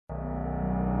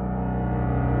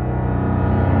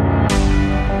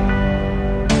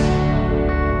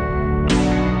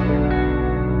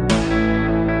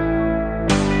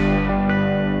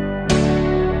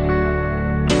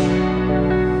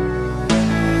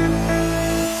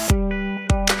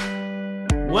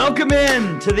Welcome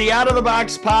in to the Out of the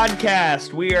Box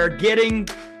podcast. We are getting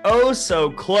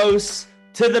so close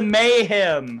to the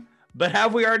mayhem, but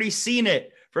have we already seen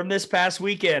it from this past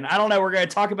weekend? I don't know. We're going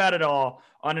to talk about it all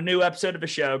on a new episode of the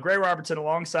show. Gray Robertson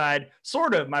alongside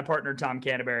sort of my partner, Tom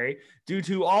Canterbury, due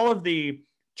to all of the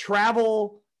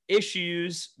travel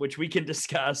issues, which we can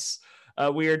discuss.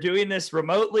 We are doing this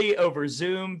remotely over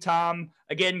Zoom. Tom,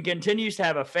 again, continues to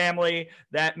have a family.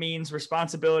 That means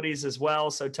responsibilities as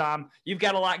well. So, Tom, you've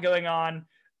got a lot going on.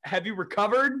 Have you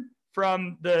recovered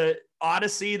from the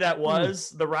odyssey that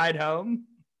was the ride home?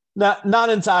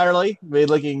 Not entirely. We're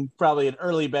looking probably an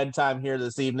early bedtime here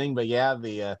this evening. But, yeah,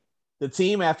 the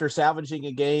team, after salvaging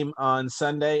a game on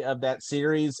Sunday of that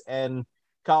series in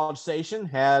College Station,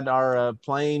 had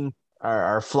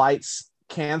our flights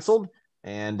canceled.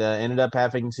 And ended up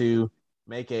having to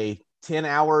make a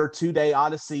 10-hour, 2-day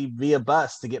odyssey via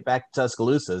bus to get back to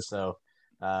Tuscaloosa. So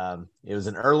it was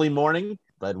an early morning,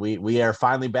 but we are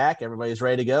finally back. Everybody's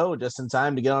ready to go just in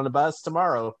time to get on the bus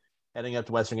tomorrow, heading up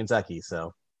to Western Kentucky.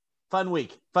 So fun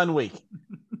week.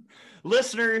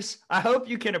 Listeners, I hope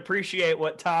you can appreciate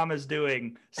what Tom is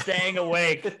doing, staying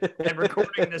awake and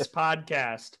recording this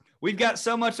podcast. We've got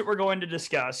so much that we're going to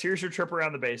discuss. Here's your trip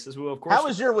around the bases. We will, of course. How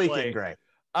was your weekend, Gray?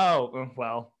 Oh,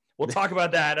 well, we'll talk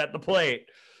about that at the plate.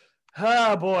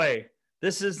 Oh, boy.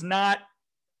 This is not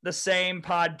the same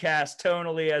podcast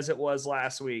tonally as it was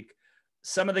last week.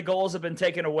 Some of the goals have been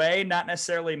taken away, not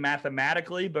necessarily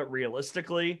mathematically, but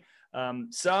realistically.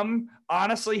 Some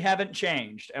honestly haven't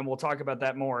changed, and we'll talk about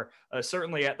that more,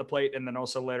 certainly at the plate and then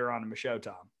also later on in the show,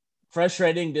 Tom.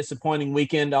 Frustrating, disappointing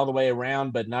weekend all the way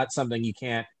around, but not something you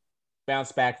can't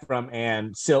bounce back from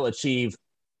and still achieve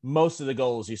most of the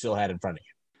goals you still had in front of you.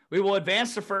 We will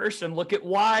advance to first and look at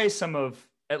why some of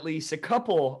at least a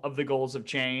couple of the goals have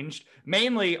changed,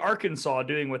 mainly Arkansas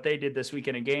doing what they did this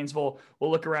weekend in Gainesville.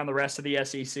 We'll look around the rest of the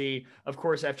SEC, of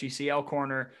course, FGCL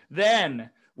corner. Then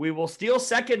we will steal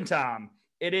second, Tom.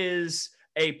 It is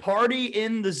a party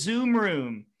in the Zoom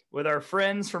room with our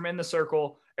friends from In the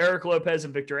Circle, Eric Lopez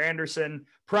and Victor Anderson.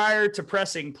 Prior to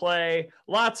pressing play,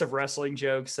 lots of wrestling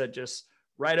jokes that just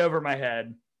right over my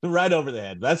head. Right over the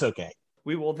head. That's okay.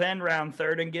 We will then round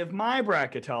third and give my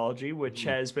bracketology, which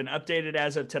has been updated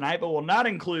as of tonight, but will not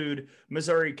include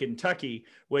Missouri, Kentucky,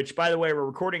 which, by the way, we're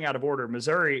recording out of order.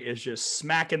 Missouri is just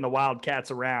smacking the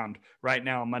Wildcats around right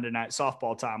now on Monday Night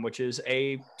Softball time, which is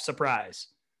a surprise.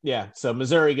 Yeah, so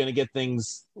Missouri going to get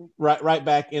things right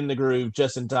back in the groove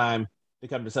just in time to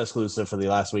come to Tuscaloosa for the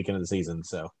last weekend of the season.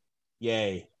 So,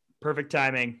 yay. Perfect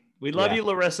timing. We love you,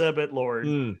 Larissa, but Lord.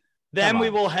 Then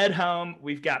we will head home.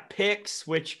 We've got picks,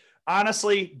 which –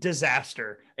 honestly,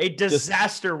 disaster. A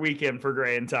disaster weekend for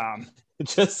Gray and Tom.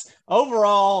 Just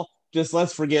overall,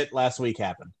 let's forget last week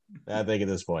happened, I think, at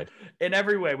this point. In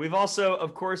every way. We've also,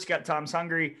 of course, got Tom's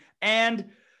Hungry. And,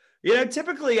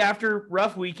 typically after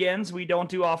rough weekends, we don't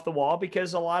do off the wall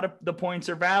because a lot of the points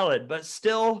are valid. But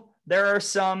still, there are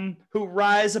some who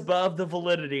rise above the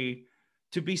validity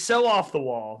to be so off the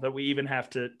wall that we even have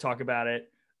to talk about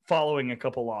it following a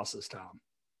couple losses, Tom.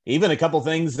 Even a couple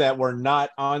things that were not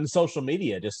on social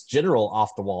media, just general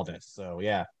off-the-wallness. So,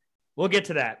 yeah. We'll get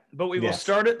to that. But we will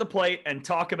start at the plate and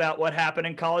talk about what happened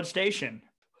in College Station.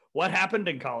 What happened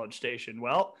in College Station?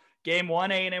 Well, Game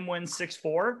 1, A&M wins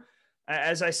 6-4.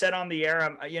 As I said on the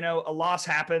air, a loss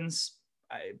happens.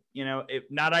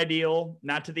 Not ideal,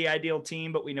 not to the ideal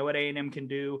team, but we know what A&M can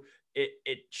do.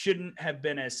 It shouldn't have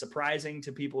been as surprising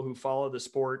to people who follow the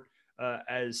sport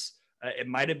as it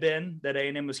might have been that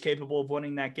A&M was capable of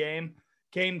winning that game.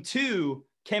 Game 2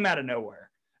 came out of nowhere.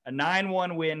 A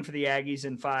 9-1 win for the Aggies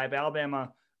in 5.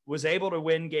 Alabama was able to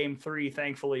win Game 3,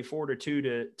 thankfully,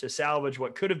 4-2 to salvage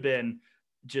what could have been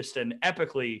just an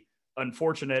epically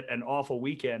unfortunate and awful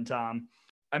weekend, Tom.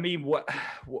 I mean, what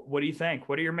do you think?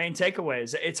 What are your main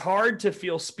takeaways? It's hard to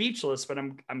feel speechless, but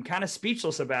I'm kind of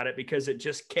speechless about it because it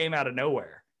just came out of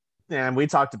nowhere. And we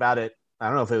talked about it. I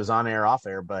don't know if it was on air or off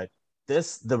air, but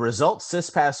the results this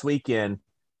past weekend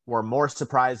were more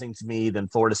surprising to me than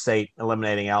Florida State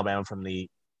eliminating Alabama from the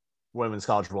Women's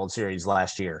College World Series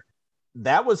last year.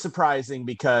 That was surprising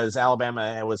because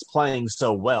Alabama was playing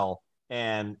so well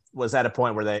and was at a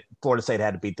point where Florida State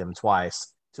had to beat them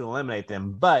twice to eliminate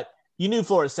them. But you knew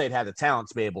Florida State had the talent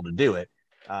to be able to do it.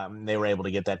 They were able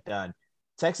to get that done.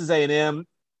 Texas A&M,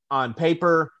 on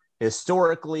paper,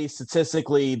 historically,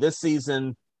 statistically, this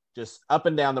season, just up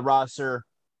and down the roster,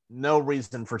 no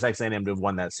reason for Texas A&M to have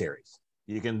won that series.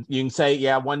 You can say,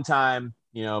 yeah, one time,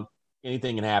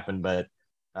 anything can happen, but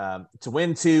to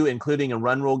win 2, including a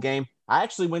run rule game, I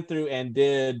actually went through and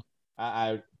did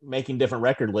making different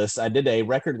record lists. I did a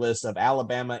record list of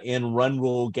Alabama in run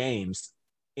rule games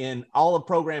in all of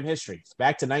program history,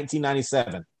 back to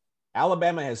 1997,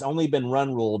 Alabama has only been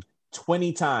run ruled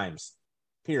 20 times,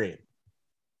 period.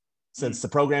 Since the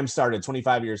program started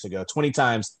 25 years ago, 20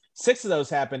 times. 6 of those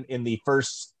happened in the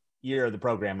first year of the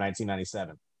program,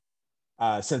 1997.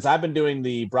 Since I've been doing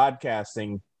the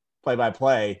broadcasting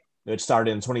play-by-play, which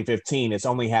started in 2015, it's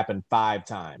only happened 5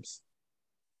 times.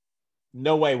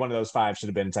 No way one of those 5 should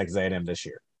have been Texas A&M this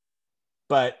year.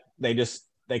 But they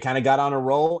kind of got on a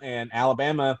roll, and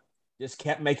Alabama just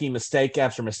kept making mistake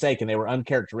after mistake, and they were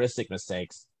uncharacteristic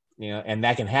mistakes. And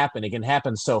that can happen. It can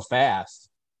happen so fast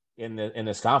in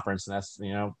this conference, and that's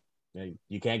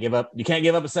you can't give up. You can't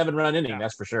give up a 7-run inning.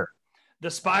 That's for sure.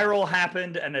 The spiral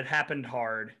happened, and it happened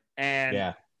hard.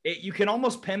 And you can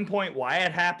almost pinpoint why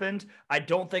it happened. I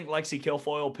don't think Lexi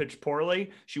Kilfoyle pitched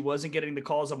poorly. She wasn't getting the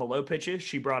calls on the low pitches.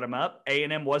 She brought him up.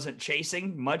 A&M wasn't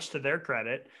chasing, much to their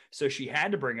credit, so she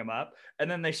had to bring him up. And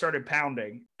then they started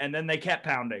pounding, and then they kept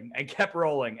pounding and kept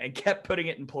rolling and kept putting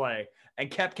it in play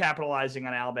and kept capitalizing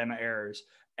on Alabama errors.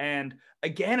 And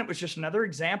again, it was just another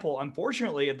example,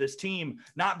 unfortunately, of this team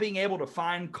not being able to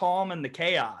find calm in the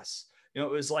chaos. It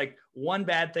was like one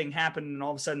bad thing happened, and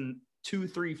all of a sudden 2,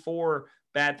 3, 4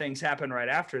 bad things happen right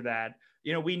after that.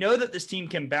 We know that this team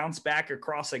can bounce back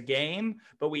across a game,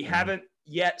 but we haven't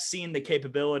yet seen the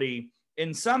capability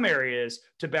in some areas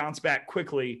to bounce back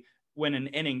quickly when an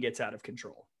inning gets out of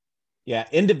control. Yeah,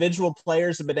 individual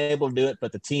players have been able to do it,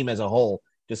 but the team as a whole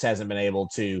just hasn't been able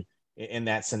to in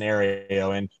that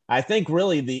scenario. And I think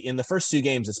really in the first 2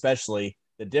 games, especially,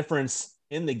 the difference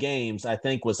in the games, I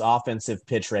think, was offensive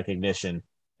pitch recognition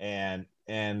and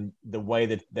the way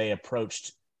that they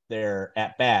approached their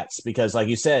at-bats. Because like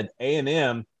you said,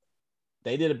 A&M,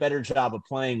 they did a better job of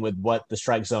playing with what the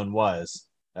strike zone was.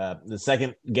 The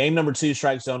second game, number 2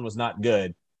 strike zone was not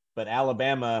good, but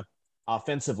Alabama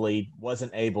offensively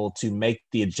wasn't able to make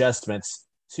the adjustments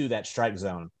to that strike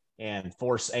zone and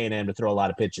force A&M to throw a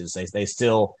lot of pitches. They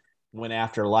still went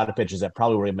after a lot of pitches that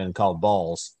probably would have been called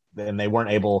balls, and they weren't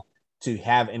able to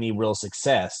have any real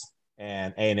success.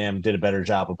 And A&M did a better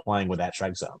job of playing with that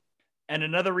strike zone. And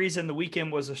another reason the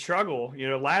weekend was a struggle,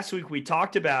 last week we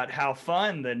talked about how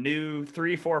fun the new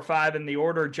 3, 4, 5 in the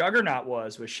order juggernaut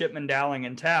was with Shipman, Dowling,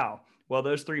 and Tao. Well,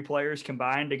 those 3 players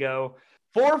combined to go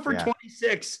 4 for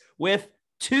 26 with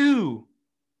 2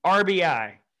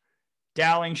 RBI.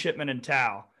 Dowling, Shipman, and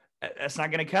Tao. That's not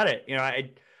going to cut it.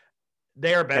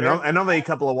 They are better. And only a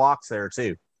couple of walks there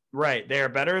too. Right. They are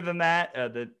better than that.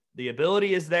 The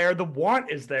ability is there. The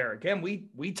want is there. Again,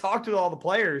 we talked with all the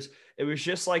players. It was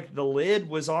just like the lid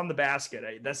was on the basket.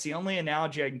 That's the only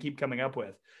analogy I can keep coming up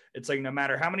with. It's like no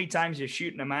matter how many times you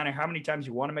shoot, no matter how many times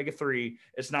you want to make a 3,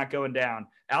 it's not going down.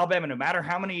 Alabama, no matter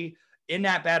how many in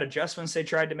that bad adjustments they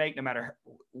tried to make, no matter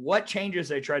what changes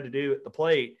they tried to do at the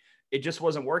plate, it just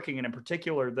wasn't working. And in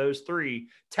particular, those 3,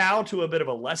 Tao to a bit of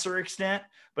a lesser extent,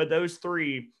 but those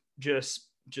 3 just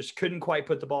couldn't quite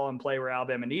put the ball in play where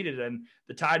Alabama needed it. And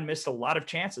the Tide missed a lot of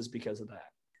chances because of that.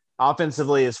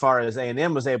 Offensively, as far as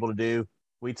A&M was able to do,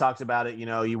 we talked about it.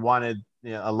 You wanted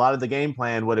a lot of the game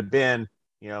plan would have been,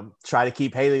 try to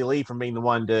keep Haley Lee from being the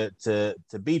one to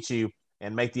beat you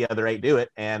and make the other 8 do it.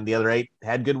 And the other 8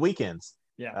 had good weekends.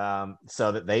 Yeah.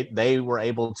 So that they were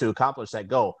able to accomplish that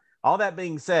goal. All that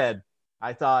being said,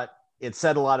 I thought it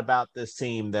said a lot about this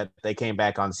team that they came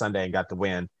back on Sunday and got the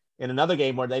win in another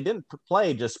game where they didn't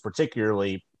play just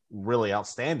particularly really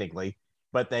outstandingly,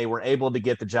 but they were able to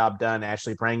get the job done.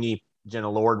 Ashley Prangy,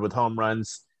 Jenna Lord with home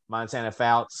runs, Montana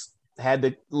Fouts had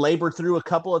to labor through a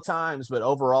couple of times, but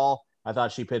overall, I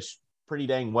thought she pitched pretty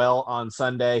dang well on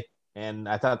Sunday. And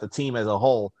I thought the team as a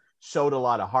whole showed a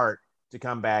lot of heart to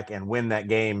come back and win that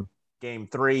game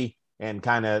 3. And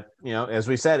kind of, as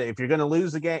we said, if you're going to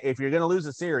lose the game, if you're going to lose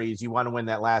a series, you want to win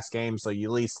that last game. So you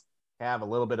at least have a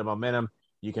little bit of momentum.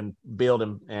 You can build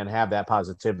and have that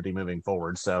positivity moving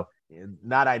forward. So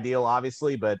not ideal,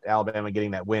 obviously, but Alabama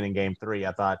getting that win in game 3,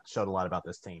 I thought showed a lot about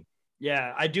this team.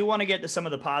 Yeah, I do want to get to some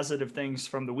of the positive things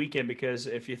from the weekend, because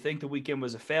if you think the weekend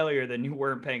was a failure, then you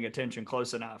weren't paying attention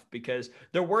close enough, because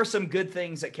there were some good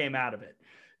things that came out of it.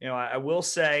 I will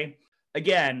say,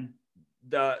 again,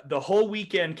 the whole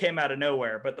weekend came out of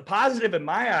nowhere, but the positive in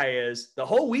my eye is the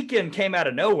whole weekend came out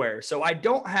of nowhere. So I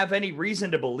don't have any reason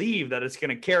to believe that it's going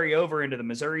to carry over into the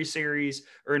Missouri series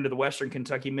or into the Western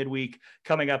Kentucky midweek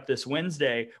coming up this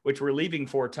Wednesday, which we're leaving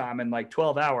for, Tom, in like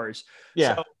 12 hours.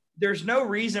 Yeah. So there's no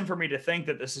reason for me to think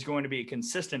that this is going to be a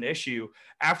consistent issue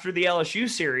after the LSU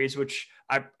series, which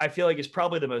I feel like is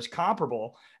probably the most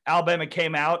comparable. Alabama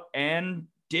came out and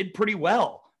did pretty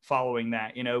well following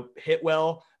that, hit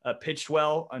well pitched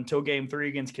well until game 3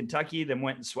 against Kentucky, then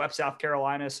went and swept South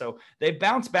Carolina. So they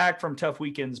bounced back from tough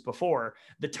weekends before.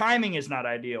 The timing is not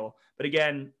ideal, but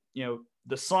again,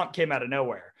 the slump came out of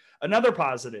nowhere. Another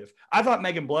positive, I thought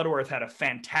Megan Bloodworth had a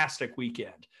fantastic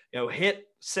weekend. Hit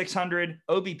 600.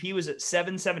 OBP was at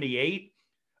 778.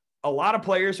 A lot of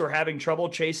players were having trouble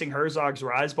chasing Herzog's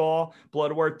rise ball.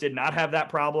 Bloodworth did not have that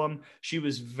problem. She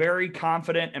was very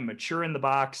confident and mature in the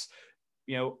box.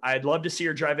 I'd love to see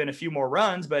her drive in a few more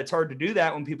runs, but it's hard to do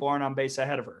that when people aren't on base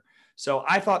ahead of her. So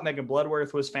I thought Megan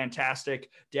Bloodworth was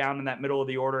fantastic down in that middle of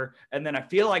the order. And then I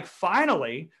feel like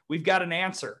finally we've got an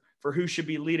answer for who should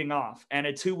be leading off. And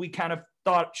it's who we kind of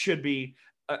thought should be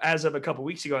as of a couple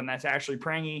weeks ago. And that's Ashley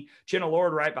Prangy. Jenna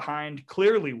Lord right behind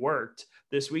clearly worked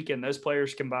this weekend. Those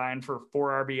players combined for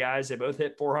 4 RBIs. They both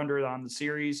hit 400 on the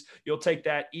series. You'll take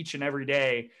that each and every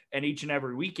day and each and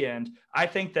every weekend. I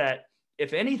think that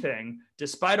if anything,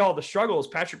 despite all the struggles,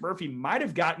 Patrick Murphy might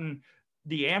have gotten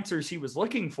the answers he was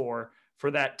looking for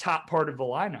that top part of the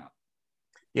lineup.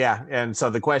 Yeah. And so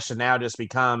the question now just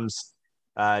becomes,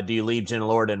 do you leave Jenna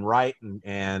Lord in right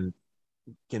and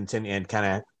continue and kind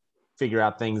of figure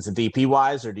out things in DP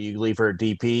wise, or do you leave her at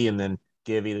DP and then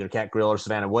give either Kat Grill or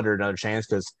Savannah Woodard another chance?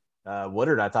 Because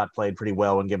Woodard, I thought, played pretty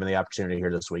well when given the opportunity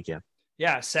here this weekend.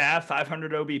 Yeah, Sav,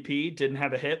 500 OBP, didn't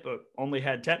have a hit, but only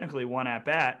had technically 1 at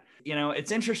bat.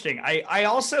 It's interesting. I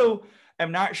also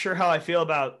am not sure how I feel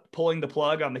about pulling the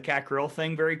plug on the Kat Grill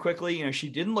thing very quickly. She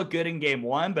didn't look good in game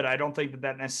 1, but I don't think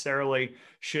that necessarily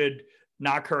should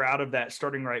knock her out of that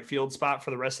starting right field spot for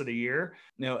the rest of the year.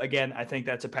 Again, I think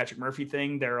that's a Patrick Murphy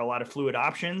thing. There are a lot of fluid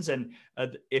options. And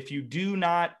if you do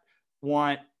not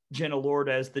want Jenna Lord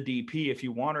as the DP, if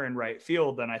you want her in right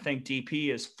field, then I think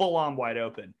DP is full on wide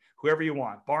open. Whoever you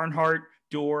want, Barnhart,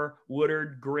 Dorr,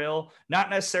 Woodard, Grill,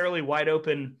 not necessarily wide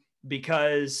open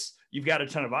because you've got a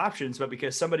ton of options, but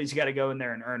because somebody's got to go in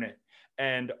there and earn it.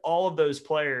 And all of those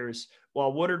players,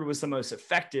 while Woodard was the most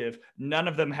effective, none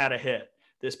of them had a hit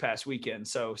this past weekend.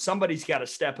 So somebody's got to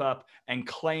step up and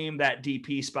claim that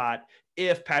DP spot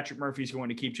if Patrick Murphy's going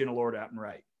to keep Jenna Lord out and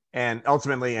right. And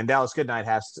ultimately, and Dallas Goodnight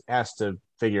has to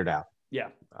figure it out. Yeah.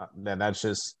 Then that's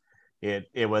just it.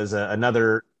 It was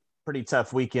another pretty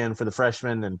tough weekend for the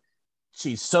freshman, and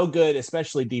she's so good,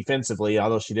 especially defensively,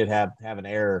 although she did have an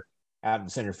error out in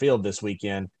center field this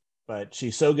weekend, but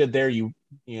she's so good there.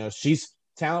 She's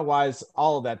talent-wise,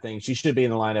 all of that thing. She should be in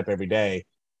the lineup every day,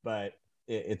 but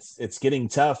it's getting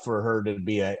tough for her to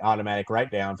be an automatic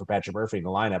write-down for Patrick Murphy in the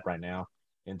lineup right now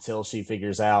until she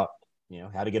figures out,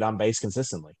 how to get on base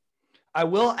consistently. I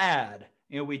will add,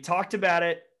 we talked about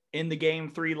it in the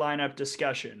game 3 lineup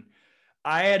discussion.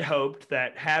 I had hoped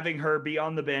that having her be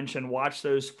on the bench and watch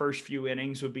those first few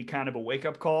innings would be kind of a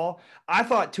wake-up call. I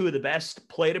thought 2 of the best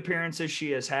plate appearances she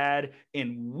has had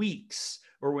in weeks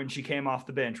were when she came off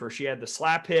the bench, where she had the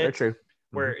slap hit. Very true.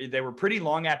 Where they were pretty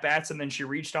long at bats, and then she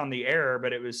reached on the error,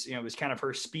 but it was kind of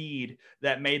her speed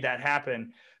that made that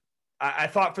happen. I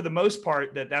thought for the most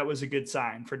part that was a good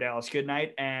sign for Dallas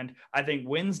Goodnight. And I think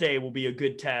Wednesday will be a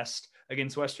good test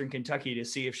against Western Kentucky to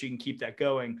see if she can keep that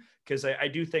going. Because I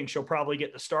do think she'll probably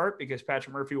get the start, because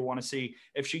Patrick Murphy will want to see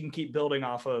if she can keep building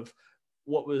off of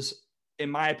what was, in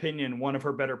my opinion, one of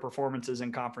her better performances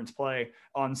in conference play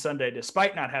on Sunday,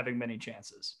 despite not having many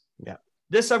chances. Yeah.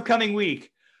 This upcoming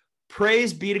week,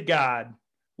 praise be to God,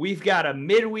 we've got a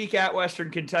midweek at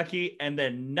Western Kentucky and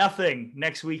then nothing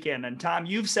next weekend. And Tom,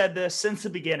 you've said this since the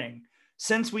beginning,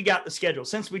 since we got the schedule,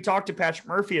 since we talked to Patrick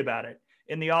Murphy about it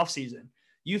in the offseason.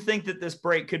 You think that this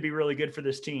break could be really good for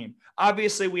this team.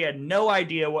 Obviously, we had no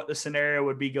idea what the scenario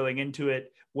would be going into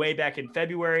it way back in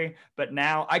February, but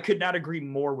now I could not agree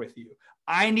more with you.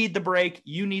 I need the break.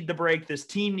 You need the break. This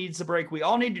team needs the break. We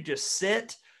all need to just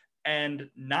sit and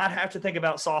not have to think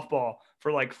about softball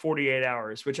for like 48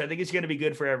 hours, which I think is going to be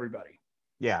good for everybody.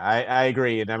 Yeah, I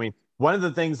agree. And I mean, one of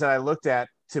the things that I looked at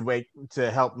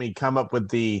to help me come up with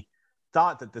the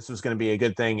thought that this was going to be a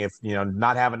good thing, if,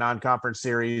 not have a non-conference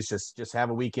series, just have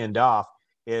a weekend off,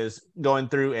 is going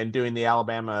through and doing the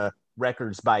Alabama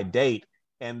records by date.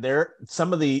 And there,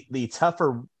 some of the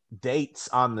tougher dates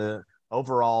on the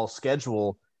overall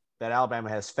schedule that Alabama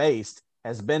has faced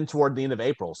has been toward the end of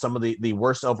April. Some of the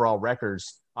worst overall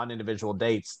records on individual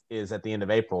dates is at the end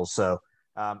of April. So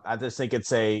I just think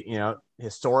it's a,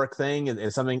 historic thing.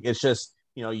 It's something, it's just,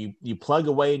 you plug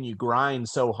away and you grind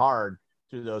so hard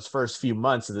through those first few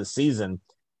months of the season.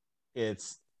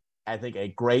 It's, I think, a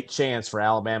great chance for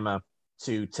Alabama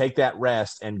to take that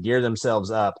rest and gear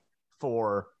themselves up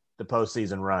for the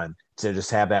postseason run, to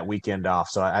just have that weekend off.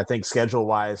 So I think schedule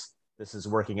wise, this is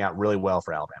working out really well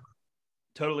for Alabama.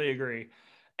 Totally agree.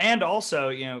 And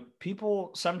also,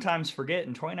 people sometimes forget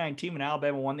in 2019 when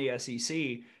Alabama won the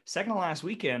SEC, second to last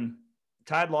weekend,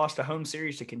 Tide lost a home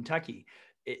series to Kentucky.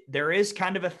 There is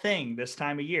kind of a thing this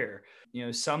time of year.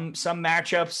 Some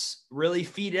matchups really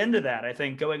feed into that. I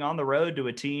think going on the road to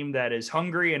a team that is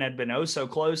hungry and had been oh so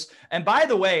close. And by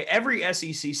the way, every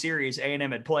SEC series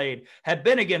A&M had played had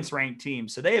been against ranked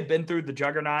teams. So they had been through the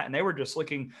juggernaut and they were just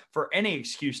looking for any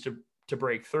excuse to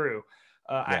break through.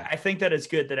 I think that it's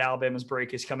good that Alabama's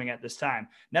break is coming at this time.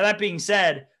 Now, that being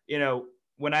said,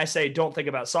 when I say don't think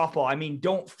about softball, I mean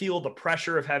don't feel the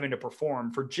pressure of having to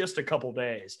perform for just a couple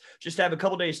days. Just have a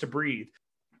couple days to breathe.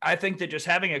 I think that just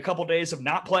having a couple days of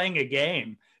not playing a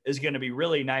game is going to be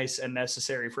really nice and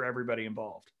necessary for everybody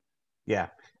involved. Yeah,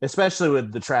 especially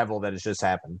with the travel that has just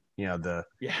happened.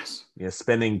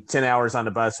 Spending 10 hours on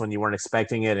the bus when you weren't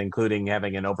expecting it, including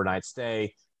having an overnight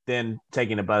stay, then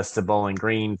taking a bus to Bowling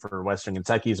Green for Western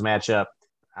Kentucky's matchup.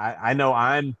 I know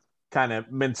I'm kind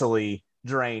of mentally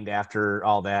drained after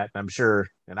all that. I'm sure,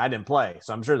 and I didn't play,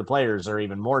 so I'm sure the players are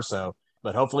even more so.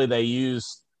 But hopefully they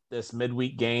use this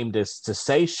midweek game to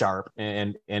stay sharp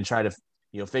and try to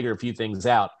figure a few things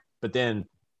out. But then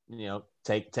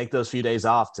take those few days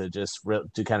off to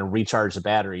to kind of recharge the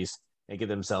batteries and get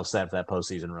themselves set for that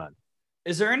postseason run.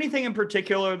 Is there anything in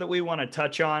particular that we want to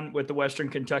touch on with the Western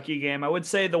Kentucky game? I would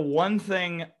say the one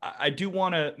thing I do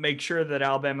want to make sure that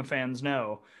Alabama fans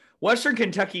know, Western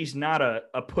Kentucky's not a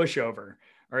pushover.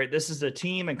 All right, this is a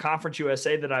team in Conference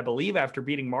USA that I believe after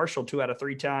beating Marshall 2 out of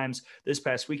 3 times this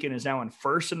past weekend is now in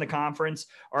first in the conference,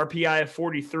 RPI of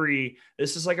 43.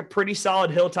 This is like a pretty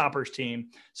solid Hilltoppers team.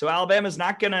 So Alabama's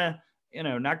not going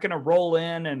to roll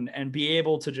in and be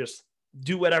able to just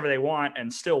do whatever they want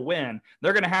and still win.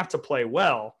 They're going to have to play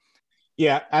well.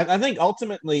 Yeah, I think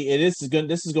ultimately this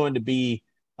is going to be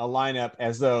a lineup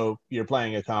as though you're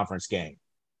playing a conference game.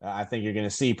 I think you're going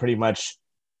to see pretty much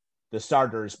the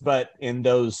starters, but in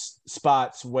those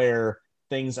spots where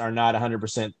things are not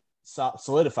 100%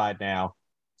 solidified now,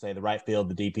 say the right field,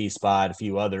 the DP spot, a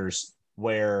few others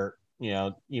where,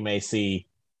 you may see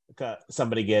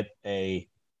somebody get a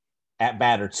at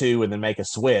bat or two and then make a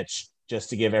switch just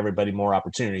to give everybody more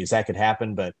opportunities. That could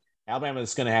happen, but Alabama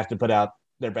is going to have to put out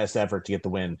their best effort to get the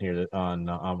win here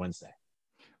on Wednesday.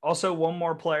 Also, one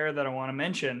more player that I want to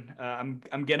mention. I'm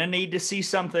going to need to see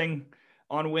something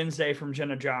on Wednesday from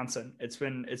Jenna Johnson. It's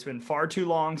been far too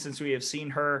long since we have seen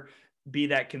her be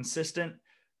that consistent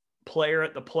player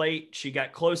at the plate. She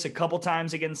got close a couple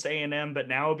times against A&M, but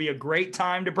now would be a great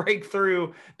time to break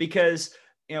through because,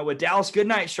 with Dallas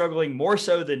Goodnight struggling more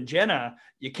so than Jenna,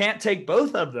 you can't take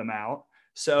both of them out.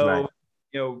 So,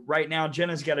 right now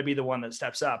Jenna's got to be the one that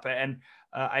steps up. And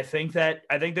I think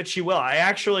that she will. I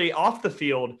actually, off the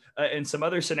field, in some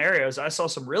other scenarios, I saw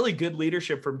some really good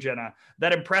leadership from Jenna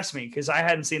that impressed me because I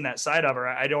hadn't seen that side of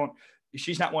her.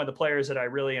 She's not one of the players that I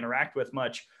really interact with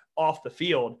much off the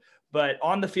field, but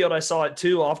on the field, I saw it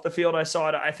too. Off the field, I saw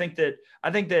it. I think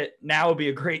that now would be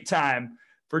a great time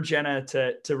for Jenna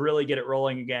to really get it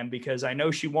rolling again, because I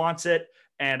know she wants it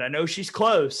and I know she's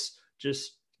close,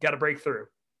 just got to break through.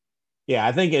 Yeah,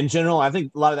 I think in general, a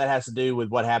lot of that has to do with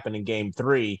what happened in Game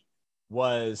 3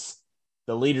 was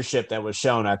the leadership that was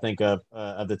shown, I think, of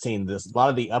the team. A lot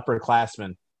of the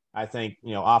upperclassmen, I think,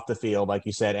 off the field, like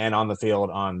you said, and on the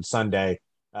field on Sunday,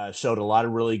 showed a lot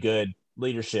of really good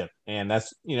leadership. And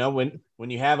that's, when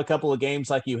you have a couple of games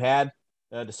like you had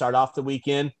to start off the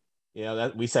weekend,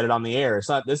 that we said it on the air.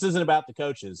 This isn't about the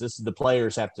coaches. This is the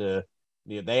players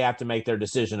they have to make their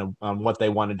decision on what they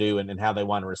want to do and how they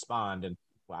want to respond. And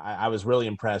I was really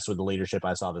impressed with the leadership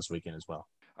I saw this weekend as well.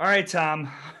 All right, Tom,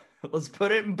 let's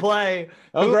put it in play.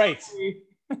 Oh, great.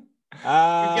 We've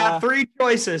got 3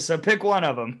 choices, so pick one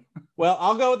of them. Well,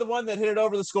 I'll go with the one that hit it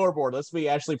over the scoreboard. Let's be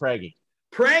Ashley Prangy.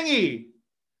 Prangy.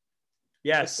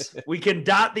 Yes, we can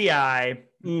dot the I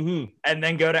and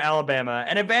then go to Alabama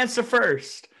and advance to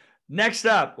first. Next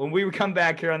up, when we come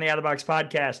back here on the Out of the Box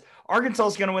podcast, Arkansas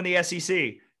is going to win the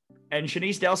SEC. And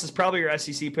Shanice Delce is probably your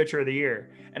SEC Pitcher of the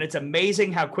Year. And it's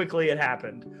amazing how quickly it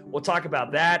happened. We'll talk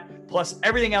about that, plus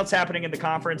everything else happening in the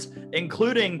conference,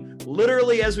 including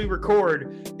literally as we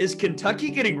record, is Kentucky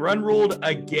getting run ruled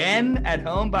again at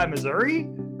home by Missouri?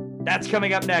 That's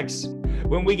coming up next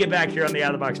when we get back here on the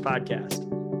Out of the Box podcast.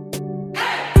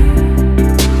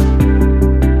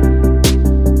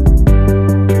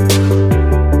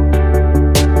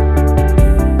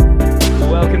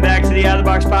 Welcome back to the Out of the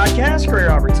Box podcast. Corey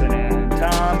Robertson and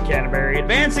Tom Canterbury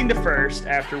advancing to first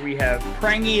after we have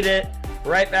prangied it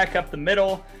right back up the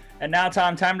middle. And now,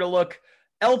 Tom, time to look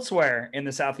elsewhere in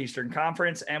the Southeastern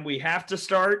Conference. And we have to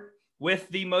start with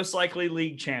the most likely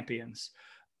league champions.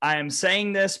 I am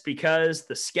saying this because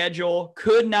the schedule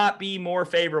could not be more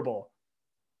favorable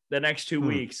the next 2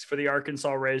 weeks for the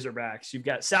Arkansas Razorbacks. You've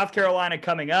got South Carolina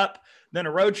coming up, then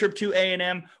a road trip to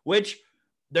A&M, which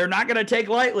they're not going to take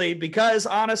lightly because,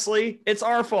 honestly, it's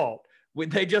our fault.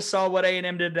 They just saw what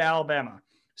A&M did to Alabama.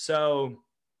 So,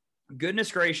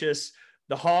 goodness gracious,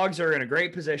 the Hogs are in a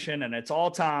great position, and it's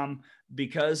all Tom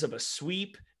because of a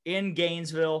sweep in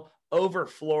Gainesville over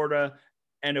Florida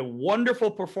and a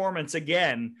wonderful performance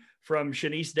again from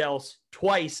Shanice Dells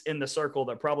twice in the circle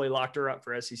that probably locked her up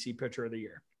for SEC Pitcher of the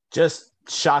Year. Just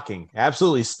shocking.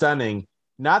 Absolutely stunning.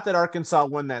 Not that Arkansas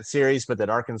won that series, but that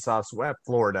Arkansas swept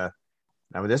Florida.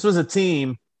 Now, this was a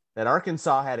team that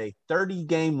Arkansas had a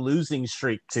 30-game losing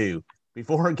streak to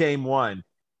before game one.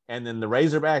 And then the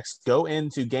Razorbacks go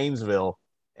into Gainesville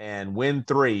and win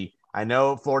 3. I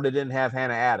know Florida didn't have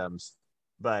Hannah Adams,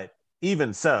 but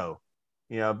even so,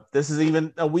 this is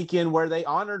even a weekend where they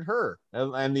honored her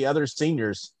and the other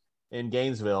seniors in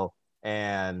Gainesville.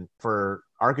 And for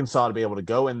Arkansas to be able to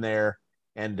go in there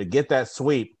and to get that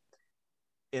sweep,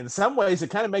 in some ways, it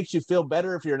kind of makes you feel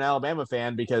better if you're an Alabama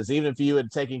fan, because even if you had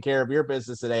taken care of your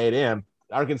business at A&M,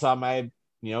 Arkansas might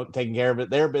have, taken care of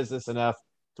their business enough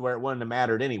to where it wouldn't have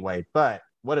mattered anyway. But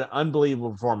what an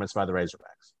unbelievable performance by the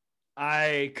Razorbacks.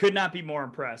 I could not be more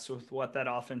impressed with what that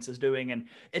offense is doing. And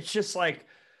it's just like,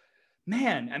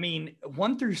 man,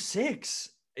 1 through 6,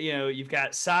 you've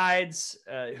got Sides,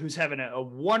 who's having a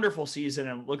wonderful season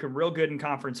and looking real good in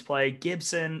conference play.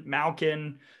 Gibson,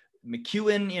 Malkin,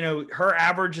 McEwen, her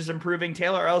average is improving.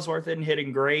 Taylor Ellsworth isn't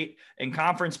hitting great in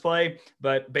conference play,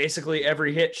 but basically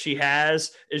every hit she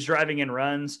has is driving in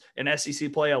runs. In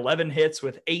SEC play, 11 hits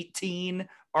with 18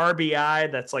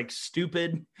 RBI. That's like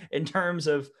stupid in terms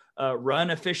of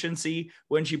run efficiency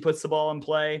when she puts the ball in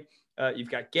play. You've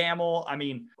got Gamble.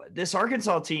 This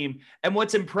Arkansas team, and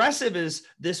what's impressive is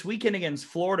this weekend against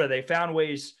Florida, they found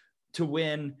ways to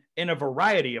win in a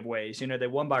variety of ways. They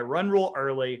won by run rule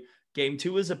early. Game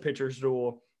 2 is a pitcher's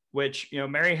duel, which,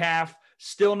 Mary Half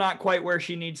still not quite where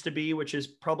she needs to be, which is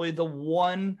probably the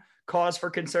one cause for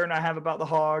concern I have about the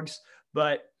Hogs.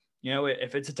 But,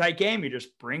 if it's a tight game, you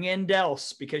just bring in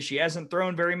Dells because she hasn't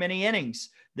thrown very many innings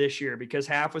this year because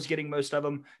Half was getting most of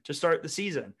them to start the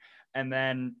season. And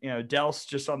then, Dells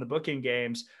just on the booking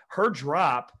games, her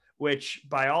drop, which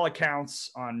by all accounts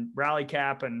on Rally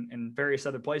Cap and various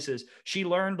other places, she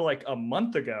learned like a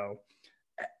month ago,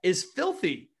 is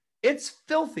filthy. It's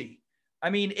filthy.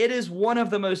 It is one of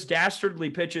the most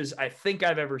dastardly pitches I think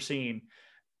I've ever seen.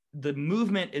 The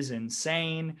movement is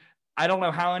insane. I don't know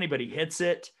how anybody hits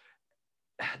it.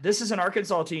 This is an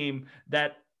Arkansas team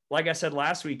that, like I said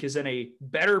last week, is in a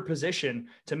better position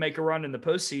to make a run in the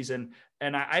postseason.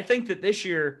 And I think that this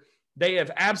year they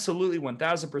have absolutely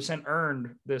 1,000%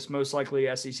 earned this most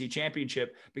likely SEC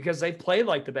championship because they've played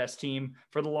like the best team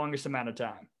for the longest amount of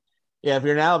time. Yeah, if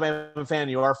you're an Alabama fan,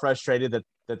 you are frustrated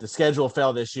that the schedule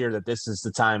fell this year, that this is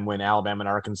the time when Alabama and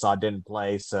Arkansas didn't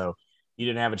play, so you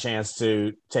didn't have a chance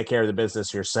to take care of the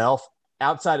business yourself.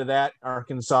 Outside of that,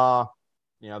 Arkansas,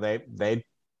 they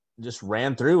just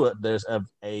ran through it. There's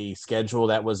a schedule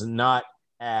that was not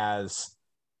as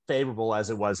favorable as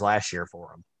it was last year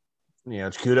for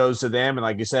them. Kudos to them, and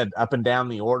like you said, up and down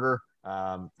the order,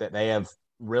 that they have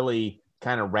really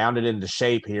kind of rounded into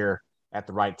shape here at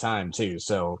the right time too.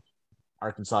 So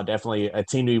Arkansas definitely a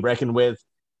team to be reckoned with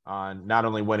on not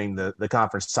only winning the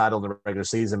conference title in the regular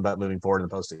season, but moving forward in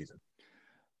the postseason.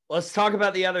 Let's talk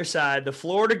about the other side, the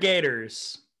Florida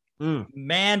Gators.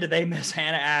 Man, did they miss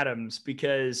Hannah Adams,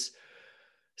 because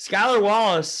Skylar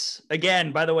Wallace,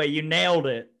 again, by the way, you nailed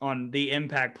it on the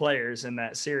impact players in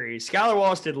that series. Skylar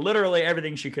Wallace did literally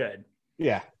everything she could.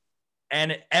 Yeah.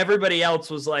 And everybody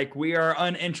else was like, we are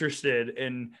uninterested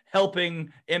in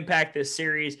helping impact this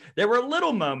series. There were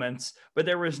little moments, but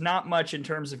there was not much in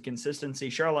terms of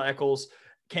consistency. Charlotte Eccles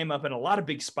came up in a lot of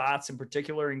big spots, in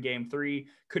particular in game 3,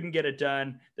 couldn't get it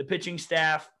done. The pitching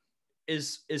staff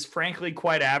is frankly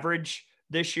quite average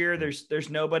this year. There's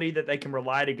nobody that they can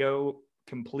rely to go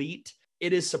complete.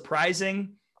 It is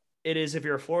surprising. It is, if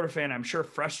you're a Florida fan, I'm sure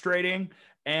frustrating.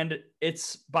 And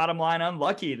it's bottom line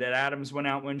unlucky that Adams went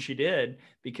out when she did,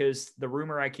 because the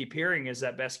rumor I keep hearing is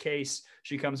that best case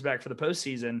she comes back for the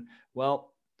postseason.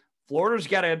 Well, Florida's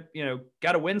got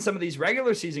to win some of these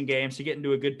regular season games to get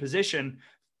into a good position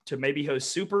to maybe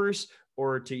host supers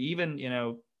or to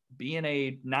even, be in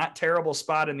a not terrible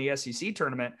spot in the SEC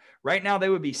tournament. Right now, they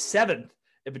would be 7th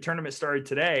if a tournament started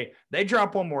today. They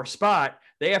drop one more spot.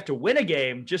 They have to win a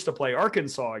game just to play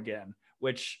Arkansas again,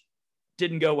 which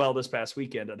didn't go well this past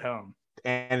weekend at home.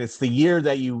 And it's the year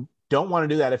that you don't want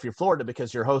to do that if you're Florida,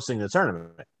 because you're hosting the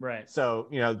tournament. Right. So,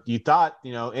 you thought,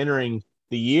 entering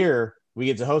the year we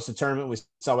get to host a tournament. We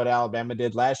saw what Alabama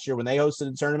did last year when they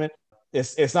hosted a tournament.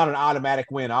 It's not an automatic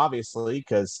win, obviously,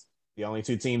 because the only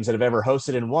two teams that have ever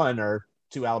hosted and won are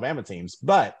two Alabama teams.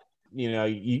 But,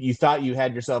 you thought you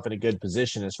had yourself in a good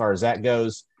position as far as that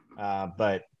goes,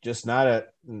 but just not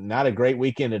a great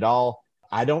weekend at all.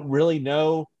 I don't really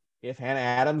know if Hannah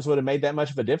Adams would have made that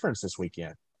much of a difference this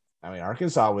weekend. I mean,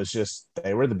 Arkansas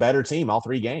they were the better team all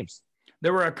three games.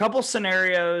 There were a couple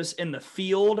scenarios in the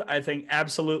field. I think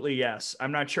absolutely yes.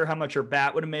 I'm not sure how much her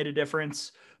bat would have made a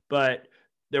difference, but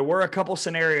there were a couple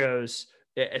scenarios,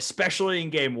 especially in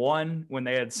game one when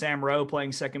they had Sam Rowe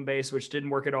playing second base, which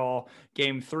didn't work at all.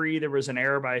 Game three, there was an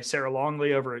error by Sarah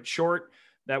Longley over at short.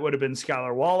 That would have been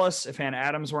Skylar Wallace if Hannah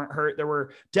Adams weren't hurt. There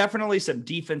were definitely some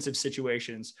defensive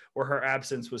situations where her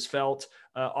absence was felt.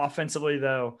 Offensively,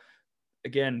 though,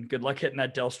 again, good luck hitting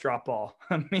that Dels drop ball.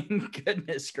 I mean,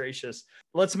 goodness gracious.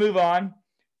 Let's move on.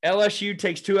 LSU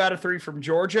takes 2 out of 3 from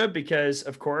Georgia because,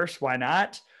 of course, why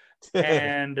not?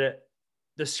 And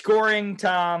the scoring,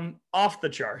 Tom, off the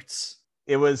charts.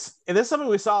 And this is something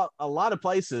we saw a lot of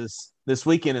places this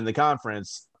weekend in the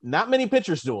conference. Not many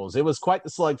pitchers duels. It was quite the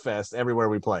slugfest everywhere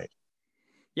we played.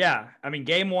 Yeah. I mean,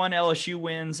 game one, LSU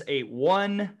wins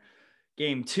 8-1.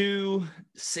 Game two,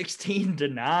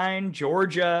 16-9,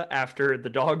 Georgia, after the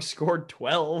Dogs scored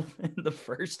 12 in the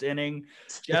first inning,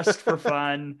 just for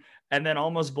fun, and then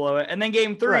almost blow it. And then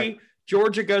game three, right.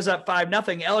 Georgia goes up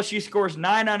 5-0. LSU scores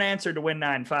 9 unanswered to win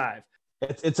 9-5.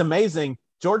 It's amazing.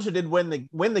 Georgia did win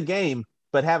the game,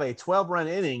 but have a 12-run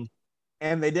inning,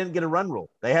 and they didn't get a run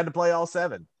rule. They had to play all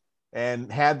 7,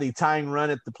 and had the tying run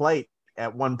at the plate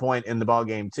at one point in the ball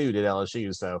game too, did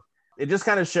LSU. So it just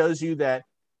kind of shows you that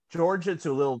Georgia,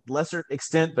 to a little lesser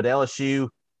extent, but LSU,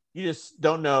 you just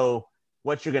don't know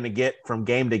what you're going to get from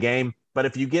game to game. But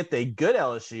if you get the good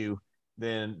LSU,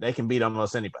 then they can beat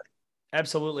almost anybody.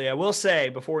 Absolutely. I will say,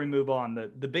 before we move on,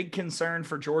 the big concern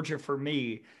for Georgia for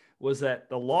me was that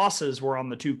the losses were on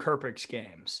the 2 Kerpix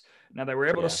games. Now, they were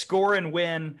able to score and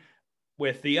win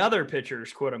with the other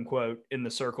pitchers, quote unquote, in the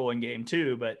circle in game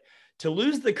 2. But to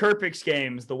lose the Kerpix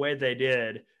games the way they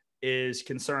did is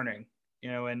concerning.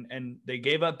 And they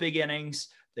gave up big innings.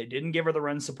 They didn't give her the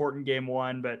run support in game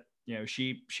 1, but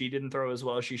she didn't throw as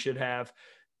well as she should have.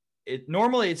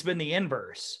 Normally it's been the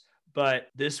inverse, but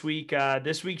this week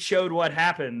showed what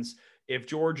happens if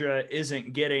Georgia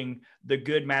isn't getting the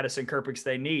good Madison Kerpix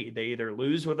they need. They either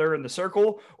lose with her in the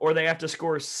circle or they have to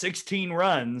score 16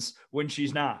 runs when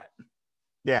she's not.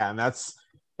 Yeah, and that's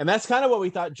kind of what we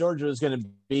thought Georgia was going to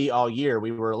be all year. We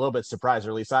were a little bit surprised,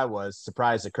 or at least I was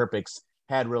surprised that Kerpix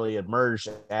had really emerged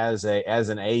as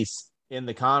an ace in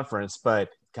the conference, but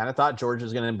kind of thought Georgia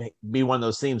was going to be one of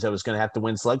those teams that was going to have to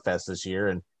win slugfest this year,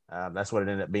 and that's what it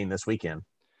ended up being this weekend.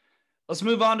 Let's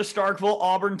move on to Starkville.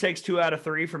 Auburn takes 2 out of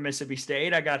 3 from Mississippi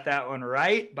State. I got that one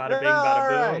right. Bada bing,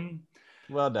 bada boom. Right.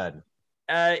 Well done.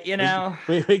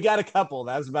 We got a couple.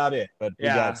 That's about it, but we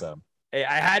got some.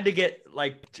 I had to get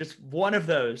just one of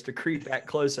those to creep back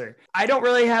closer. I don't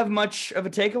really have much of a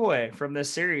takeaway from this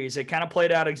series. It kind of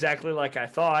played out exactly like I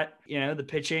thought. The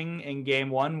pitching in game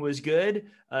 1 was good.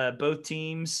 Both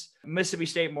teams, Mississippi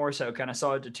State more so, kind of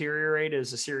saw it deteriorate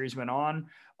as the series went on.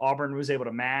 Auburn was able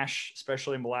to mash,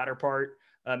 especially in the latter part.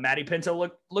 Maddie Pinto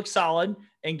looked solid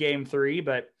in game 3,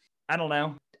 but I don't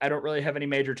know. I don't really have any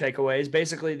major takeaways.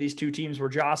 Basically, these two teams were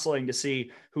jostling to see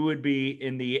who would be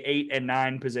in the 8 and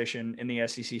 9 position in the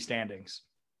SEC standings.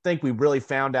 I think we really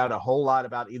found out a whole lot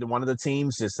about either one of the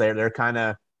teams. Just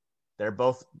they're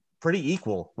both pretty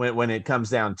equal when it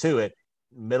comes down to it.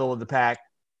 Middle of the pack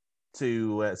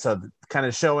so kind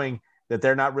of showing that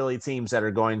they're not really teams that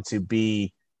are going to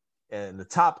be in the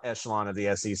top echelon of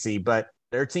the SEC, but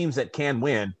they're teams that can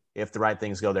win if the right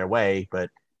things go their way. But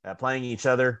playing each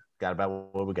other, got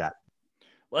about what we got.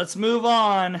 Let's move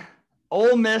on.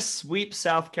 Ole Miss sweeps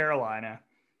South Carolina.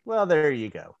 Well, there you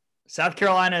go. South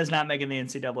Carolina is not making the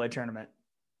NCAA tournament.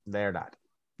 They're not.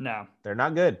 No. They're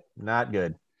not good. Not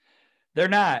good. They're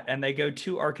not, and they go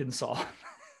to Arkansas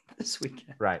this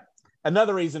weekend. Right.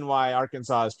 Another reason why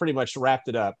Arkansas has pretty much wrapped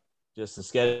it up, just the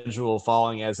schedule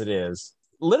falling as it is.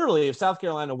 Literally, if South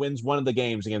Carolina wins one of the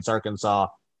games against Arkansas,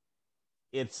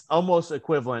 it's almost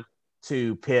equivalent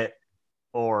to Pitt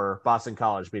or Boston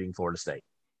College beating Florida State.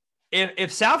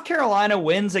 If South Carolina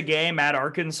wins a game at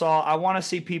Arkansas, I want to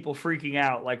see people freaking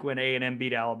out like when A&M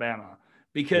beat Alabama,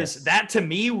 because that to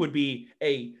me would be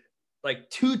a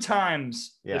 2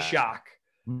 times the shock.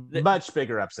 Much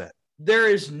bigger upset. There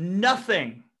is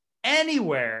nothing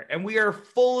anywhere, and we are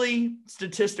fully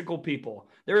statistical people.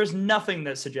 There is nothing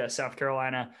that suggests South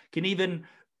Carolina can even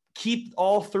keep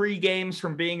all 3 games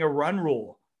from being a run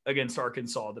rule against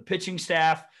Arkansas. The pitching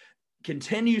staff,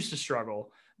 continues to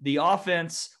struggle. The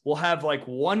offense will have like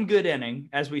one good inning,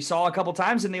 as we saw a couple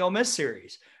times in the Ole Miss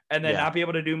series, and then not be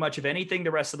able to do much of anything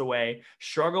the rest of the way,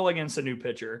 struggle against a new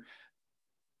pitcher.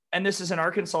 And this is an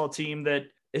Arkansas team that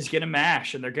is going to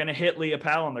mash, and they're going to hit Leah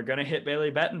Powell, and they're going to hit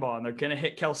Bailey Bettenbaugh, and they're going to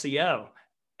hit Kelsey O.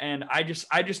 And I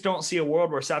just don't see a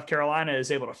world where South Carolina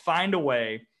is able to find a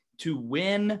way to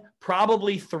win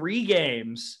probably 3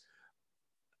 games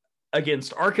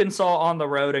against Arkansas on the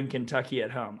road and Kentucky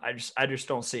at home. I just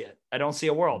don't see it. I don't see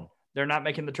a world. They're not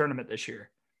making the tournament this year.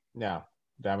 No,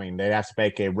 I mean, they'd have to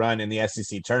make a run in the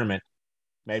SEC tournament.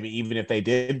 Maybe even if they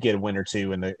did get a win or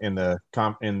two in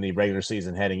the regular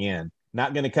season heading in,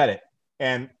 not going to cut it.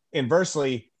 And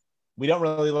inversely, we don't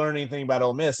really learn anything about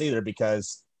Ole Miss either,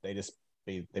 because they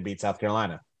beat South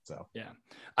Carolina. So yeah,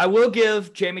 I will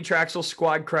give Jamie Traxel's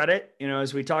squad credit.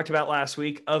 As we talked about last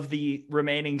week, of the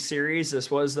remaining series,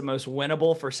 this was the most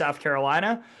winnable for South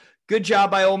Carolina. Good job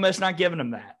by Ole Miss not giving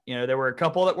them that. There were a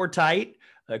couple that were tight,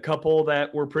 a couple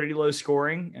that were pretty low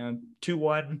scoring,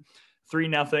 2-1,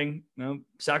 3-0.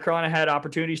 South Carolina had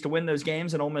opportunities to win those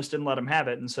games, and Ole Miss didn't let them have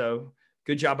it. And so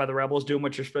good job by the Rebels doing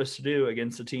what you're supposed to do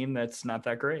against a team that's not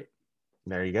that great.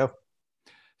 There you go.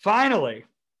 Finally,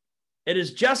 it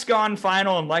has just gone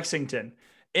final in Lexington.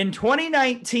 In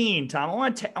 2019, Tom, I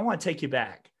want to take you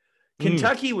back.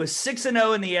 Kentucky was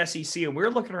 6-0 in the SEC, and we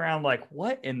were looking around like,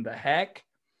 what in the heck?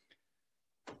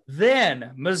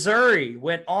 Then Missouri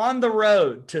went on the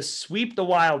road to sweep the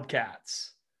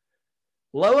Wildcats.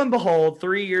 Lo and behold,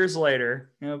 3 years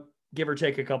later, give or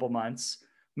take a couple months,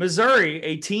 Missouri,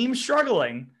 a team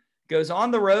struggling, goes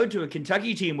on the road to a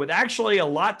Kentucky team with actually a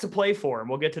lot to play for, and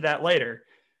we'll get to that later,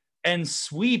 and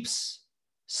sweeps.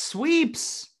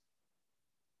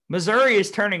 Missouri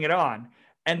is turning it on,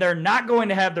 and they're not going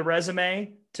to have the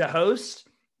resume to host,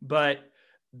 but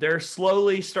they're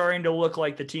slowly starting to look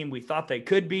like the team we thought they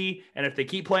could be. And if they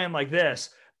keep playing like this,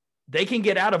 they can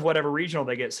get out of whatever regional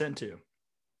they get sent to.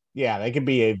 Yeah, they could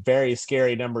be a very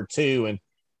scary number 2. And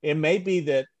it may be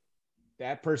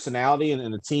that personality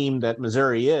and the team that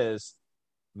Missouri is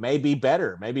may be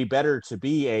better to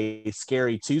be a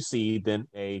scary 2 seed than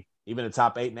even a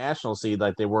top 8 national seed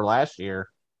like they were last year,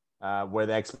 where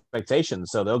the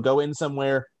expectations. So they'll go in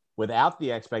somewhere without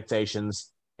the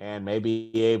expectations and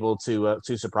maybe be able to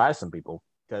surprise some people.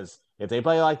 Because if they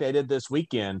play like they did this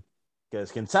weekend,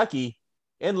 because Kentucky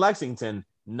in Lexington,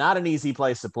 not an easy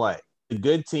place to play. A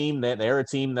good team, they're a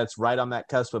team that's right on that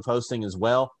cusp of hosting as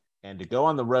well. And to go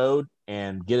on the road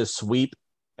and get a sweep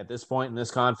at this point in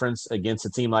this conference against a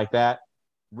team like that,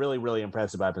 really, really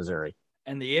impressive by Missouri.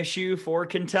 And the issue for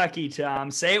Kentucky,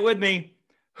 Tom, say it with me.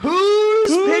 Who's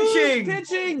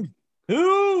pitching?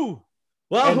 Who?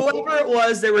 Well, whoever it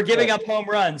was, they were giving up home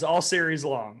runs all series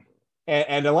long.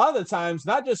 And a lot of the times,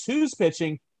 not just who's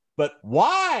pitching, but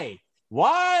why?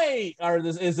 Why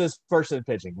is this person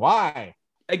pitching? Why?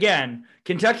 Again,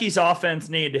 Kentucky's offense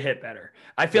needed to hit better.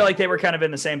 I feel like they were kind of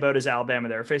in the same boat as Alabama.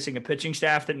 They were facing a pitching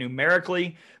staff that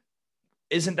numerically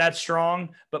isn't that strong,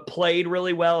 but played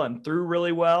really well and threw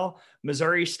really well.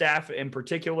 Missouri staff in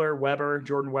particular,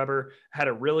 Jordan Weber, had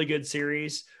a really good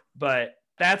series, but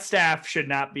that staff should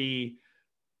not be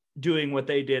doing what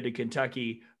they did to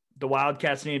Kentucky. The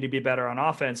Wildcats needed to be better on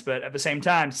offense, but at the same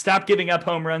time, stop giving up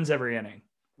home runs every inning.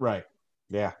 Right.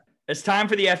 Yeah. It's time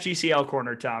for the FGCL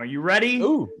corner, Tom. Are you ready?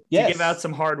 Ooh, yes. To give out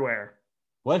some hardware?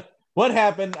 What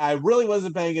happened? I really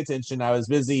wasn't paying attention. I was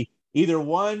busy either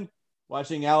 1,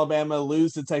 watching Alabama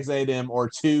lose to Texas A&M, or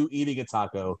 2, eating a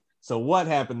taco. So what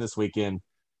happened this weekend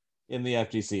in the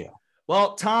FGCL?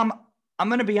 Well, Tom, I'm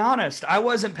going to be honest. I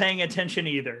wasn't paying attention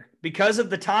either because of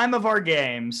the time of our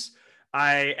games.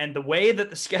 And the way that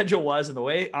the schedule was and the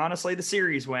way, honestly, the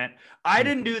series went, I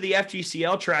didn't do the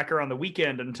FGCL tracker on the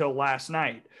weekend until last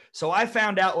night. So I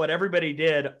found out what everybody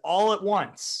did all at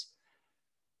once.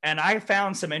 And I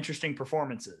found some interesting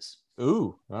performances.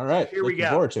 Ooh, all right. Here we go.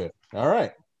 Looking forward to it. All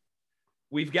right.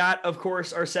 We've got, of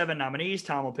course, our 7 nominees.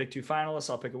 Tom will pick 2 finalists.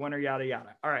 I'll pick a winner, yada,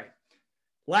 yada. All right.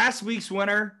 Last week's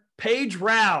winner, Paige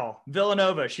Rao,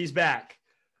 Villanova. She's back.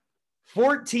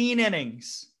 14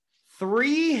 innings,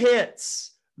 3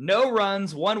 hits, no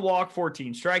runs, 1 walk,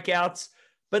 14 strikeouts,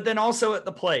 but then also at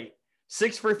the plate,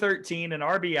 6 for 13, an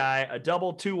RBI, a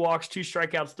double, 2 walks, 2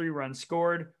 strikeouts, 3 runs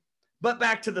scored. But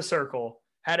back to the circle,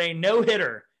 had a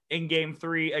no-hitter in game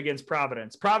 3 against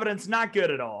Providence. Providence, not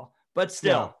good at all, but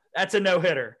still, no. That's a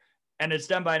no-hitter, and it's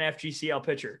done by an FGCL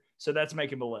pitcher, so that's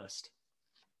making the list.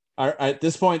 At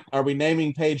this point, are we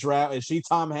naming Paige Rao? Is she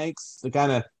Tom Hanks to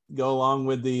kind of go along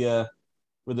with the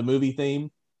movie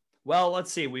theme? Well,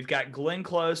 let's see. We've got Glenn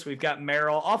Close. We've got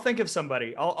Meryl. I'll think of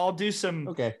somebody. I'll do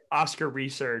some Oscar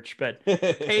research, but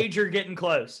Paige, you're getting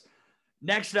close.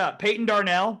 Next up, Peyton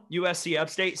Darnell, USC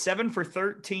Upstate, 7 for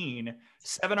 13,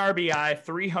 7 RBI,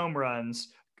 3 home runs,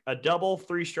 a double,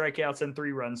 3 strikeouts, and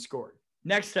 3 runs scored.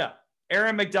 Next up,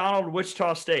 Aaron McDonald,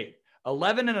 Wichita State,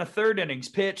 11 and a third innings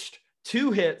pitched, 2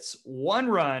 hits, 1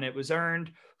 run. It was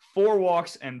earned, 4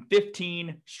 walks, and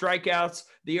 15 strikeouts.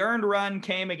 The earned run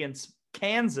came against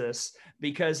Kansas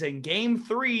because in game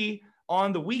 3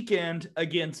 on the weekend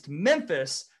against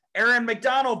Memphis, Aaron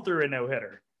McDonald threw a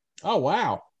no-hitter. Oh,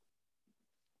 wow.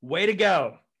 Way to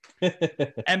go.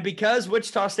 And because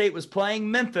Wichita State was playing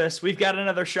Memphis, we've got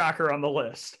another shocker on the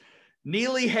list.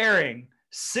 Neely Herring,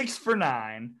 6 for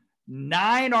 9,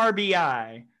 9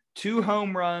 RBI, 2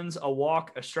 home runs, a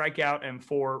walk, a strikeout, and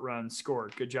 4 runs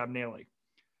scored. Good job, Neely.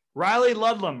 Riley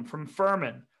Ludlam from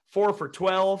Furman, 4 for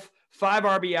 12, 5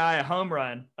 RBI, a home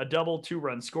run, a double, 2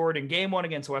 runs scored. In game 1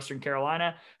 against Western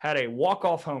Carolina, had a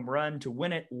walk-off home run to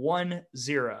win it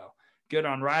 1-0. Good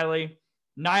on Riley.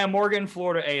 Nia Morgan,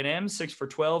 Florida A&M, 6 for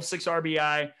 12, 6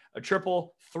 RBI, a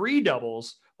triple, 3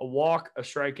 doubles, a walk, a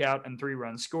strikeout, and 3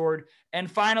 runs scored.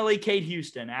 And finally, Kate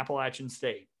Houston, Appalachian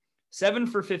State, 7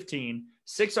 for 15,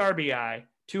 6 RBI,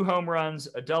 2 home runs,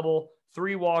 a double,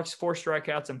 3 walks, 4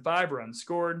 strikeouts, and 5 runs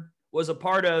scored. Was a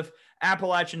part of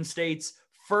Appalachian State's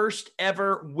first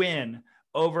ever win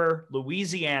over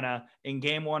Louisiana in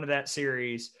game 1 of that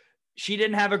series. She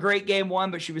didn't have a great game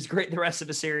 1, but she was great the rest of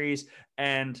the series.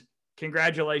 And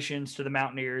congratulations to the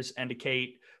Mountaineers and to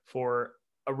Kate for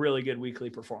a really good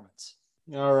weekly performance.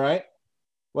 All right.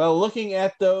 Well, looking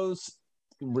at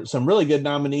some really good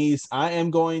nominees, I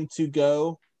am going to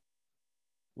go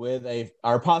with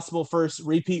our possible first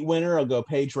repeat winner. I'll go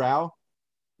Paige Rao.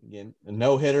 Again, a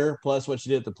no-hitter plus what she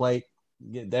did at the plate.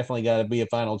 Definitely got to be a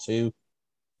final 2.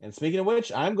 And speaking of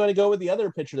which, I'm going to go with the other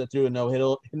pitcher that threw a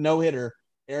no-hitter,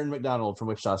 Aaron McDonald from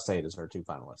Wichita State as her 2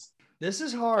 finalists. This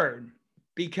is hard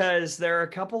because there are a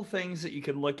couple things that you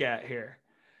could look at here.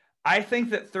 I think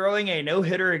that throwing a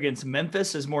no-hitter against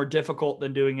Memphis is more difficult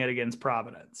than doing it against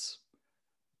Providence.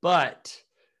 But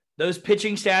those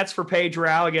pitching stats for Paige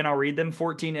Rao, again, I'll read them: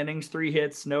 14 innings, 3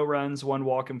 hits, no runs, 1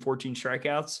 walk, and 14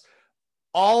 strikeouts.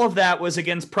 All of that was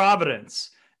against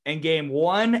Providence in game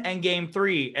 1 and game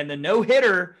 3. And the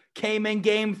no-hitter came in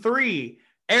game 3.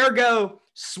 Ergo,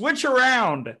 switch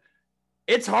around.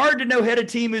 It's hard to no-hit a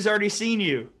team who's already seen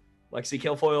you. Lexi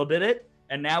Kilfoyle did it,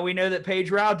 and now we know that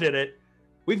Paige Rao did it.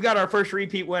 We've got our first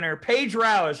repeat winner. Paige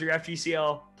Rao is your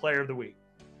FGCL Player of the Week.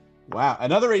 Wow.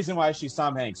 Another reason why she's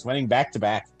Tom Hanks, winning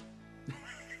back-to-back.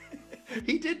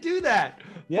 He did do that.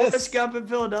 Yes. Forrest Gump in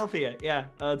Philadelphia. Yeah,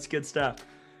 that's good stuff.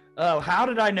 Oh, how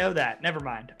did I know that? Never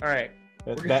mind. All right.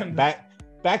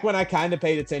 Back when I kind of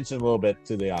paid attention a little bit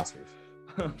to the Oscars.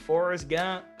 Forrest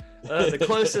Gump. The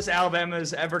closest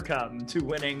Alabama's ever come to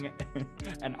winning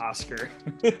an Oscar.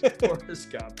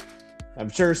 Forrest Gump. I'm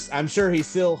sure he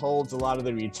still holds a lot of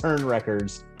the return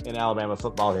records in Alabama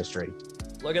football history.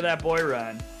 Look at that boy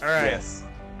run. All right. Yes.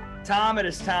 Tom, it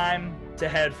is time to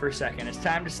head for second. It's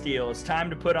time to steal. It's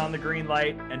time to put on the green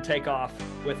light and take off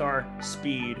with our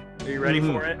speed. Are you ready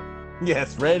for it?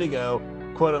 Yes, ready to go.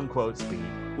 Quote unquote speed.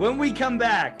 When we come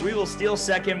back, we will steal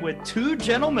second with 2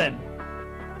 gentlemen.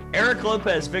 Eric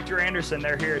Lopez, Victor Anderson,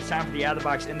 they're here. It's time for the Out of the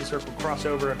Box In the Circle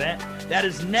crossover event. That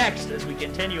is next as we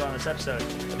continue on this episode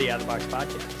of the Out of the Box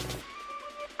podcast.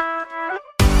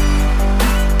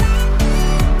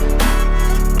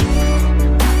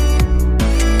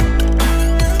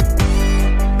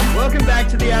 Welcome back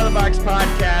to the Out of the Box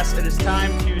podcast. It is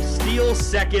time to steal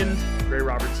second. Ray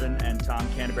Robertson and Tom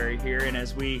Canterbury here. And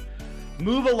as we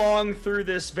move along through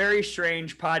this very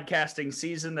strange podcasting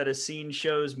season that has seen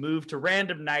shows move to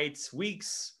random nights,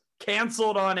 weeks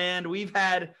canceled on end, we've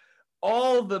had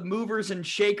all the movers and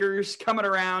shakers coming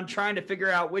around trying to figure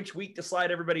out which week to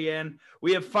slide everybody in.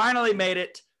 We have finally made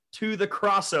it to the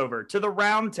crossover, to the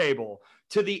round table,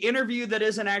 to the interview that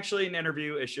isn't actually an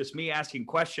interview. It's just me asking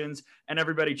questions and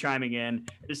everybody chiming in.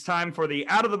 It's time for the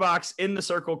Out of the Box In the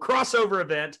Circle crossover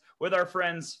event with our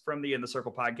friends from the In the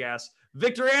Circle podcast.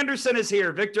 Victor Anderson is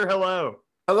here. Victor, hello.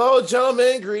 Hello,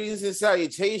 gentlemen. Greetings and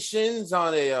salutations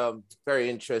on a very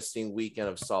interesting weekend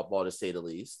of softball, to say the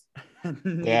least.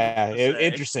 Yeah,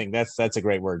 interesting. That's a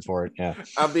great word for it. Yeah,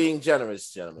 I'm being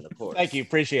generous, gentlemen. Of course. Thank you.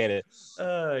 Appreciate it.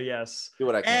 Yes. Do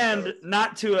what I can. And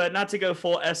not to go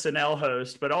full SNL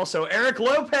host, but also Eric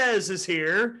Lopez is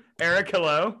here. Eric,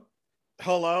 hello.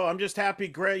 Hello. I'm just happy,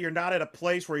 Gray, you're not at a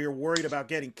place where you're worried about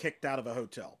getting kicked out of a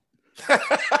hotel.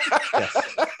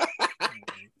 Yes.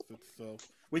 So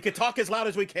we can talk as loud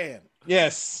as we can.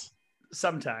 Yes.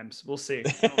 Sometimes. We'll see.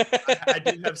 I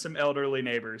do have some elderly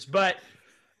neighbors, but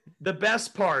the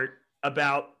best part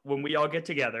about when we all get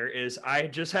together is I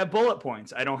just have bullet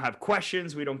points. I don't have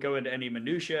questions. We don't go into any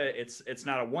minutia. It's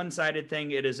not a one-sided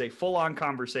thing. It is a full-on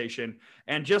conversation.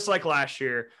 And just like last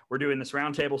year, we're doing this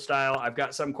roundtable style. I've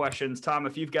got some questions. Tom,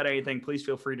 if you've got anything, please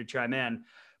feel free to chime in.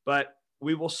 But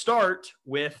we will start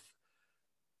with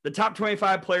the top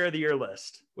 25 player of the year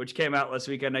list, which came out last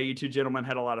week. I know you two gentlemen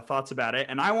had a lot of thoughts about it,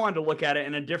 and I wanted to look at it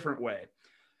in a different way.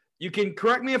 You can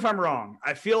correct me if I'm wrong.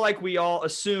 I feel like we all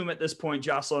assume at this point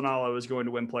Jocelyn Alo is going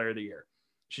to win player of the year.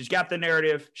 She's got the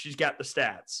narrative. She's got the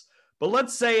stats. But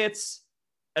let's say it's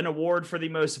an award for the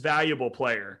most valuable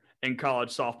player in college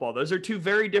softball. Those are two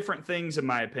very different things, in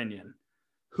my opinion.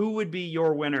 Who would be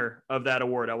your winner of that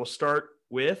award? I will start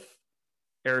with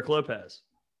Eric Lopez.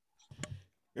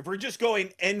 If we're just going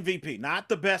MVP, not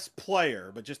the best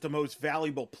player, but just the most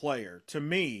valuable player, to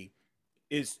me,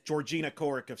 is Georgina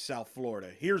Corrick of South Florida.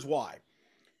 Here's why.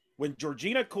 When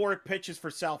Georgina Corrick pitches for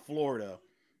South Florida,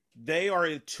 they are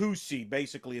a 2 seed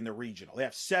basically in the regional. They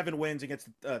have 7 wins against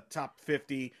the top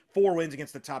 50, 4 wins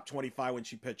against the top 25 when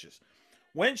she pitches.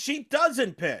 When she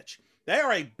doesn't pitch, they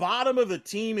are a bottom of the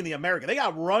team in the American. They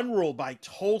got run ruled by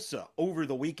Tulsa over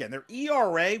the weekend. Their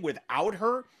ERA without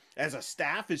her as a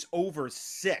staff is over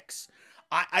 6.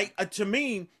 To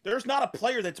me, there's not a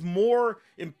player that's more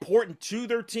important to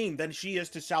their team than she is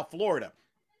to South Florida.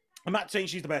 I'm not saying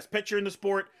she's the best pitcher in the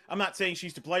sport. I'm not saying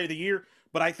she's the player of the year.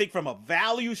 But I think from a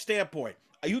value standpoint,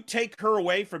 you take her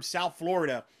away from South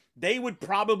Florida, they would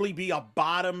probably be a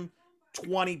bottom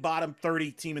 20, bottom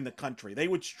 30 team in the country. They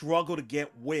would struggle to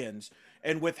get wins.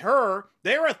 And with her,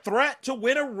 they're a threat to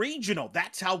win a regional.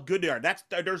 That's how good they are.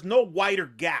 There's no wider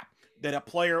gap than a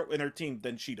player in their team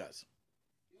than she does.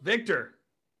 Victor.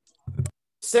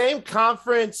 Same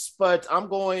conference, but I'm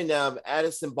going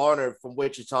Addison Barnard from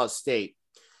Wichita State.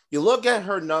 You look at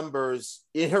her numbers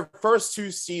in her first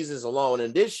 2 seasons alone,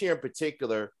 and this year in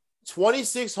particular,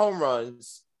 26 home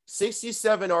runs,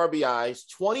 67 RBIs,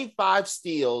 25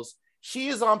 steals. She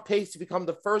is on pace to become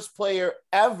the first player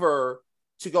ever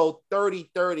to go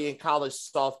 30-30 in college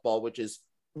softball, which is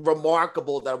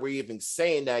remarkable that we're even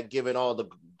saying that given all the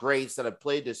greats that have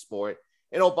played this sport.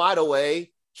 And oh, by the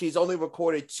way, she's only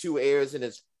recorded 2 errors and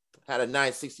has had a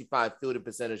 .965 fielding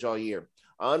percentage all year.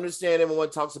 I understand everyone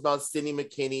talks about Sydney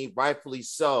McKinney, rightfully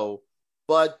so,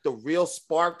 but the real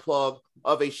spark plug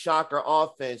of a Shocker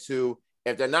offense who,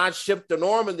 if they're not shipped to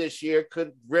Norman this year,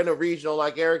 could win a regional,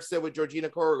 like Eric said, with Georgina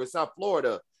Corrick with South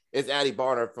Florida, is Addie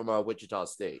Barnard from Wichita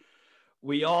State.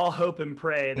 We all hope and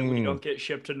pray that we don't get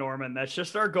shipped to Norman. That's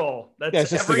just our goal.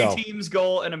 That's every team's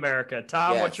goal in America.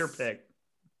 Tom, what's your pick?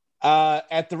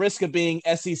 At the risk of being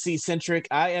SEC-centric,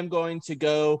 I am going to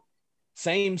go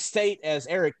same state as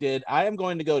Eric did. I am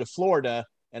going to go to Florida,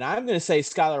 and I'm going to say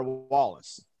Skylar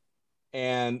Wallace.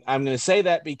 And I'm going to say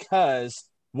that because,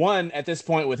 one, at this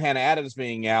point with Hannah Adams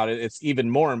being out, it's even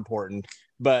more important.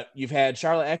 But you've had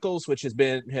Charlotte Eccles, which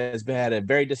has had a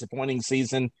very disappointing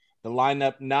season. The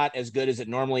lineup not as good as it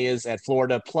normally is at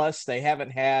Florida. Plus, they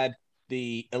haven't had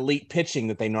the elite pitching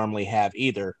that they normally have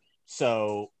either.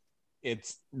 So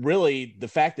it's really the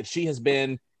fact that she has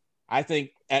been, I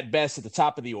think, at best at the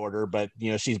top of the order, but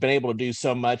she's been able to do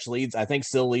so much.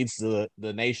 Still leads the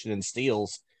nation in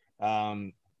steals.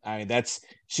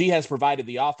 She has provided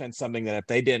the offense something that if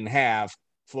they didn't have,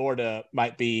 Florida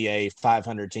might be a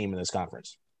 500 team in this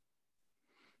conference.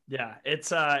 Yeah,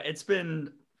 it's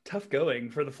been tough going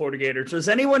for the Florida Gators. Does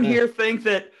anyone here think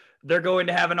that they're going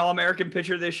to have an All-American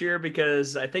pitcher this year?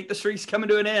 Because I think the streak's coming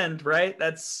to an end, right?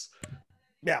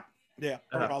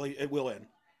 Probably it will end.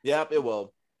 Yep, it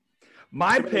will.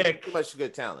 My pick, too much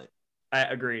good talent. I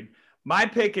agreed. My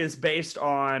pick is based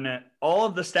on all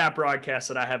of the stat broadcasts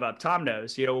that I have up. Tom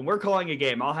knows, when we're calling a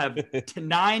game, I'll have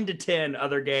 9 to 10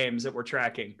 other games that we're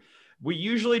tracking. We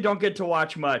usually don't get to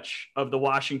watch much of the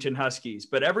Washington Huskies,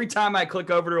 but every time I click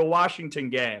over to a Washington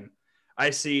game,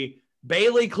 I see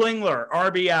Bailey Klingler,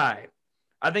 RBI.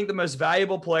 I think the most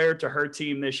valuable player to her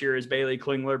team this year is Bailey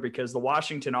Klingler because the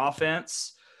Washington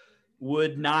offense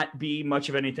would not be much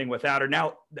of anything without her.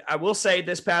 Now, I will say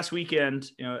this past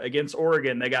weekend, against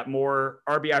Oregon, they got more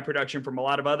RBI production from a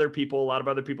lot of other people. A lot of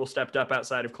other people stepped up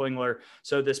outside of Klingler.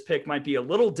 So this pick might be a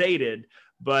little dated,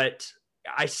 but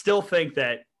I still think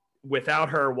that without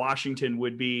her, Washington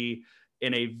would be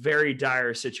in a very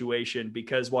dire situation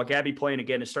because while Gabby Plain,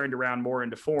 again, is starting to round more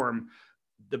into form,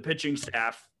 the pitching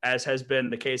staff, as has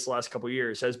been the case the last couple of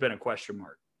years, has been a question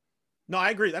mark. No,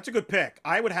 I agree. That's a good pick.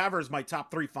 I would have her as my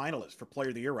top 3 finalists for player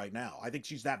of the year right now. I think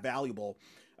she's that valuable.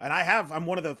 And I'm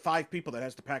one of the 5 people that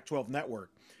has the Pac-12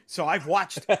 network. So I've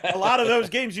watched a lot of those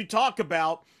games you talk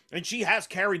about, and she has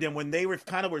carried them when they were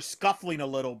scuffling a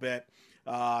little bit.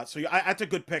 That's a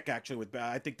good pick, actually.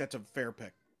 I think that's a fair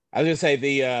pick. I was going to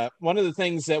say one of the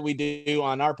things that we do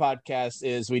on our podcast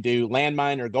is we do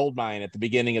landmine or gold mine at the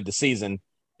beginning of the season,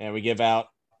 and we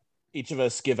each of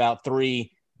us give out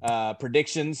 3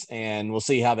 predictions, and we'll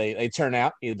see how they turn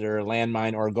out, either a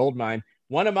landmine or a gold mine.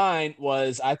 One of mine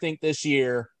was, I think this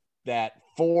year that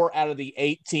 4 out of the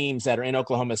 8 teams that are in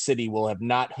Oklahoma City will have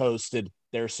not hosted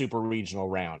their super regional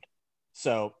round.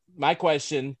 So my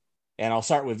question, and I'll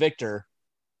start with Victor,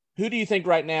 who do you think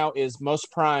right now is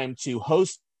most primed to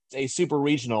host a super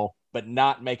regional but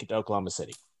not make it to Oklahoma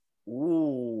City?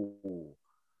 Ooh.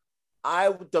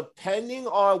 Depending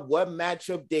on what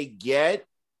matchup they get,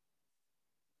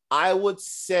 I would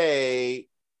say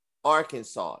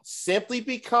Arkansas, simply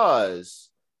because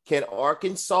can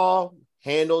Arkansas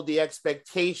handle the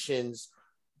expectations,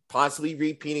 possibly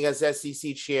repeating as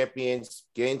SEC champions,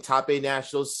 getting top 8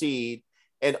 national seed,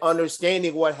 and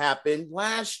understanding what happened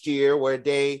last year where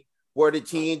they were the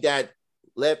team that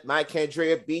let Mike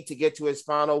Candrea beat to get to his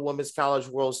final Women's College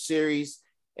World Series.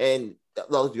 And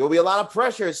there'll be a lot of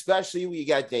pressure, especially when you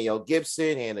got Danielle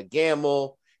Gibson, Hannah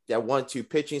Gamble, that 1-2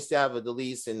 pitching staff of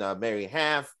Delise and Mary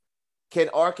Half. Can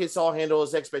Arkansas handle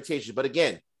those expectations? But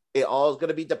again, it all is going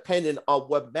to be dependent on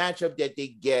what matchup that they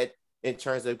get in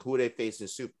terms of who they face in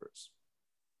supers.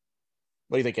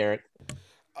 What do you think, Eric?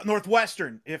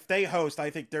 Northwestern, if they host, I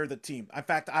think they're the team. In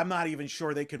fact, I'm not even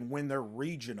sure they can win their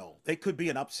regional. They could be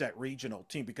an upset regional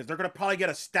team because they're going to probably get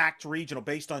a stacked regional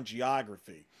based on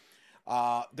geography.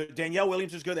 Danielle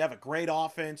Williams is good. They have a great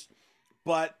offense.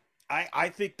 But I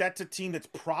think that's a team that's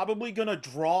probably going to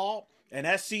draw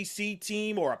an SEC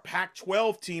team or a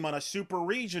Pac-12 team on a super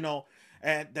regional,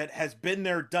 and that has been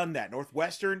there, done that.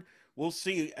 Northwestern, we'll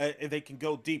see if they can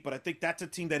go deep. But I think that's a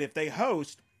team that if they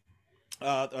host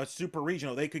a super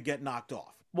regional, they could get knocked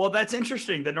off. Well, that's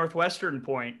interesting, the Northwestern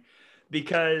point,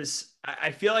 because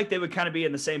I feel like they would kind of be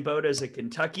in the same boat as a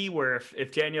Kentucky, where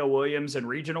if Danielle Williams and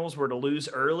regionals were to lose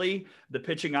early, the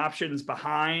pitching options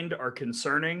behind are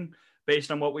concerning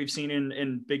based on what we've seen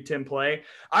in Big Ten play.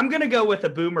 I'm going to go with a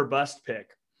boom or bust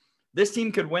pick. This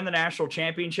team could win the national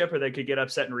championship or they could get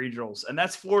upset in regionals, and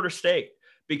that's Florida State.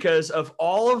 Because of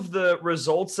all of the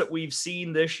results that we've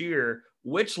seen this year,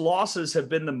 which losses have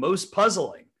been the most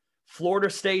puzzling? Florida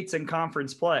State's in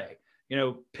conference play. You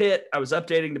know, Pitt, I was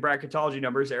updating the bracketology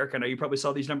numbers. Eric, I know you probably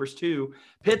saw these numbers too.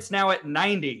 Pitt's now at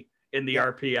 90 in the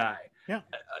RPI. Yeah.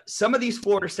 Some of these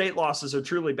Florida State losses are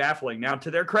truly baffling. Now,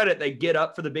 to their credit, they get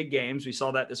up for the big games. We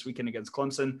saw that this weekend against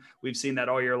Clemson. We've seen that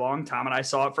all year long. Tom and I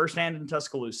saw it firsthand in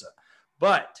Tuscaloosa.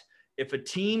 But if a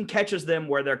team catches them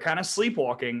where they're kind of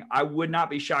sleepwalking, I would not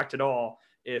be shocked at all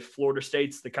if Florida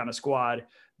State's the kind of squad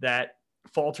that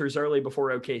falters early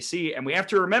before OKC. And we have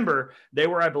to remember they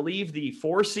were, I believe, the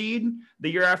 4 seed the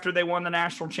year after they won the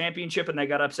national championship, and they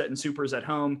got upset in supers at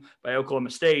home by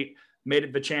Oklahoma State, made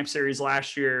it the Champ Series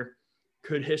last year.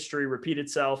 Could history repeat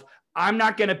itself? I'm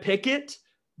not going to pick it,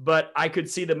 but I could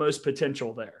see the most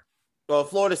potential there. Well, if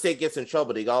Florida State gets in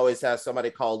trouble, they always have somebody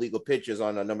call legal pitches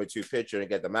on a number 2 pitcher and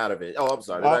get them out of it. Oh, I'm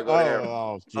sorry. Did I go there?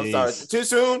 I'm sorry. Too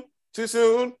soon? Too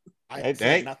soon?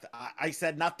 I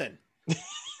said nothing.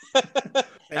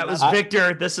 That was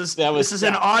Victor. This is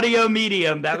an audio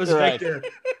medium. That was right. Victor.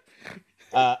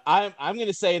 I'm going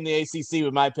to say in the ACC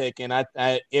with my pick, and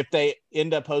I if they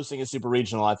end up hosting a super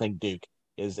regional, I think Duke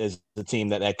is the team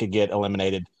that could get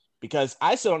eliminated, because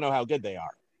I still don't know how good they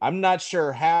are. I'm not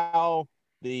sure how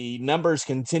the numbers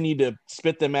continue to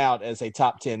spit them out as a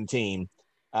top 10 team.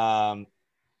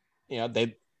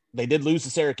 They did lose to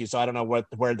Syracuse, so I don't know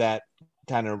where that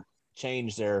kind of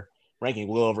changed their ranking.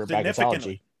 We'll over at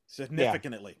bracketology.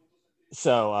 Significantly. Yeah.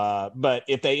 So, but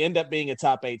if they end up being a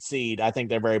top 8 seed, I think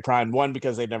they're very primed. 1,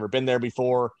 because they've never been there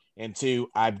before, and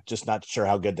 2, I'm just not sure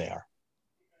how good they are.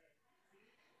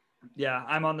 Yeah,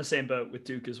 I'm on the same boat with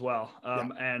Duke as well.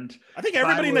 And I think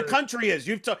everybody in the country is.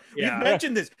 You've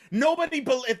mentioned this. Nobody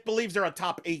believes they're a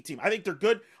top 8 team. I think they're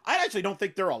good. I actually don't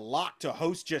think they're a lock to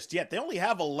host just yet. They only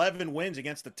have 11 wins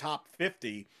against the top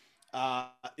 50.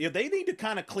 They need to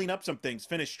kind of clean up some things,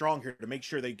 finish strong here to make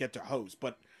sure they get to host.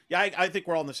 But yeah, I think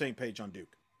we're all on the same page on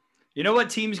Duke. You know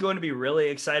what team's going to be really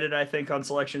excited, I think, on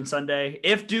Selection Sunday?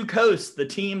 If Duke hosts, the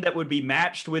team that would be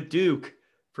matched with Duke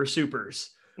for supers.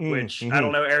 Which I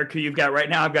don't know, Eric, who you've got right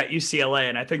now. I've got UCLA,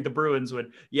 and I think the Bruins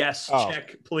would,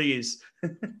 check, please.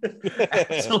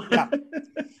 Yeah.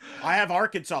 I have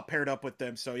Arkansas paired up with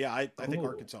them, so yeah, I think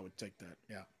Arkansas would take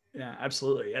that. Yeah,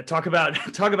 absolutely. Talk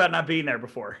about not being there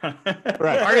before.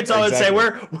 Right. Arkansas would say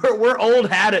we're old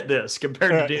hat at this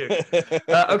compared to Duke.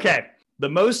 Okay, the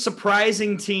most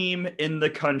surprising team in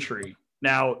the country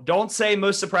Now, don't say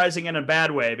most surprising in a bad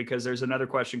way, because there's another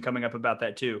question coming up about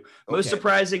that too. Most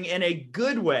surprising in a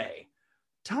good way.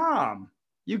 Tom,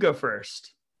 you go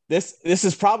first. This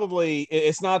is probably,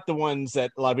 it's not the ones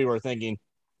that a lot of people are thinking.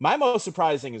 My most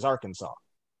surprising is Arkansas,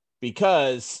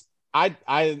 because I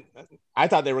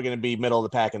thought they were going to be middle of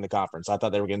the pack in the conference. I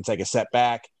thought they were going to take a step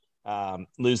back,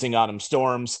 losing Autumn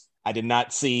Storms. I did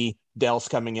not see Dels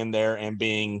coming in there and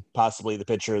being possibly the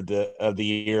pitcher of the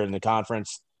year in the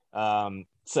conference.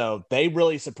 So they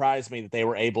really surprised me that they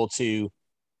were able to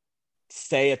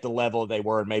stay at the level they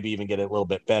were and maybe even get a little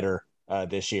bit better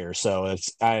this year. So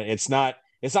it's not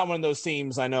one of those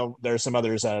teams. I know there's some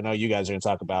others that I know you guys are going to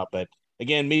talk about, but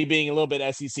again, me being a little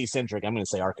bit SEC centric, I'm going to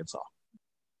say Arkansas.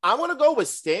 I'm going to go with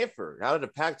Stanford out of the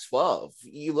Pac-12.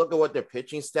 You look at what their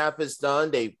pitching staff has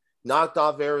done. They knocked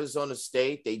off Arizona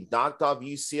State. They knocked off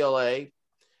UCLA.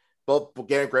 Both,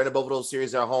 granted, both of those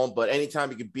series are at home, but anytime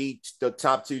you can beat the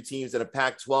top two teams in the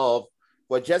Pac-12,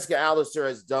 what Jessica Allister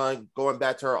has done, going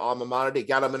back to her alma mater, they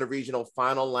got them in the regional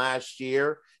final last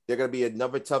year. They're going to be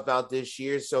another tough out this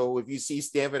year. So if you see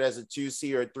Stanford as a 2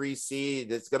 seed or a 3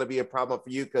 seed, it's going to be a problem for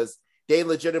you, because they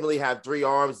legitimately have 3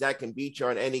 arms that can beat you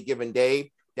on any given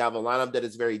day. They have a lineup that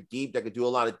is very deep, that could do a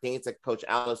lot of things that Coach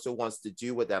Allister wants to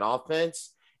do with that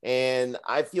offense. And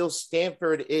I feel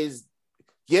Stanford is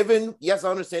given, yes,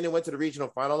 I understand they went to the regional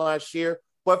final last year,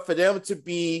 but for them to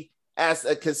be as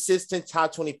a consistent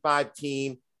top 25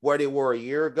 team where they were a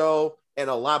year ago and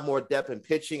a lot more depth in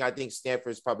pitching, I think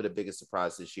Stanford is probably the biggest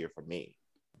surprise this year for me.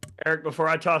 Eric, before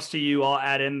I toss to you, I'll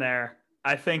add in there.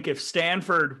 I think if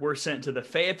Stanford were sent to the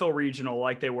Fayetteville Regional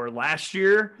like they were last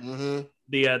year,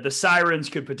 the sirens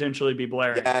could potentially be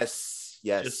blaring.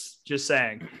 Yes. Just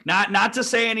saying. Not to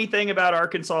say anything about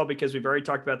Arkansas, because we've already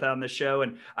talked about that on this show,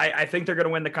 and I think they're going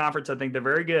to win the conference. I think they're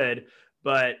very good,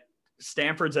 but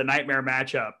Stanford's a nightmare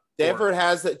matchup. Stanford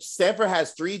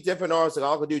has 3 different arms that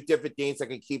all can do different things that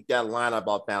can keep that lineup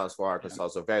off balance for Arkansas.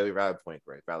 So very valid point,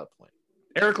 Greg. Valid point.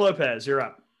 Eric Lopez, you're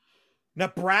up.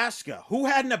 Nebraska. Who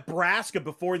had Nebraska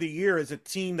before the year as a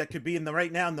team that could be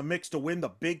right now in the mix to win the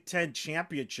Big Ten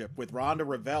championship with Rhonda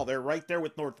Revelle? They're right there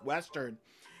with Northwestern.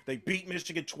 They beat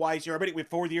Michigan twice. Everybody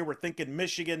before the year, we're thinking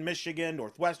Michigan,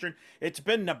 Northwestern. It's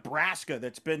been Nebraska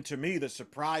that's been, to me, the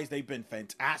surprise. They've been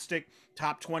fantastic.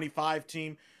 Top 25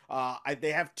 team.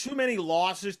 They have too many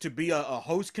losses to be a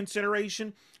host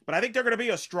consideration, but I think they're going to be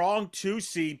a strong 2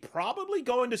 seed, probably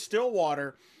going to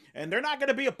Stillwater, and they're not going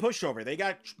to be a pushover. They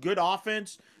got good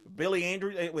offense. Billy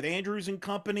Andrews with Andrews and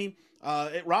company.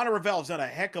 Rhonda Revelle's done a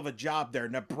heck of a job there.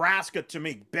 Nebraska, to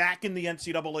me, back in the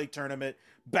NCAA tournament,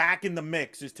 back in the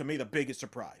mix, is to me the biggest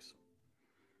surprise.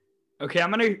 Okay,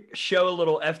 I'm going to show a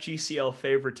little FGCL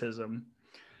favoritism.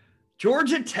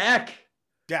 Georgia Tech.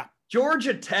 Yeah.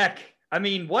 Georgia Tech. I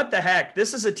mean, what the heck?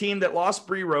 This is a team that lost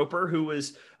Bree Roper, who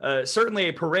was certainly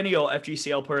a perennial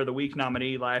FGCL Player of the Week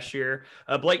nominee last year.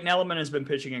 Blake Nelliman has been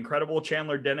pitching incredible.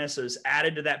 Chandler Dennis is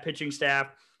added to that pitching staff.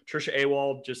 Trisha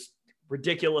Awald, just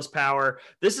ridiculous power.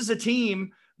 This is a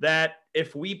team that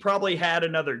if we probably had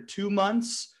another 2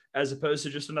 months as opposed to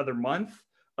just another month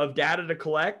of data to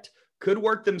collect, could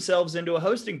work themselves into a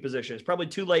hosting position. It's probably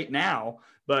too late now,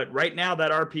 but right now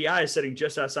that RPI is sitting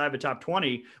just outside the top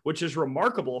 20, which is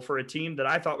remarkable for a team that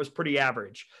I thought was pretty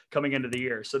average coming into the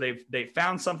year. So they've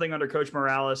found something under Coach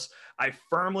Morales. I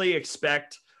firmly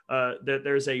expect that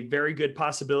there's a very good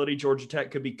possibility Georgia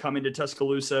Tech could be coming to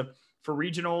Tuscaloosa for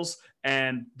regionals.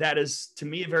 And that is, to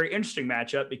me, a very interesting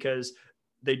matchup, because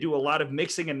they do a lot of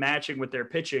mixing and matching with their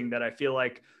pitching that I feel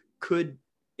like could,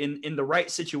 in the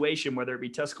right situation, whether it be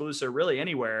Tuscaloosa or really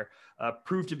anywhere,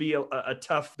 prove to be a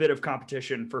tough bit of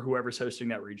competition for whoever's hosting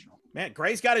that regional. Man,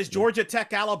 Gray's got his Georgia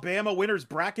Tech Alabama winners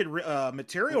bracket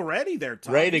material ready there,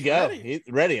 Tom. Ready to go. He's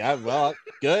ready. Well,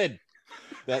 good.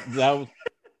 That'll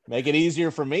make it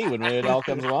easier for me when it all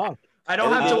comes along. I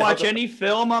don't have to watch any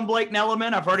film on Blake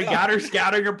Nelliman. I've already got her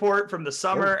scouting report from the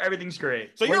summer. Everything's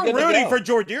great. So you're rooting for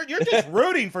Georgia. You're just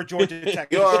rooting for Georgia Tech.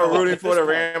 You're rooting for the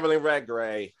Rambling Red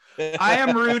Gray. I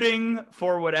am rooting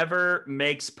for whatever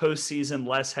makes postseason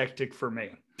less hectic for me.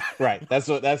 Right. That's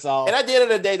all. And at the end of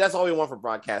the day, that's all we want for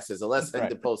broadcasters, unless in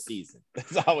the postseason.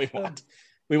 That's all we want.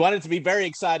 We want it to be very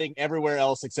exciting everywhere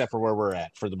else except for where we're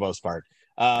at, for the most part.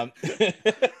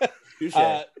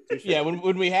 Yeah,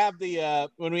 when we have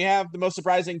the most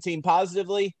surprising team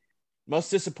positively,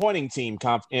 most disappointing team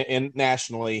in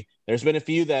nationally, there's been a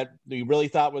few that we really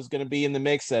thought was going to be in the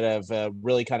mix that have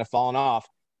really kind of fallen off.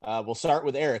 We'll start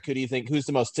with Eric. Who do you think? Who's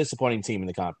the most disappointing team in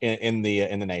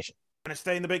the nation? Going to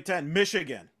stay in the Big Ten.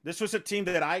 Michigan. This was a team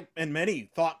that I and many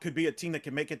thought could be a team that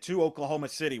could make it to Oklahoma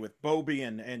City with Bobby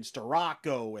and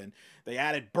Storako, and they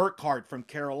added Burkhardt from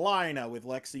Carolina with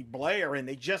Lexi Blair, and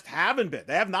they just haven't been.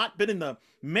 They have not been in the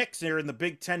mix here in the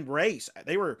Big Ten race.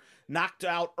 They were knocked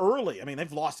out early. I mean,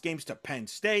 they've lost games to Penn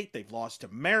State. They've lost to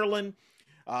Maryland.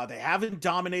 They haven't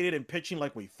dominated in pitching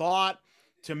like we thought.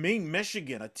 To me,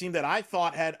 Michigan, a team that I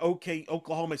thought had okay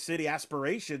Oklahoma City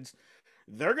aspirations,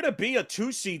 they're going to be a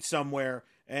 2 seed somewhere,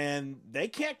 and they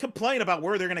can't complain about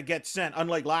where they're going to get sent,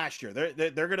 unlike last year.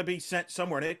 They're going to be sent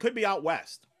somewhere, and it could be out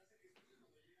west.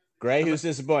 Gray, who's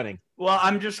disappointing? Well,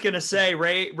 I'm just going to say,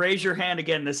 raise your hand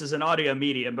again. This is an audio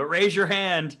medium, but raise your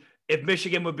hand if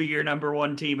Michigan would be your number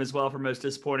 1 team as well for most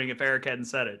disappointing if Eric hadn't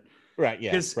said it. Right,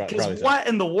 yeah. Because what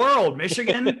in the world?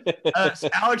 Michigan, Alex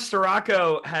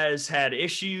Storako has had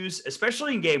issues,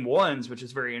 especially in game 1s, which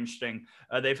is very interesting.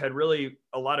 They've had really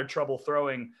a lot of trouble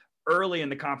throwing early in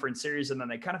the conference series, and then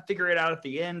they kind of figure it out at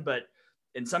the end, but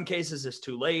in some cases it's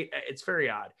too late. It's very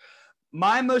odd.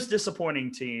 My most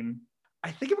disappointing team, I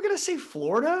think I'm going to say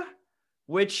Florida,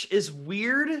 which is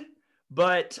weird,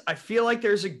 but I feel like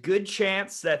there's a good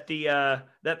chance that the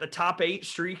top 8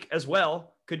 streak as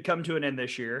well could come to an end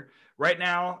this year. Right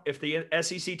now, if the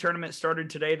SEC tournament started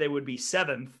today, they would be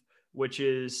 7th, which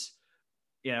is,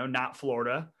 not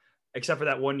Florida, except for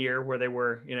that one year where they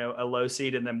were, a low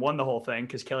seed and then won the whole thing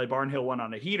because Kelly Barnhill won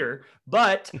on a heater.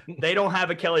 But they don't have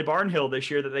a Kelly Barnhill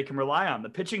this year that they can rely on. The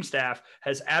pitching staff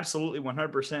has absolutely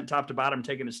 100% top to bottom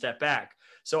taken a step back.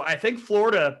 So I think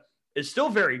Florida is still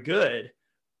very good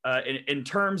in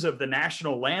terms of the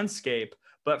national landscape.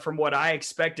 But from what I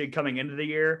expected coming into the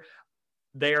year,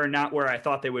 they are not where I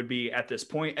thought they would be at this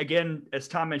point. Again, as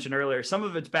Tom mentioned earlier, some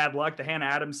of it's bad luck. The Hannah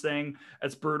Adams thing,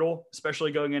 that's brutal,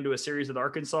 especially going into a series with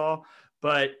Arkansas.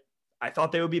 But I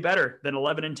thought they would be better than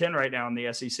 11-10 right now in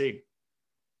the SEC.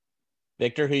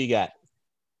 Victor, who you got?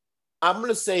 I'm going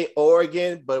to say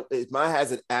Oregon, but mine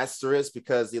has an asterisk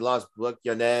because they lost Brooke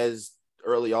Yanez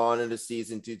early on in the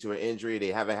season due to an injury.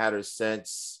 They haven't had her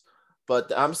since.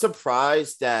 But I'm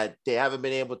surprised that they haven't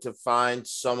been able to find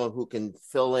someone who can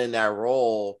fill in that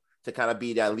role to kind of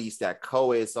be at least that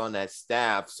co-ace on that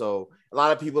staff. So a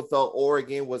lot of people felt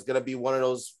Oregon was going to be one of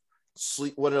those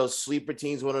sleeper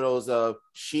teams, one of those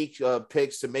chic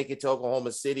picks to make it to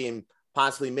Oklahoma City and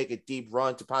possibly make a deep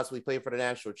run to possibly play for the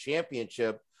national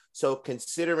championship. So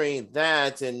considering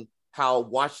that and how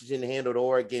Washington handled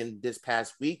Oregon this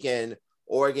past weekend,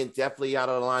 Oregon definitely out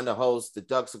of the line to host. The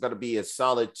Ducks are going to be a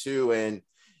solid 2. And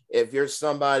if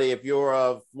you're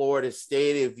a Florida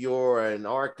State, if you're an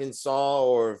Arkansas,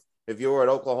 or if you're at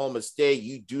Oklahoma State,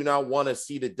 you do not want to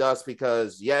see the Ducks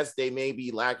because, yes, they may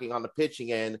be lacking on the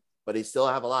pitching end, but they still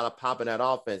have a lot of pop in that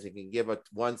offense and can give a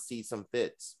 1 seed some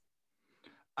fits.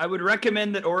 I would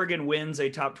recommend that Oregon wins a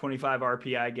top 25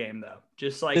 RPI game, though.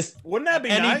 Just like wouldn't that be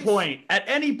nice? At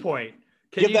any point.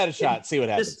 Give that a shot. See what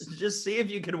happens. Just see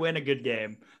if you can win a good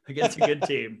game against a good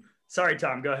team. Sorry,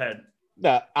 Tom. Go ahead.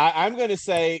 No, I'm going to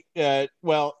say,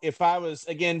 if I was,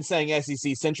 again, saying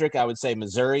SEC-centric, I would say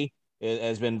Missouri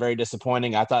has been very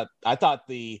disappointing. I thought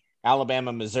the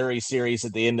Alabama-Missouri series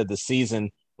at the end of the season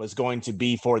was going to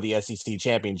be for the SEC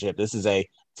championship. This is a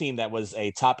team that was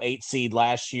a top 8 seed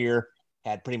last year,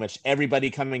 had pretty much everybody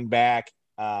coming back.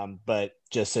 But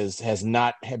just has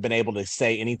not been able to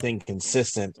say anything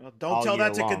consistent. Well, don't tell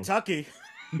that to Kentucky.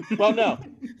 Well, no,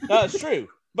 it's true.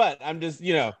 But I'm just,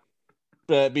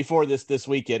 before this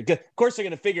weekend, of course they're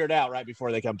going to figure it out right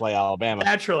before they come play Alabama.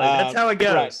 Naturally, that's how it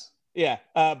goes. Right.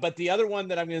 Yeah. But the other one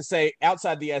that I'm going to say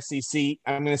outside the SEC,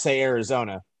 I'm going to say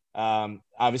Arizona.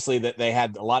 Obviously that they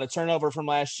had a lot of turnover from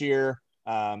last year.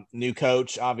 New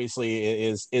coach obviously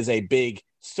is a big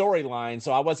storyline.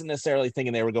 So I wasn't necessarily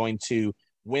thinking they were going to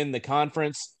win the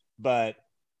conference, but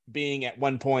being at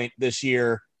one point this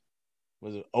year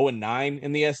was 0-9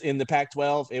 in the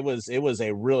Pac-12. It was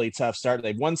a really tough start.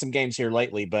 They've won some games here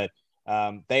lately, but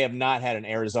they have not had an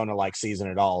Arizona-like season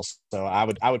at all. So I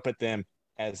would put them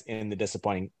as in the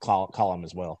disappointing column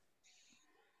as well.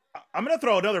 I'm going to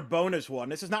throw another bonus one.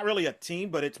 This is not really a team,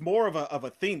 but it's more of a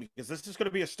theme because this is going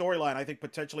to be a storyline, I think,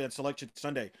 potentially on Selection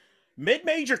Sunday.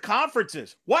 Mid-major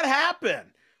conferences. What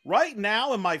happened? Right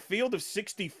now in my field of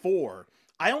 64,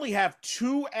 I only have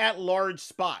 2 at-large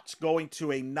spots going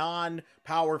to a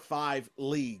non-Power 5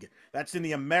 league. That's in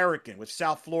the American with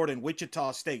South Florida and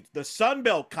Wichita State. The Sun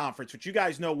Belt Conference, which you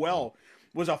guys know well,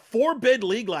 was a 4-bid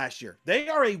league last year. They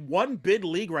are a 1-bid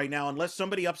league right now unless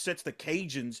somebody upsets the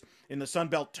Cajuns in the Sun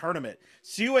Belt tournament.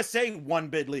 CUSA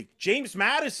 1-bid league. James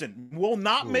Madison will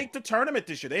not make the tournament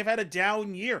this year. They've had a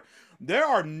down year. There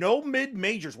are no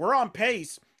mid-majors. We're on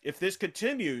pace, if this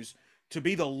continues, to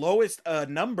be the lowest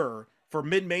number for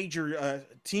mid-major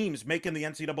teams making the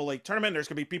NCAA tournament. There's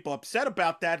going to be people upset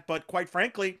about that, but quite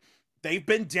frankly, they've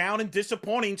been down and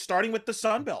disappointing, starting with the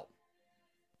Sun Belt.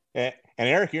 And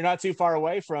Eric, you're not too far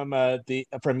away from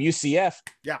UCF,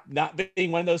 not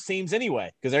being one of those teams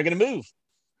anyway, because they're going to move.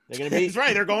 They're going to be. That's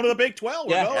right. They're going to the Big 12.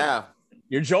 Yeah.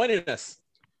 You're joining us.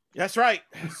 That's right.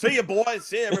 See you, boys.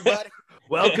 See you, everybody.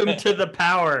 Welcome to the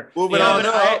power. Moving on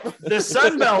up. The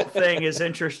Sun Belt thing is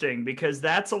interesting because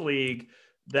that's a league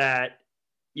that,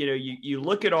 you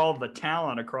look at all the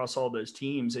talent across all those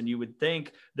teams and you would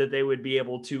think that they would be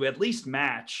able to at least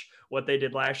match what they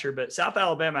did last year. But South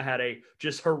Alabama had a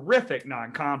just horrific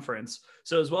non-conference.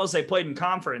 So as well as they played in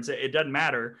conference, it doesn't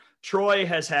matter. Troy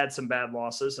has had some bad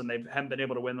losses and they haven't been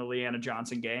able to win the Leanna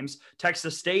Johnson games.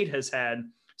 Texas State has had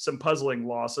some puzzling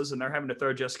losses and they're having to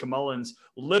throw Jessica Mullins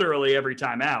literally every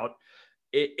time out.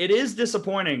 It is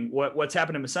disappointing what's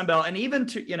happened in the Sun Belt, and even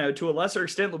to a lesser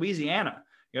extent, Louisiana.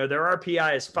 Their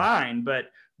RPI is fine, but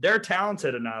they're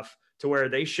talented enough to where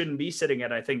they shouldn't be sitting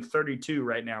at, I think, 32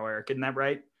 right now, Eric. Isn't that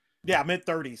right? Yeah,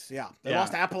 mid-30s. Yeah. They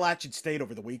lost to Appalachian State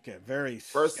over the weekend.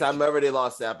 First time ever they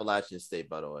lost to Appalachian State,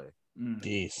 by the way.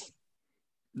 Jeez.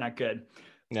 Not good.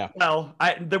 Yeah. Well,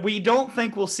 we don't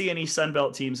think we'll see any Sun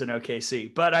Belt teams in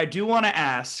OKC, but I do want to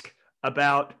ask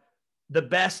about the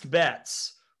best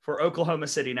bets for Oklahoma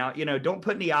City. Now, don't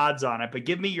put any odds on it, but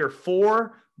give me your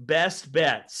 4 best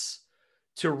bets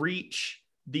to reach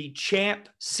the champ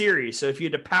series. So if you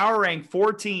had to power rank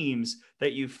 4 teams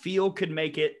that you feel could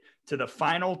make it to the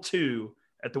final 2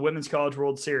 at the Women's College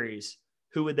World Series,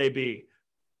 who would they be?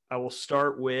 I will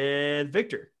start with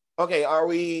Victor. Okay, are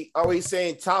we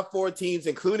saying top 4 teams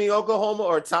including Oklahoma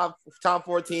or top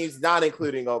 4 teams not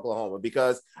including Oklahoma?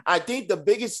 Because I think the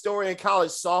biggest story in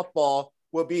college softball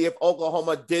would be if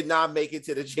Oklahoma did not make it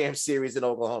to the champ series in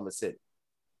Oklahoma City.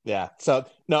 Yeah. So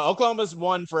no, Oklahoma's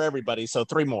 1 for everybody. So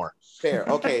 3 more. Fair.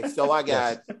 Okay. So I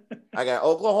got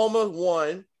Oklahoma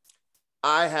 1.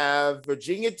 I have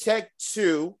Virginia Tech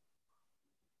 2.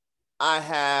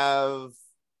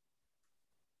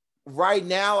 Right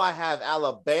now I have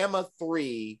Alabama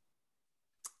 3.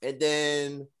 And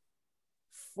then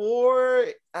 4,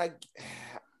 I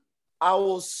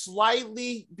will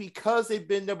slightly, because they've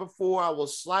been there before, I will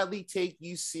slightly take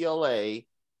UCLA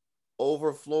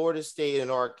over Florida State and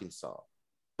Arkansas.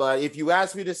 But if you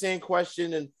ask me the same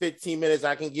question in 15 minutes,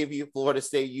 I can give you Florida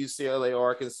State, UCLA,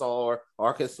 Arkansas, or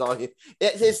Arkansas.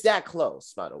 It's that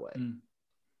close, by the way.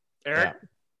 Eric?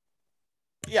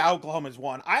 Yeah, Oklahoma's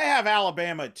 1. I have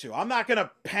Alabama 2. I'm not going to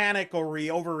panic or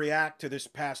overreact to this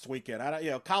past weekend.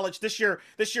 College this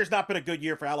year's not been a good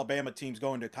year for Alabama teams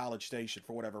going to College Station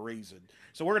for whatever reason.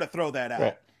 So we're going to throw that out.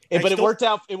 Right. But it worked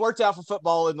out. It worked out for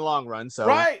football in the long run. So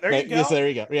right there you go. Yes, there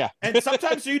you go. Yeah. And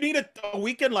sometimes you need a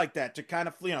weekend like that to kind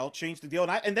of change the deal.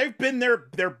 And they've been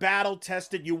they're battle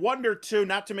tested. You wonder too,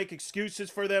 not to make excuses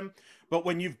for them, but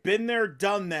when you've been there,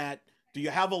 done that, do you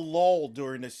have a lull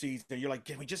during the season? You're like,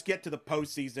 can we just get to the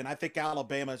postseason? I think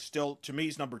Alabama still, to me,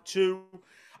 is number 2.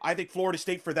 I think Florida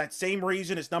State, for that same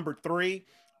reason, is number 3.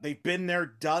 They've been there,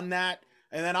 done that.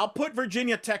 And then I'll put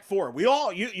Virginia Tech 4.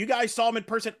 You guys saw them in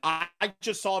person. I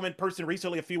just saw them in person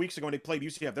recently a few weeks ago when they played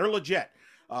UCF. They're legit.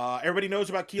 Everybody knows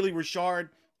about Keely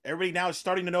Richard. Everybody now is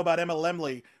starting to know about Emma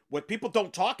Lemley. What people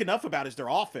don't talk enough about is their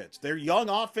offense. Their young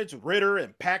offense, Ritter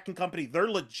and Pack and company,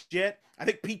 they're legit. I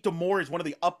think Pete DeMoore is one of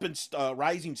the up and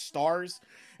rising stars,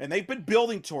 and they've been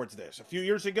building towards this. A few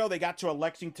years ago, they got to a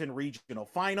Lexington regional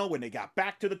final. When they got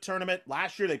back to the tournament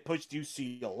last year, they pushed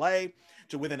UCLA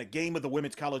to within a game of the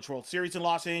Women's College World Series in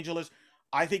Los Angeles.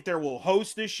 I think they will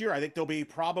host this year. I think they'll be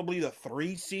probably the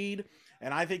 3 seed,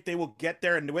 and I think they will get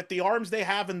there. And with the arms they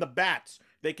have and the bats,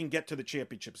 they can get to the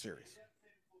championship series.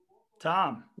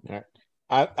 Tom. All right.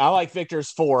 I like Victor's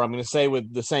 4. I'm going to say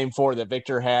with the same 4 that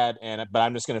Victor had, but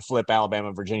I'm just going to flip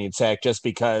Alabama, Virginia Tech, just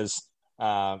because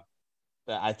I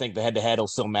think the head-to-head will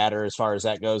still matter as far as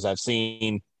that goes. I've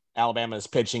seen Alabama's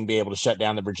pitching be able to shut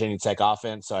down the Virginia Tech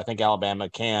offense, so I think Alabama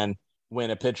can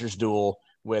win a pitcher's duel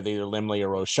with either Lemley or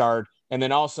Rochard. And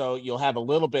then also you'll have a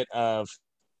little bit of,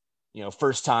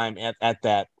 first time at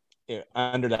that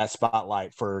under that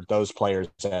spotlight for those players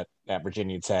at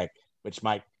Virginia Tech, which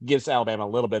gives Alabama a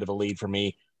little bit of a lead for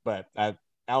me. But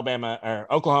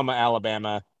Oklahoma,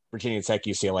 Alabama, Virginia Tech,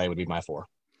 UCLA would be my 4.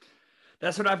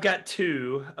 That's what I've got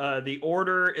 2. The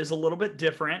order is a little bit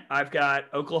different. I've got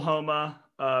Oklahoma,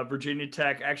 Virginia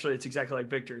Tech. Actually, it's exactly like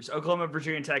Victor's. Oklahoma,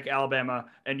 Virginia Tech, Alabama,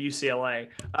 and UCLA.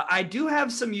 I do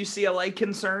have some UCLA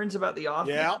concerns about the offense.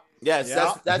 Yeah. Yes,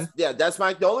 yeah. That's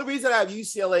the only reason I have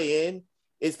UCLA in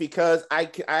is because I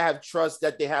have trust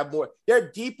that they have more. They're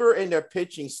deeper in their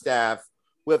pitching staff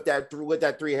with that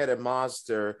three-headed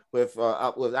monster with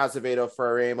Azevedo,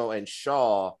 Ferramo, and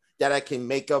Shaw that I can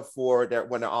make up for that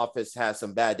when the offense has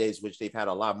some bad days, which they've had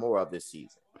a lot more of this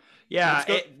season. Yeah,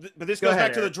 but this goes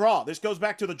back to the draw. This goes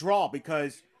back to the draw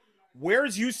because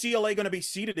where's UCLA going to be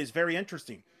seated is very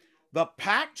interesting. The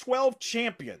Pac-12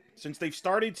 champion, since they've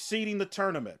started seeding the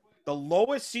tournament, the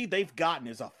lowest seed they've gotten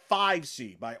is a 5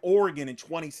 seed by Oregon in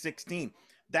 2016.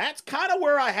 That's kind of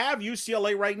where I have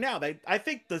UCLA right now. I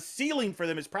think the ceiling for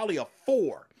them is probably a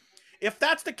 4. If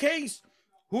that's the case,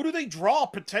 who do they draw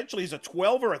potentially as a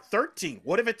 12 or a 13?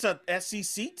 What if it's a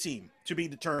SEC team to be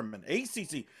determined?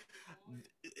 ACC.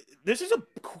 This is a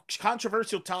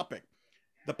controversial topic.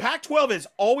 The Pac-12 has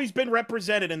always been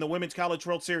represented in the Women's College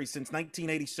World Series since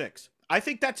 1986. I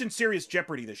think that's in serious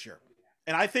jeopardy this year.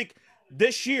 And I think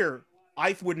this year,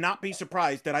 I would not be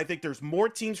surprised that I think there's more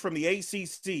teams from the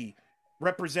ACC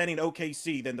representing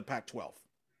OKC than the Pac-12.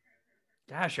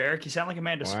 Gosh, Eric, you sound like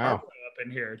Amanda Scarborough up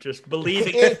in here, just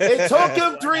believing. It took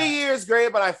him 3 years,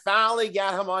 Greg, but I finally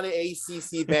got him on the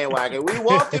ACC bandwagon. We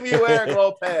welcome you, Eric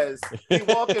Lopez. We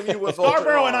welcome you with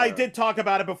Scarborough and I did talk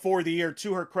about it before the year.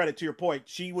 To her credit, to your point,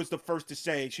 she was the first to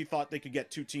say she thought they could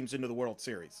get 2 teams into the World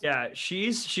Series. Yeah,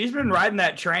 she's been riding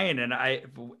that train, and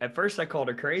at first I called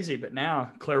her crazy, but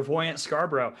now clairvoyant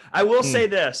Scarborough. I will say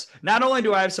this: not only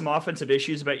do I have some offensive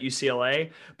issues about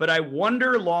UCLA, but I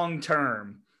wonder long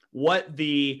term what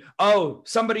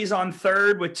somebody's on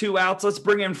third with 2 outs, let's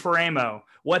bring in Ferramo,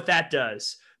 what that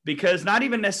does. Because not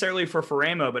even necessarily for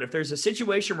Ferramo, but if there's a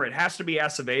situation where it has to be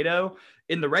Acevedo,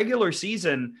 in the regular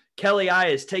season, Kelly I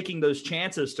is taking those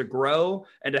chances to grow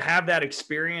and to have that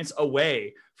experience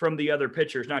away from the other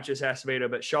pitchers, not just Acevedo,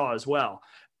 but Shaw as well.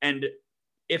 And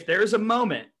if there's a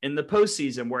moment in the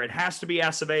postseason where it has to be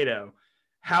Acevedo,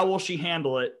 how will she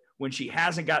handle it when she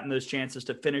hasn't gotten those chances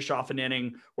to finish off an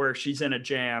inning where she's in a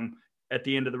jam at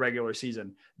the end of the regular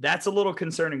season? That's a little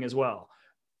concerning as well.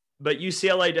 But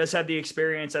UCLA does have the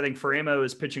experience. I think Ferramo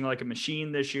is pitching like a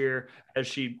machine this year, as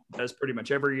she does pretty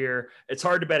much every year. It's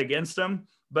hard to bet against them,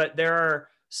 but there are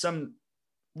some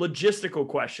logistical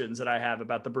questions that I have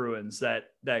about the Bruins that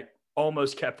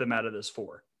almost kept them out of this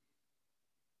 4.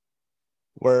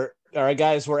 All right,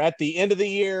 guys, we're at the end of the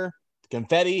year.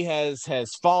 Confetti has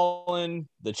fallen.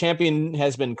 The champion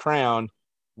has been crowned.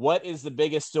 What is the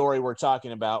biggest story we're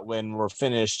talking about when we're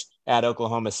finished at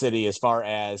Oklahoma City as far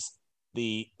as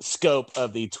the scope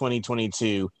of the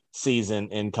 2022 season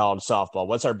in college softball?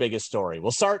 What's our biggest story?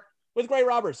 We'll start with Gray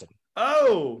Robertson.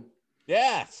 Oh,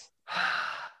 yes.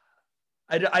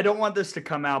 I don't want this to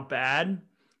come out bad,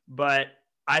 but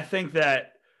I think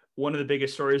that one of the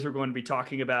biggest stories we're going to be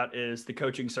talking about is the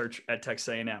coaching search at Texas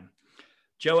A&M.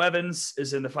 Jo Evans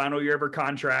is in the final year of her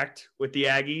contract with the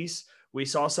Aggies. We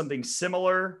saw something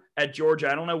similar at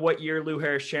Georgia. I don't know what year Lou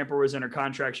Harris-Champer was in her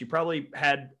contract. She probably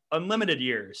had unlimited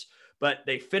years, but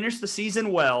they finished the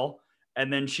season well,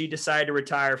 and then she decided to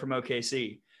retire from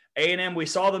OKC. A&M, we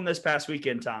saw them this past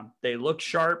weekend, Tom. They look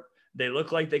sharp. They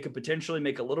look like they could potentially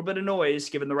make a little bit of noise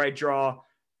given the right draw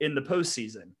in the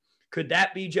postseason. Could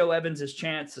that be Jo Evans'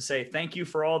 chance to say, thank you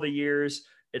for all the years?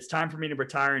 It's time for me to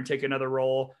retire and take another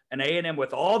role. And A&M,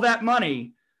 with all that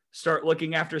money, start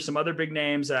looking after some other big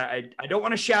names. I don't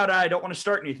want to shout out. I don't want to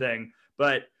start anything,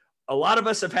 but a lot of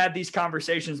us have had these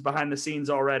conversations behind the scenes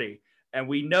already, and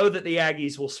we know that the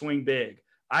Aggies will swing big.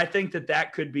 I think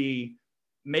that could be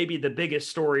maybe the biggest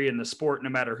story in the sport, no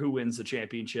matter who wins the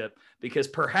championship, because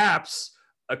perhaps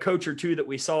a coach or two that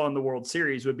we saw in the World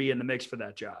Series would be in the mix for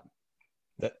that job.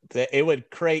 It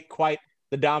would create quite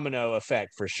the domino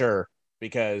effect for sure,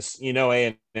 because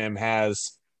A&M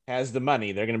has the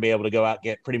money. They're going to be able to go out and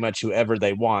get pretty much whoever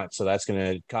they want. So that's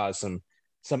going to cause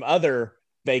some other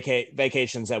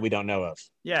vacations that we don't know of.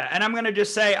 Yeah, and I'm going to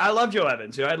just say I love Jo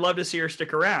Evans. I'd love to see her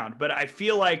stick around, but I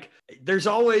feel like there's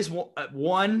always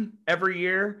one every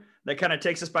year that kind of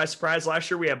takes us by surprise. Last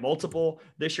year we had multiple.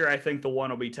 This year I think the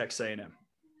one will be Texas A&M.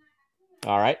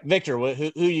 All right, Victor,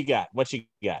 who you got? What you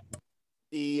got?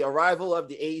 The arrival of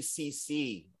the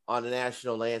ACC on the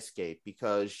national landscape,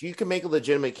 because you can make a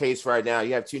legitimate case right now.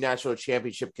 You have 2 national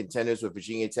championship contenders with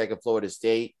Virginia Tech and Florida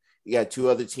State. You got 2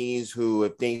 other teams who,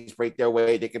 if things break their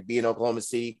way, they could be in Oklahoma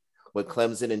City with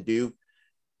Clemson and Duke.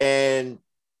 And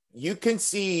you can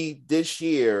see this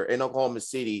year in Oklahoma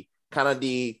City kind of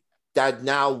that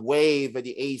now wave of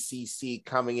the ACC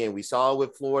coming in. We saw it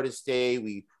with Florida State.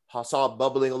 We saw it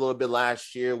bubbling a little bit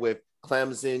last year with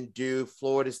Clemson, Duke,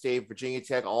 Florida State, Virginia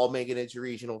Tech, all making it into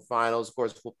regional finals. Of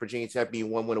course, Virginia Tech being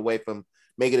 1 win away from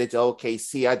making it to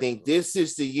OKC. I think this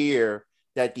is the year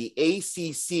that the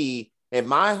ACC, in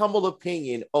my humble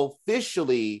opinion,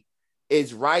 officially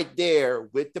is right there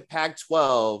with the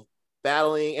Pac-12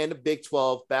 battling, and the Big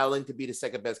 12 battling to be the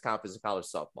second best conference in college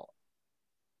softball.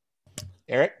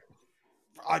 Eric?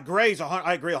 I agree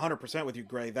 100% with you,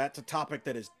 Gray. That's a topic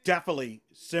that is definitely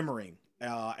simmering.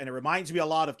 And it reminds me a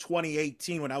lot of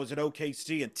 2018 when I was at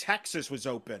OKC and Texas was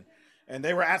open. And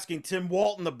they were asking Tim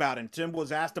Walton about it. And Tim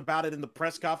was asked about it in the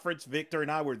press conference. Victor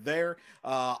and I were there.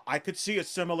 I could see a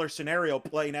similar scenario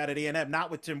playing out at A&M,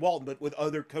 not with Tim Walton, but with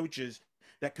other coaches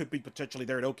that could be potentially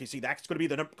there at OKC. That's going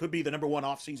to be the number one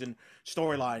offseason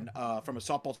storyline from a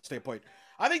softball standpoint.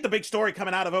 I think the big story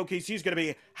coming out of OKC is going to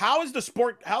be how is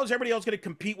everybody else going to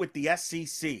compete with the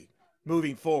SEC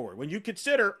moving forward? When you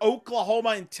consider Oklahoma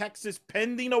and Texas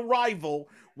pending arrival,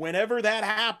 whenever that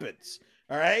happens,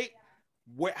 all right,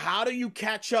 how do you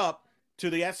catch up to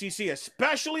the SEC,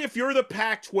 especially if you're the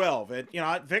Pac-12?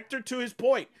 And, Victor, to his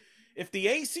point, if the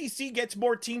ACC gets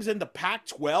more teams than the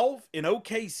Pac-12 in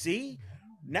OKC,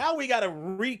 now we got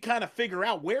to kind of figure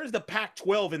out where's the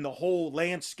Pac-12 in the whole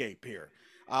landscape here.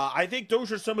 I think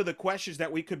those are some of the questions that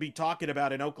we could be talking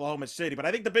about in Oklahoma City. But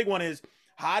I think the big one is,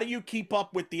 how do you keep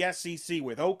up with the SEC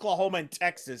with Oklahoma and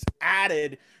Texas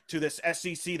added to this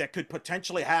SEC that could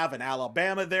potentially have an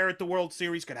Alabama there at the World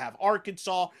Series, could have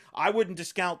Arkansas. I wouldn't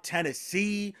discount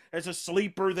Tennessee as a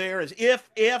sleeper there, as if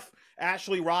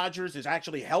Ashley Rogers is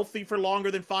actually healthy for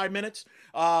longer than 5 minutes,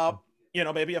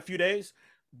 maybe a few days.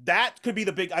 That could be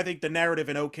the narrative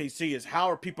in OKC is how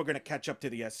are people going to catch up to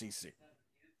the SEC?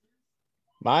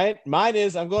 Mine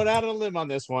is, I'm going out on a limb on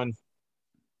this one.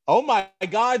 Oh my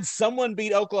God, someone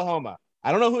beat Oklahoma.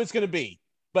 I don't know who it's going to be,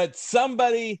 but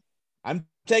somebody, I'm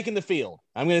taking the field.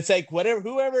 I'm going to take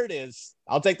whoever it is.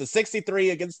 I'll take the 63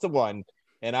 against the 1,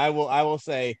 and I will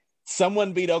say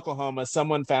someone beat Oklahoma.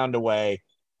 Someone found a way.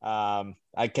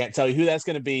 I can't tell you who that's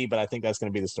going to be, but I think that's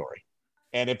going to be the story.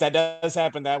 And if that does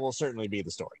happen, that will certainly be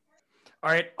the story. All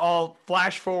right, I'll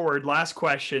flash forward. Last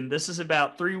question. This is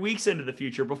about 3 weeks into the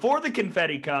future. Before the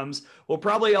confetti comes, we'll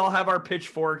probably all have our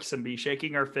pitchforks and be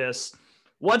shaking our fists.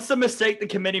 What's the mistake the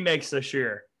committee makes this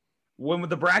year? When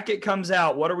the bracket comes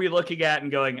out, what are we looking at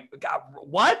and going, God,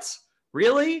 what?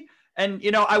 Really? And,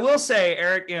 I will say,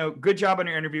 Eric, good job on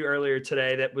your interview earlier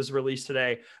today that was released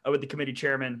today with the committee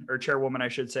chairman or chairwoman, I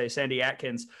should say, Sandy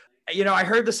Atkins. I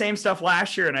heard the same stuff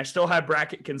last year and I still have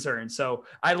bracket concerns. So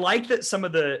I like that some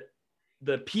of the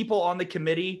people on the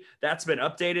committee, that's been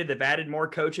updated. They've added more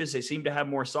coaches. They seem to have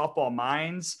more softball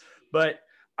minds, but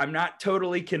I'm not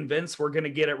totally convinced we're going to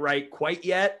get it right quite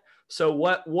yet. So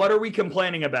what are we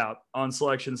complaining about on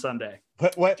Selection Sunday?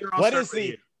 What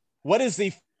is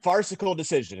the farcical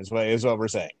decision is what we're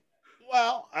saying?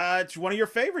 Well, it's one of your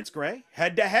favorites, Gray.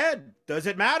 Head to head. Does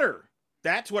it matter?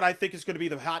 That's what I think is going to be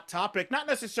the hot topic. Not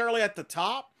necessarily at the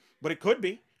top, but it could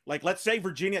be. Like, let's say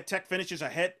Virginia Tech finishes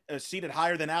seated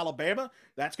higher than Alabama.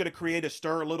 That's going to create a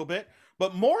stir a little bit.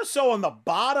 But more so on the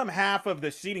bottom half of the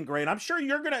seating grade, I'm sure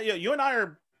you and I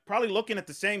are probably looking at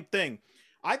the same thing.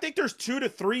 I think there's 2 to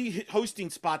 3 hosting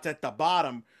spots at the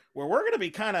bottom where we're going to be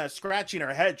kind of scratching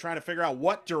our head trying to figure out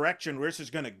what direction this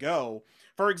is going to go.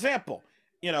 For example,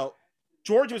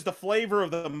 Georgia was the flavor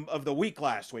of the week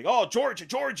last week. Oh,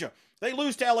 Georgia. They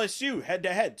lose to LSU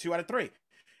head-to-head, 2 out of 3.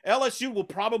 LSU will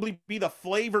probably be the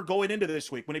flavor going into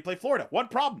this week when they play Florida. One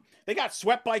problem, they got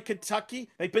swept by Kentucky.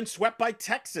 They've been swept by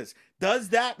Texas. Does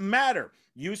that matter?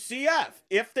 UCF,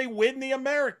 if they win the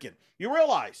American, you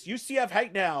realize UCF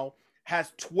right now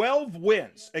has 12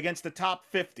 wins against the top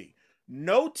 50.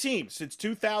 No team since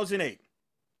 2008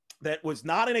 that was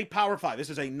not in a Power 5.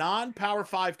 This is a non-Power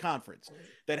 5 conference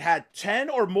that had 10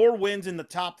 or more wins in the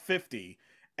top 50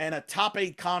 and a top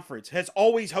 8 conference has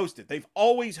always hosted. They've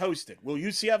always hosted. Will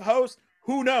UCF host?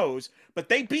 Who knows? But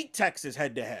they beat Texas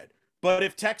head-to-head. But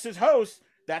if Texas hosts,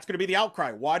 that's going to be the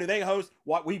outcry. Why do they host?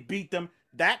 Why we beat them?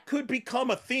 That could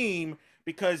become a theme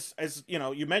because, as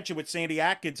you mentioned with Sandy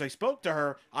Atkins, I spoke to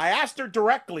her. I asked her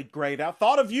directly, Gray. I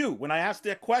thought of you when I asked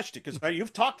that question because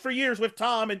you've talked for years with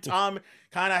Tom, and Tom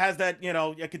kind of has that,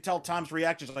 I could tell Tom's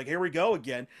reactions like, here we go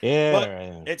again. Yeah. But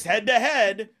it's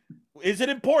head-to-head. Is it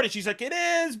important? She's like, it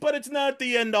is, but it's not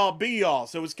the end-all, be-all.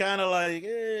 So it's kind of like,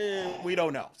 we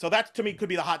don't know. So that, to me, could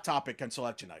be the hot topic on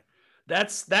Selection Night.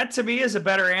 That to me is a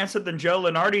better answer than Joe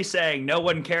Lunardi saying no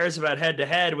one cares about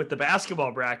head-to-head with the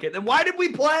basketball bracket. Then why did we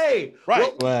play? Right.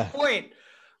 What was the point?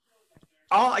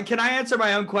 Can I answer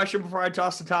my own question before I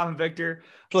toss to Tom and Victor?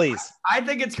 Please. I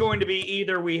think it's going to be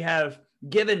either we have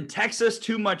given Texas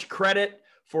too much credit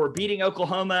for beating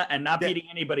Oklahoma and not beating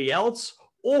anybody else,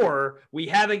 or we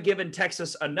haven't given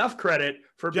Texas enough credit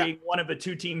for being one of the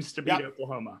 2 teams to beat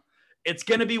Oklahoma. It's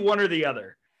going to be one or the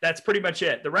other. That's pretty much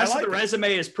it. The rest of the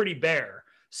resume is pretty bare.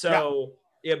 So,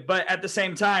 but at the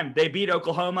same time, they beat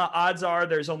Oklahoma. Odds are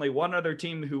there's only one other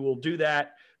team who will do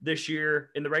that. this year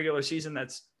in the regular season.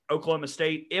 That's Oklahoma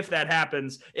State. If that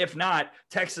happens, if not,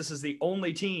 Texas is the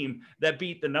only team that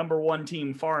beat the number one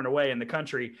team far and away in the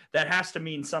country. That has to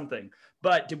mean something.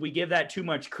 But did we give that too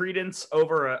much credence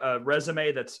over a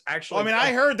resume that's actually? Well, I mean,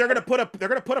 I heard they're going to put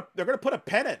a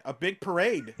pennant, a big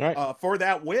parade for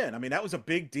that win. I mean, that was a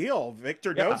big deal.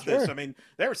 Victor knows this. I mean,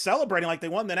 they were celebrating like they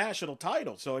won the national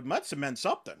title, so it must have meant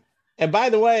something. And by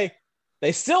the way,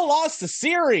 they still lost the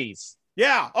series.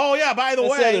 Yeah. Oh, yeah. By the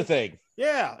way, the other thing.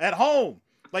 Yeah, at home.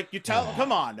 Like you tell,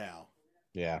 come on now.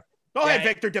 Yeah. Go ahead,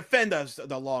 Victor. Defend us,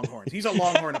 the Longhorns. He's a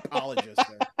Longhorn apologist.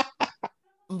 There.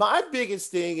 My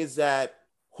biggest thing is that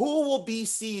who will be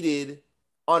seated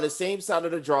on the same side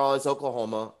of the draw as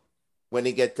Oklahoma when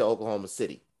they get to Oklahoma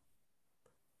City?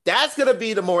 That's going to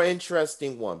be the more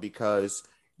interesting one, because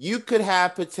you could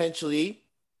have a team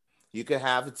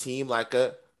like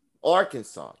a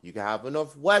Arkansas. You could have a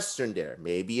Northwestern there,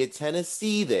 maybe a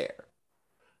Tennessee there.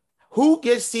 Who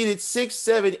gets seeded 6,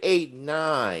 7, 8,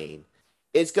 9?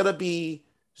 It's going to be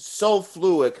so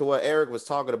fluid to what Eric was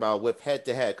talking about with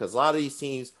head-to-head, because a lot of these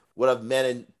teams would have met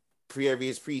in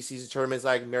previous preseason tournaments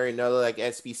like Marianola, like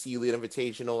SBC Elite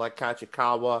Invitational, like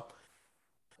Kachikawa.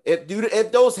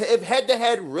 If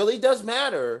head-to-head really does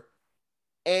matter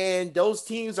and those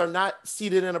teams are not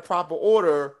seeded in a proper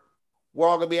order, we're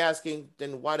all going to be asking,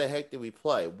 then why the heck did we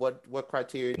play? What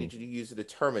criteria did you use to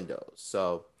determine those?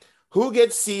 So who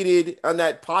gets seeded on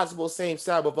that possible same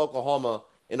side with Oklahoma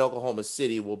in Oklahoma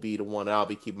City will be the one I'll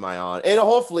be keeping my eye on. And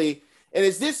hopefully, and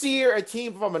is this year a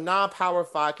team from a non-Power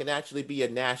 5 can actually be a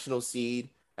national seed?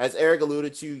 As Eric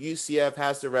alluded to, UCF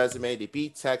has the resume. They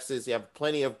beat Texas. They have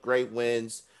plenty of great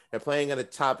wins. They're playing in a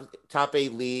top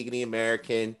 8 league in the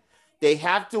American. They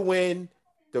have to win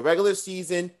the regular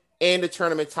season and the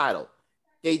tournament title.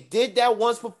 They did that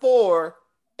once before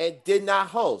and did not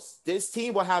host. This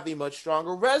team will have a much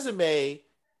stronger resume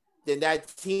than that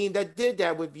team that did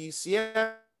that with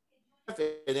UCF.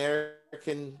 And Eric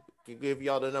can give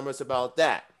y'all the numbers about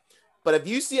that. But if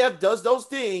UCF does those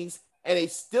things and they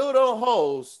still don't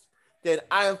host, then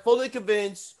I am fully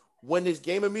convinced when this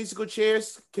game of musical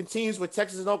chairs continues with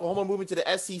Texas and Oklahoma moving to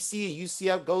the SEC and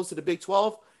UCF goes to the Big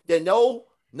 12, then no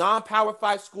non-Power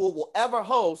 5 school will ever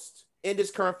host in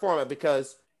this current format,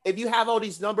 because if you have all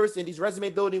these numbers and these resume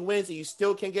building wins and you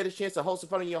still can't get a chance to host in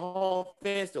front of your home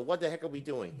fans, then what the heck are we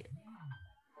doing here?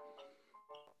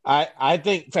 I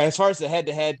think as far as the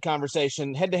head-to-head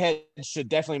conversation, head-to-head should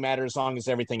definitely matter as long as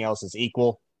everything else is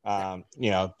equal. And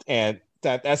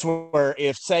that's where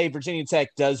if, say, Virginia Tech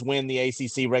does win the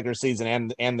ACC regular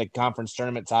season and the conference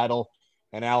tournament title,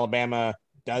 and Alabama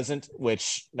doesn't,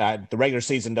 which the regular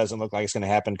season doesn't look like it's going to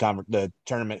happen, the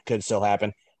tournament could still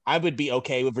happen, I would be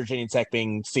okay with Virginia Tech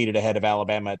being seated ahead of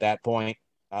Alabama at that point.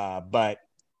 But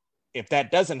if that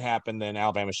doesn't happen, then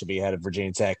Alabama should be ahead of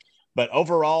Virginia Tech. But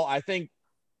overall, I think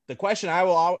the question I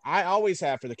always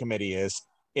have for the committee is,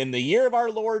 in the year of our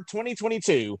Lord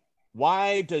 2022,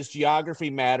 why does geography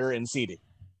matter in seeding?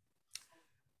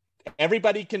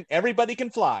 Everybody can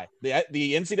fly. The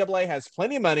NCAA has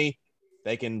plenty of money.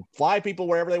 They can fly people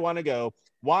wherever they want to go.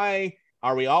 Why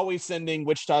are we always sending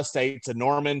Wichita State to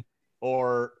Norman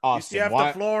or Austin? UCF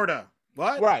to Florida.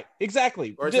 What? Right,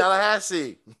 exactly. Or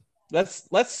Tallahassee.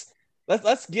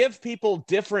 Let's give people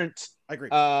different I agree.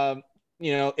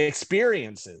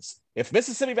 Experiences. If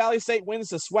Mississippi Valley State wins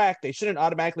the SWAC, they shouldn't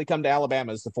automatically come to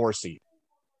Alabama as the 4 seed.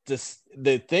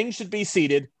 The thing should be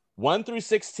seeded 1 through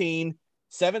 16,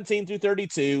 17 through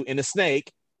 32 in a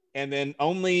snake, and then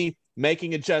only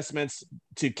making adjustments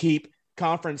to keep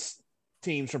conference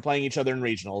teams from playing each other in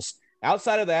regionals.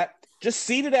 Outside of that, just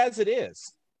seed it as it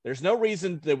is. There's no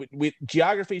reason that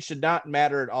geography should not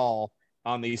matter at all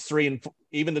on these 3 and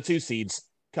even the 2 seeds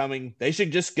coming. They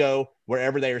should just go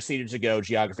wherever they are seeded to go.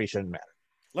 Geography shouldn't matter.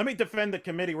 Let me defend the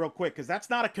committee real quick, because that's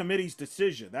not a committee's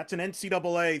decision. That's an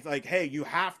NCAA, like, hey, you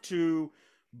have to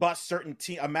bust certain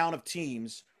amount of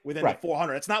teams within the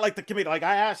 400. It's not like the committee. Like,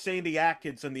 I asked Sandy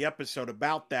Atkins in the episode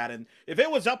about that, and if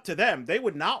it was up to them, they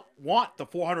would not want the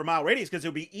 400-mile radius because it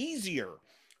would be easier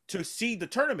to seed the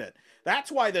tournament.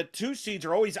 That's why the 2 seeds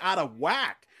are always out of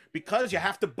whack, because you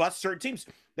have to bust certain teams.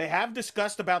 They have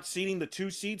discussed about seeding the 2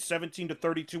 seeds, 17 to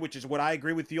 32, which is what I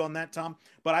agree with you on that, Tom.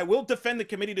 But I will defend the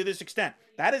committee to this extent.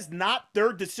 That is not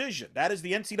their decision. That is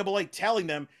the NCAA telling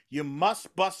them you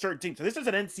must bust certain teams. So this is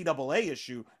an NCAA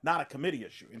issue, not a committee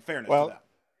issue, in fairness to that.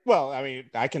 Well, I mean,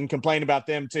 I can complain about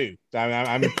them too.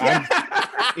 I'm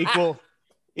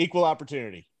equal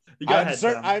opportunity.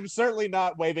 I'm certainly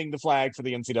not waving the flag for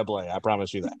the NCAA. I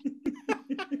promise you that.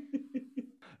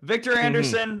 Victor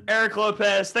Anderson, Eric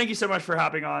Lopez, thank you so much for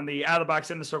hopping on the Out of the Box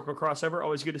in the Circle crossover.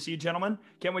 Always good to see you, gentlemen.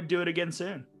 Can't wait to do it again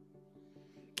soon.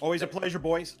 Always a pleasure,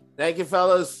 boys. Thank you,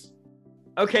 fellas.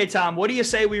 Okay, Tom, what do you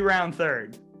say we round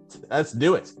third? Let's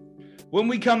do it. When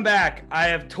we come back, I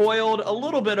have toiled a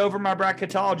little bit over my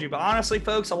bracketology, but honestly,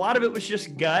 folks, a lot of it was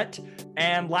just gut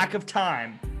and lack of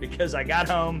time because I got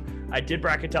home, I did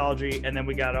bracketology, and then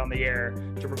we got on the air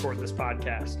to record this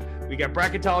podcast. We got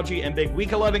bracketology and big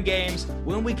Week 11 games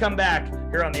when we come back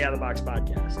here on the Out of the Box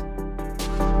podcast.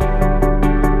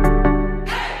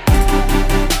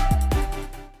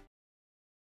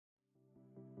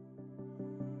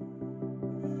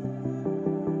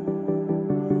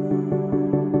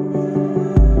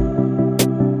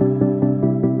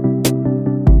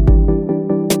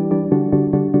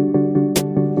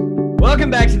 Welcome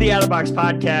back to the Out of the Box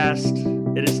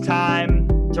podcast. It is time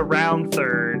to round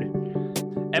third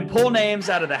and pull names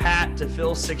out of the hat to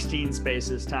fill 16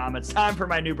 spaces, Tom. It's time for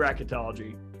my new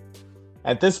bracketology.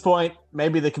 At this point,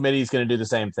 maybe the committee is going to do the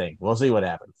same thing. We'll see what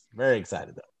happens. Very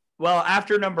excited, though. Well,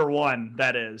 after number one,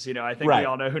 that is. I think we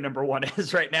all know who number one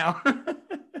is right now. I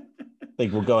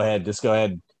think we'll go ahead,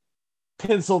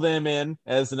 pencil them in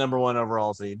as the number one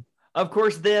overall seed. Of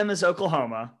course, them is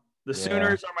Oklahoma. The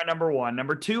Sooners are my number one.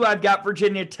 Number two, I've got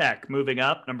Virginia Tech moving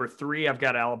up. Number three, I've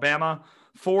got Alabama.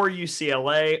 4,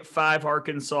 UCLA. 5,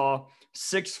 Arkansas.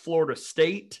 6, Florida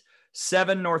State.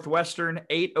 7, Northwestern.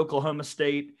 8, Oklahoma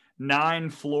State.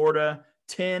 9, Florida.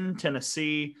 10,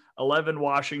 Tennessee. 11,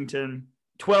 Washington.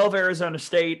 12, Arizona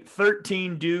State.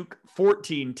 13, Duke.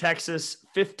 14, Texas.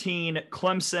 15,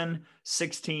 Clemson.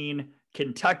 16,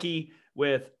 Kentucky.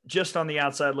 With just on the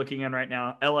outside looking in right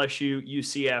now, LSU,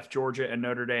 UCF, Georgia, and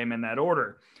Notre Dame in that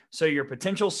order. So your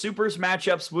potential supers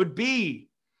matchups would be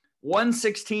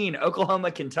 116,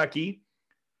 Oklahoma, Kentucky,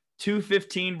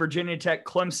 215, Virginia Tech,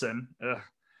 Clemson. Ugh,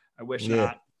 I wish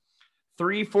not.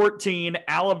 314,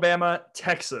 Alabama,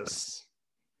 Texas.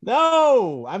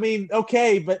 No, I mean,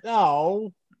 okay, but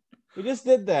no. We just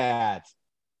did that.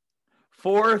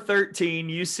 413,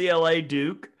 UCLA,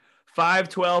 Duke.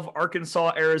 5-12,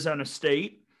 Arkansas, Arizona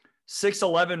State.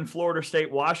 6-11, Florida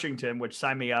State, Washington, which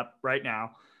sign me up right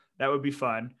now. That would be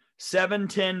fun.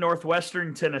 7-10,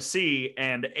 Northwestern, Tennessee.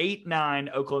 And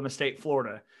 8-9, Oklahoma State,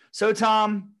 Florida. So,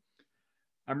 Tom,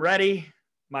 I'm ready.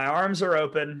 My arms are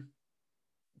open.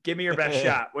 Give me your best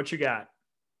shot. What you got?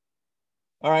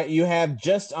 All right. You have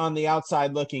just on the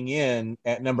outside looking in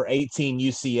at number 18,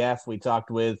 UCF. We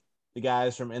talked with the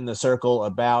guys from In the Circle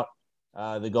about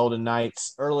the Golden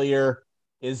Knights earlier.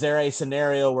 Is there a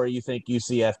scenario where you think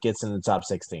UCF gets in the top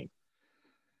 16?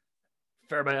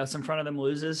 If everybody else in front of them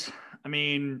loses. I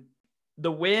mean,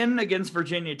 the win against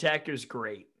Virginia Tech is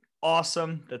great.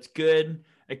 Awesome. That's good.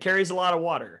 It carries a lot of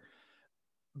water.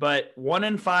 But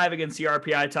 1-5 against the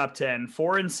RPI top 10,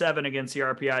 4-7 against the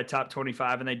RPI top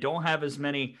 25, and they don't have as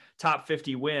many top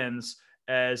 50 wins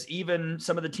as even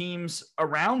some of the teams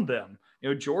around them.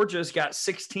 Georgia's got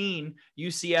 16,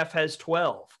 UCF has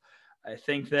 12. I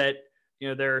think that,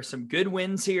 there are some good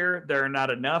wins here. There are not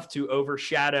enough to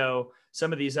overshadow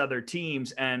some of these other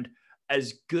teams. And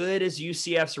as good as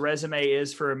UCF's resume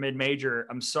is for a mid-major,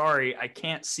 I'm sorry, I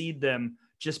can't seed them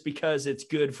just because it's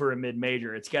good for a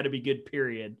mid-major. It's got to be good,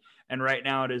 period. And right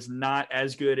now it is not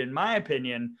as good, in my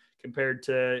opinion, compared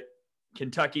to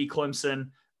Kentucky, Clemson,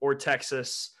 or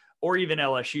Texas, or even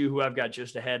LSU, who I've got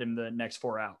just ahead in the next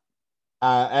 4 out.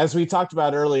 As we talked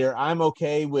about earlier, I'm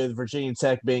okay with Virginia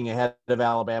Tech being ahead of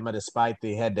Alabama despite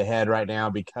the head-to-head right now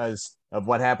because of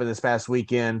what happened this past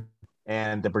weekend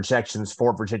and the projections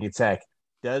for Virginia Tech.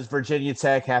 Does Virginia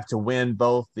Tech have to win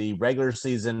both the regular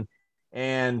season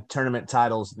and tournament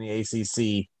titles in the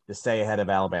ACC to stay ahead of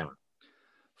Alabama?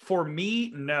 For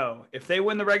me, no. If they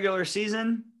win the regular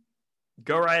season,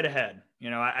 go right ahead.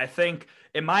 I think,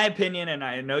 in my opinion, and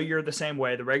I know you're the same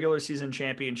way, the regular season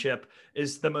championship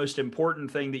is the most important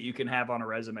thing that you can have on a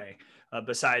resume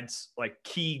besides like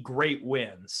key great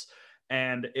wins.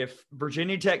 And if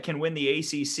Virginia Tech can win the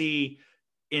ACC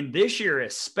in this year,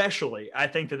 especially, I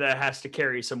think that has to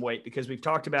carry some weight because we've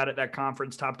talked about it. That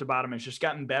conference top to bottom has just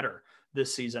gotten better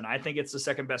this season. I think it's the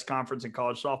second best conference in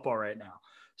college softball right now.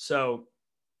 So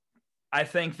I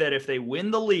think that if they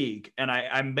win the league, and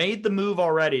I made the move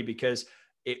already because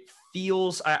it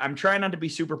feels, I'm trying not to be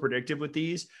super predictive with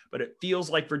these, but it feels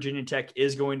like Virginia Tech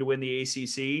is going to win the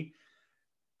ACC.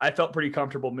 I felt pretty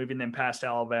comfortable moving them past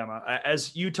Alabama.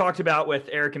 As you talked about with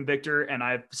Eric and Victor, and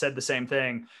I've said the same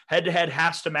thing, head-to-head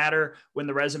has to matter when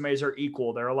the resumes are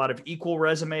equal. There are a lot of equal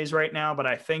resumes right now, but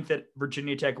I think that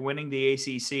Virginia Tech winning the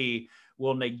ACC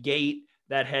will negate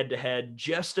that head-to-head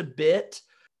just a bit.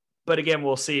 But again,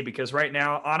 we'll see because right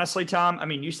now, honestly, Tom, I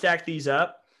mean, you stack these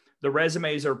up, the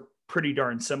resumes are pretty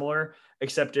darn similar,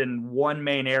 except in one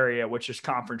main area, which is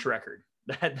conference record.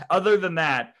 Other than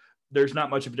that, there's not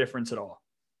much of a difference at all.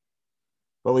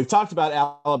 But we've talked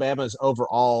about Alabama's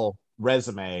overall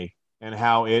resume and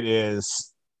how it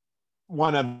is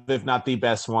one of, if not the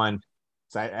best one,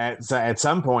 at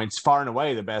some points, far and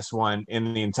away the best one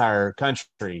in the entire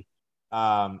country.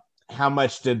 How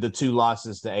much did the 2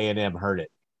 losses to A&M hurt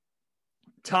it?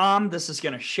 Tom, this is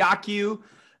going to shock you.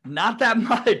 Not that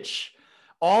much.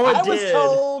 All it I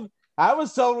did. I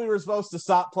was told we were supposed to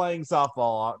stop playing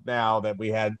softball now that we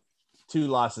had 2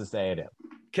 losses to A&M.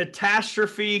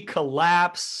 Catastrophe,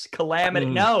 collapse, calamity.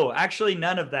 No, actually,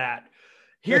 none of that.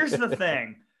 Here's the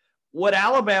thing. What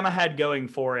Alabama had going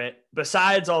for it,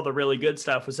 besides all the really good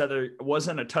stuff, was that there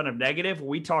wasn't a ton of negative.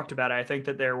 We talked about it. I think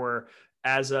that there were,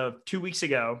 as of 2 weeks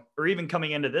ago, or even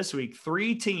coming into this week,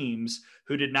 3 teams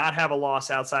who did not have a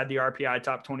loss outside the RPI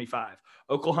top 25.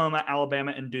 Oklahoma,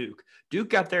 Alabama, and Duke. Duke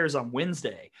got theirs on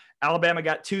Wednesday. Alabama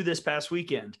got 2 this past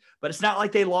weekend. But it's not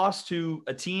like they lost to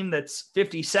a team that's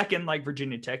 52nd like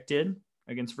Virginia Tech did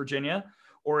against Virginia,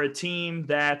 or a team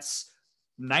that's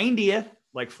 90th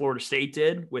like Florida State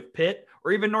did with Pitt,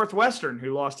 or even Northwestern,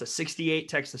 who lost to 68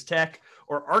 Texas Tech,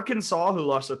 or Arkansas, who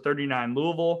lost to 39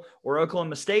 Louisville, or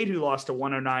Oklahoma State, who lost to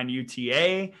 109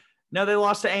 UTA. No, they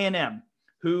lost to A&M,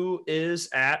 who is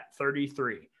at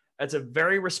 33. That's a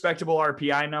very respectable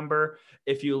RPI number.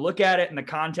 If you look at it in the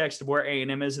context of where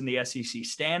A&M is in the SEC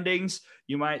standings,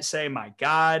 you might say, my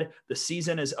God, the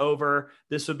season is over.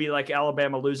 This would be like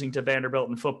Alabama losing to Vanderbilt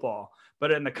in football.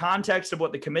 But in the context of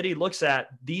what the committee looks at,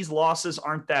 these losses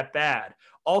aren't that bad.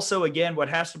 Also, again, what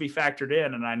has to be factored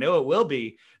in, and I know it will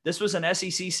be, this was an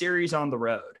SEC series on the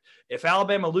road. If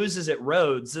Alabama loses at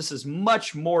Rhodes, this is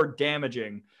much more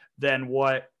damaging than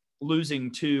what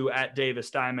losing 2 at Davis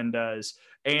Diamond does.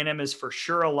 A&M is for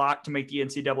sure a lock to make the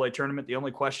NCAA tournament. The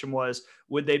only question was,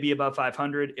 would they be above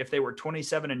 500? If they were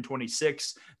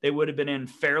 27-26, they would have been in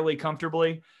fairly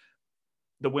comfortably.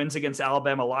 The wins against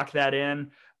Alabama lock that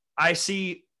in. I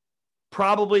see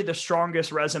probably the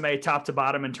strongest resume top to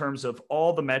bottom in terms of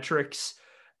all the metrics,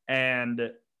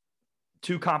 and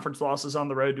 2 conference losses on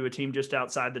the road to a team just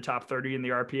outside the top 30 in the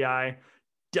RPI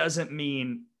doesn't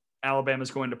mean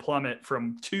Alabama's going to plummet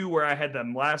from 2 where I had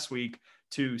them last week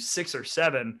to 6 or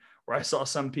 7 where I saw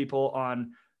some people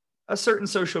on a certain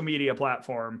social media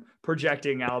platform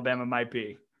projecting Alabama might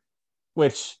be.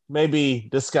 Which may be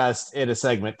discussed in a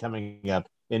segment coming up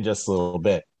in just a little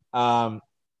bit.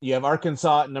 You have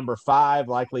Arkansas at number 5,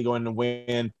 likely going to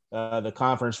win the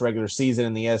conference regular season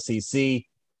in the SEC.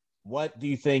 What do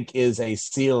you think is a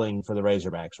ceiling for the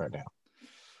Razorbacks right now?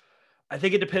 I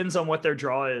think it depends on what their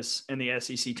draw is in the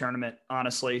SEC tournament,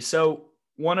 honestly. So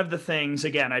one of the things,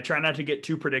 again, I try not to get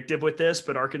too predictive with this,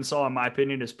 but Arkansas, in my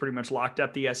opinion, has pretty much locked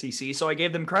up the SEC. So I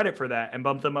gave them credit for that and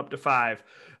bumped them up to 5.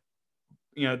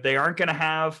 You know, they aren't going to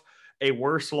have a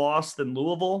worse loss than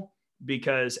Louisville,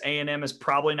 because A&M is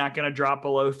probably not going to drop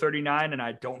below 39. And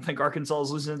I don't think Arkansas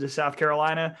is losing to South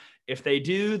Carolina. If they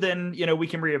do, then, you know, we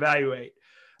can reevaluate.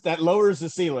 That lowers the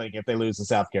ceiling if they lose to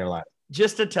South Carolina.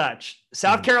 Just a touch.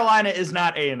 South Carolina is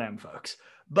not A&M, folks.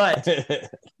 But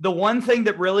the one thing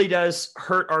that really does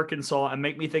hurt Arkansas and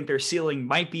make me think their ceiling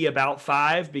might be about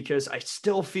 5, because I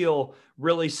still feel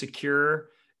really secure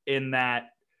in that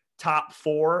top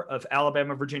 4 of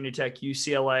Alabama, Virginia Tech,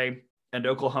 UCLA, and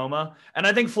Oklahoma. And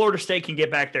I think Florida State can get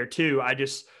back there too. I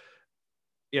just,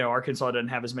 you know, Arkansas doesn't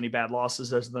have as many bad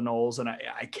losses as the Noles, and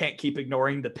I can't keep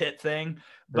ignoring the Pitt thing.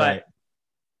 But right.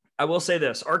 I will say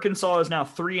this, Arkansas is now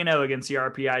 3-0 against the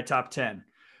RPI top 10.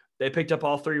 They picked up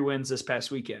all 3 wins this past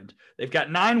weekend. They've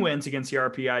got 9 wins against the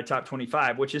RPI top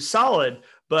 25, which is solid,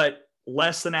 but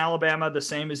less than Alabama, the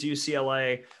same as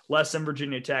UCLA, less than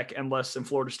Virginia Tech, and less than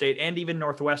Florida State, and even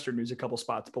Northwestern, who's a couple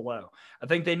spots below. I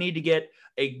think they need to get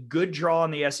a good draw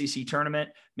in the SEC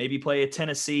tournament, maybe play a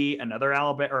Tennessee, another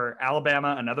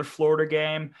Alabama, another Florida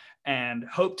game, and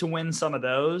hope to win some of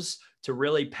those to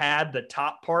really pad the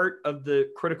top part of the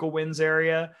critical wins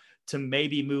area to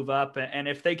maybe move up. And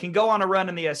if they can go on a run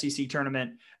in the SEC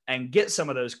tournament and get some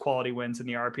of those quality wins in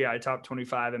the RPI top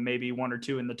 25 and maybe 1 or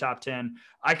 2 in the top 10,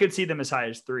 I could see them as high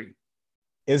as 3.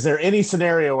 Is there any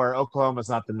scenario where Oklahoma's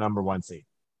not the number 1 seed?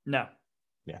 No.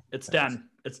 Yeah. It's done.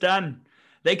 It's done.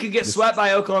 They could get swept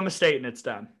by Oklahoma State and it's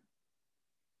done.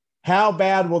 How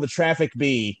bad will the traffic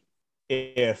be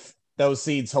if those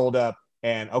seeds hold up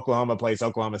and Oklahoma plays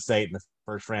Oklahoma State in the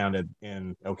first round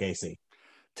in OKC?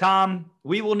 Tom,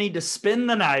 we will need to spend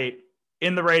the night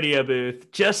in the radio booth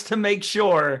just to make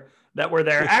sure that we're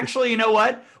there. Actually, you know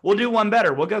what? We'll do one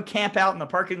better. We'll go camp out in the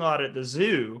parking lot at the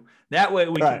zoo. That way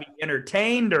we can be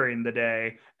entertained during the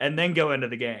day and then go into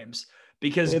the games.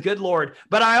 Because good Lord.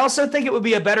 But I also think it would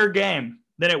be a better game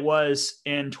than it was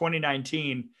in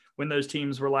 2019 when those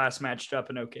teams were last matched up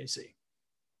in OKC.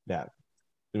 Yeah.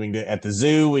 We can go at the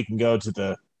zoo. We can go to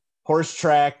the horse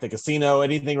track, the casino,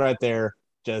 anything right there,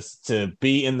 just to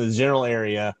be in the general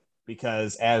area,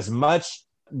 because as much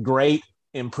great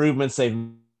improvements they've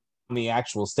made in the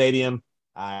actual stadium,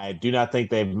 I do not think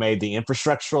they've made the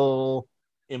infrastructural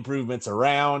improvements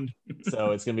around.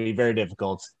 So it's going to be very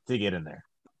difficult to get in there.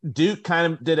 Duke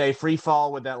kind of did a free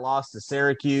fall with that loss to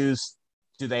Syracuse.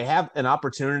 Do they have an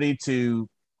opportunity to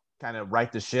kind of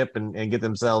right the ship and get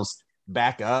themselves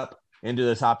back up into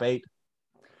the top 8?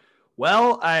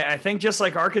 Well, I think just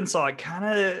like Arkansas,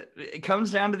 it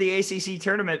comes down to the ACC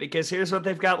tournament, because here's what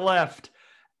they've got left: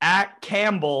 at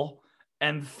Campbell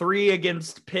and 3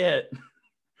 against Pitt.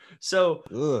 So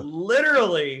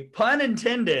literally, pun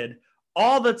intended,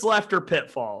 all that's left are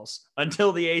pitfalls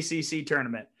until the ACC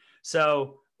tournament.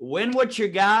 So win what you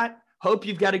got, hope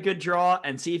you've got a good draw,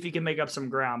 and see if you can make up some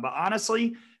ground. But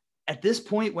honestly, at this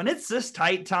point, when it's this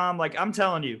tight, Tom, like I'm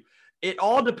telling you, it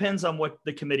all depends on what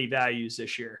the committee values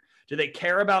this year. Do they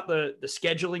care about the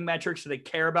scheduling metrics? Do they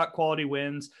care about quality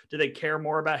wins? Do they care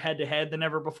more about head-to-head than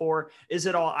ever before? Is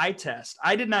it all eye test?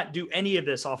 I did not do any of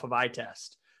this off of eye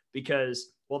test because,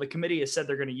 well, the committee has said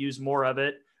they're going to use more of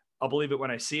it. I'll believe it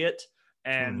when I see it.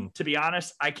 And to be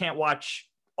honest, I can't watch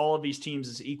all of these teams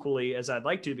as equally as I'd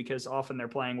like to, because often they're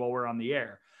playing while we're on the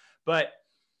air. But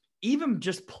even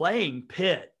just playing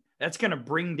Pitt, that's going to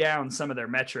bring down some of their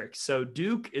metrics. So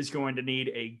Duke is going to need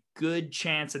a good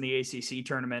chance in the ACC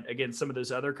tournament against some of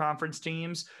those other conference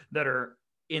teams that are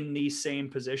in these same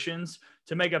positions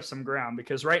to make up some ground,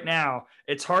 because right now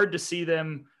it's hard to see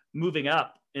them moving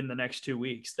up in the next 2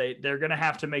 weeks. They're going to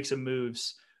have to make some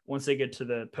moves once they get to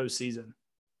the postseason.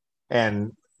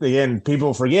 And again,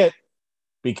 people forget,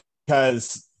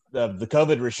 because of the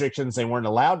COVID restrictions, they weren't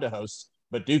allowed to host,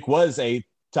 but Duke was a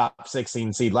top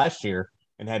 16 seed last year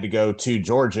and had to go to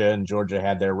Georgia, and Georgia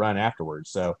had their run afterwards.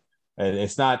 So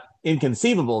it's not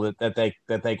inconceivable that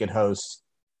they could host.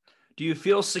 Do you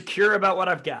feel secure about what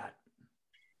I've got?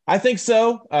 I think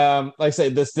so. Like I say,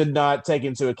 this did not take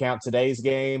into account today's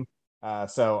game.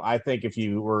 So I think if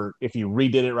you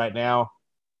redid it right now,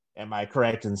 am I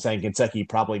correct in saying Kentucky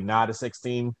probably not a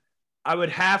 16? I would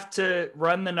have to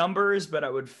run the numbers, but I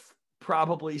would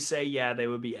probably say, yeah, they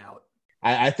would be out.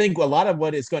 I think a lot of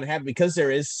what is going to happen, because there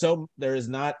is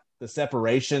not the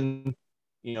separation,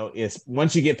 is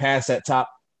once you get past that top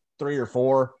 3 or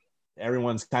 4,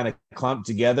 everyone's kind of clumped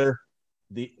together.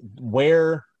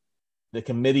 Where the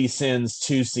committee sends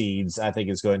 2 seeds, I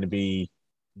think, is going to be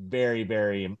very,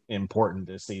 very important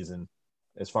this season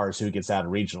as far as who gets out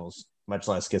of regionals, much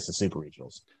less gets to super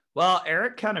regionals. Well,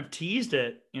 Eric kind of teased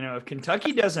it. If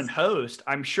Kentucky doesn't host,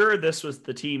 I'm sure this was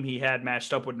the team he had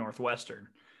matched up with Northwestern.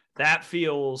 That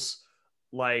feels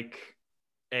like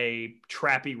a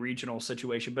trappy regional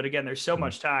situation. But again, there's so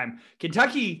much time.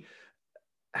 Kentucky,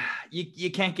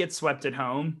 you can't get swept at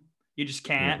home. You just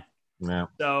can't. No.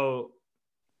 So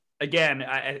again,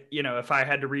 if I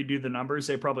had to redo the numbers,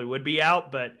 they probably would be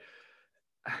out. But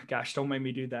gosh, don't make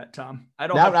me do that, Tom.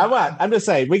 I'm just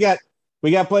saying we got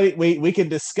plenty. We can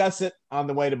discuss it on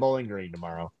the way to Bowling Green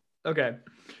tomorrow. Okay.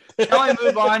 Shall I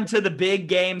move on to the big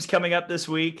games coming up this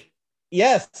week?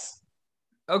 Yes.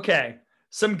 Okay.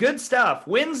 Some good stuff.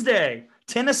 Wednesday,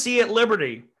 Tennessee at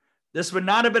Liberty. This would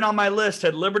not have been on my list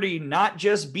had Liberty not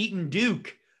just beaten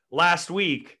Duke last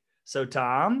week. So,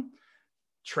 Tom,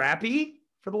 Trappy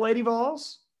for the Lady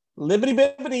Vols? Liberty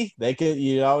Bibbity.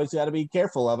 You always got to be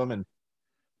careful of them. And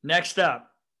next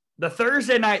up, the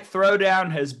Thursday night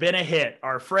throwdown has been a hit.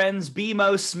 Our friends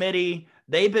BMO, Smitty,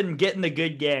 they've been getting the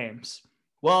good games.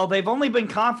 Well, they've only been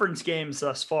conference games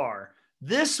thus far.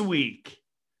 This week,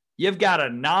 you've got a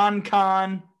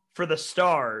non-con for the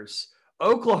Stars.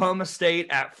 Oklahoma State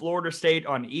at Florida State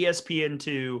on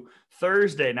ESPN2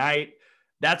 Thursday night.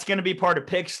 That's going to be part of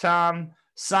Picks, Tom.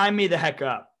 Sign me the heck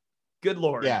up. Good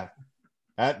Lord. Yeah,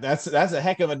 that's a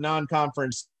heck of a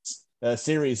non-conference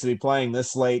series to be playing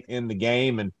this late in the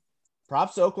game. And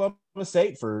props to Oklahoma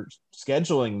State for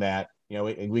scheduling that.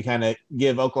 We kind of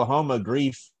give Oklahoma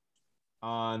grief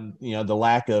on the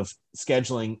lack of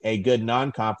scheduling a good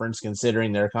non-conference,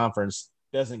 considering their conference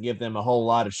doesn't give them a whole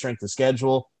lot of strength of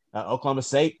schedule. Oklahoma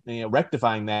State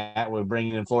rectifying that with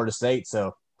bringing in Florida State.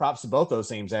 So props to both those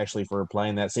teams actually for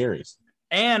playing that series.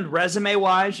 And resume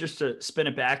wise, just to spin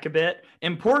it back a bit,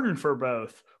 important for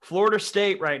both. Florida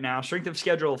State right now, strength of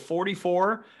schedule of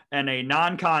 44 and a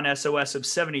non-con SOS of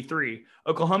 73.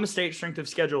 Oklahoma State strength of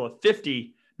schedule of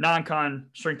 50, non-con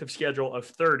strength of schedule of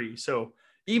 30. So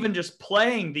even just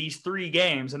playing these 3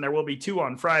 games, and there will be 2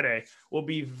 on Friday, will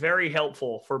be very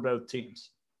helpful for both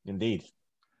teams. Indeed.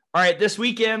 All right, this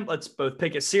weekend, let's both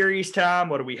pick a series, Tom.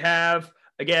 What do we have?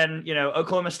 Again,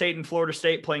 Oklahoma State and Florida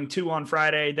State playing 2 on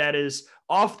Friday. That is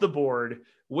off the board.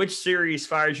 Which series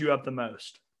fires you up the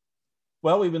most?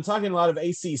 Well, we've been talking a lot of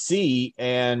ACC,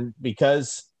 and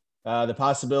because the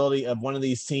possibility of one of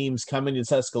these teams coming to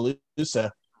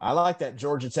Tuscaloosa, I like that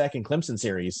Georgia Tech and Clemson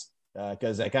series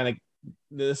because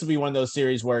this will be one of those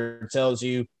series where it tells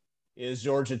you, is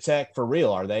Georgia Tech for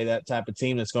real? Are they that type of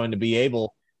team that's going to be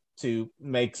able to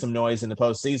make some noise in the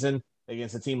postseason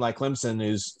against a team like Clemson,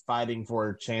 who's fighting for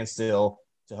a chance still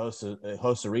to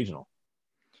host a regional?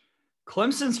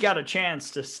 Clemson's got a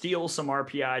chance to steal some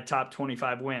RPI top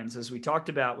 25 wins, as we talked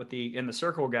about with the In the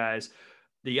Circle guys.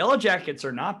 The Yellow Jackets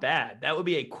are not bad. That would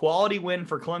be a quality win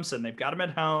for Clemson. They've got them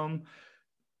at home.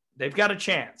 They've got a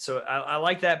chance. So I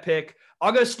like that pick.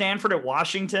 I'll go Stanford at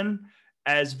Washington.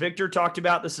 As Victor talked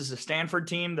about, this is a Stanford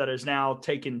team that has now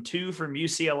taken 2 from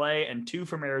UCLA and 2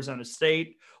 from Arizona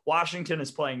State. Washington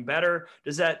is playing better.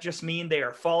 Does that just mean they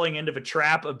are falling into the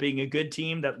trap of being a good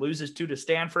team that loses 2 to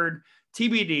Stanford?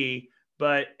 TBD,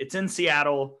 but it's in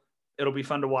Seattle. It'll be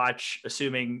fun to watch,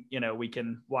 assuming, we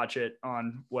can watch it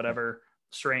on whatever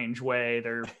strange way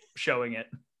they're showing it.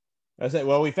 I said,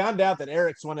 well, we found out that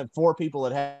Eric's one of 4 people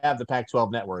that have the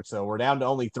Pac-12 network, so we're down to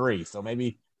only 3. So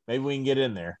maybe we can get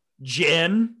in there.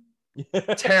 Jen,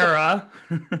 Tara,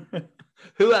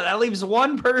 that leaves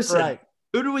one person. Right.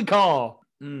 Who do we call?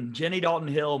 Jenny Dalton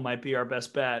Hill might be our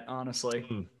best bet,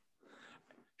 honestly.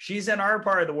 She's in our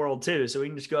part of the world too, so we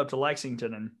can just go up to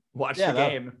Lexington and watch the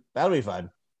game. That'll be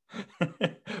fun.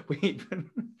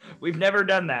 We've never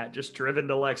done that, just driven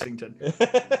to Lexington.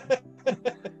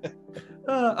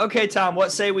 Okay, Tom,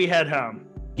 what say we head home?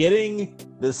 Getting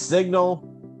the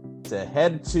signal to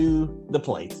head to the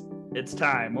plate. It's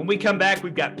time. When we come back,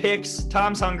 we've got picks,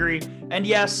 Tom's hungry, and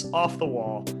yes, off the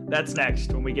wall. That's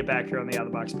next when we get back here on the Out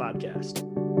of the Box podcast.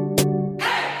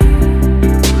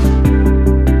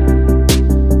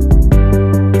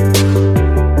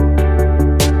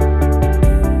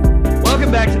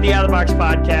 Welcome back to the Out of the Box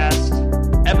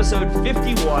podcast, episode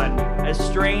 51, as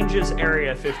strange as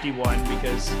Area 51,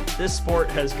 because this sport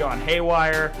has gone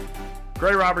haywire.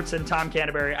 Gray Robertson, Tom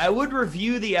Canterbury. I would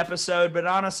review the episode, but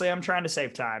honestly, I'm trying to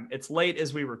save time. It's late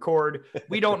as we record.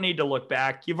 We don't need to look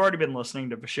back. You've already been listening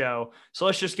to the show. So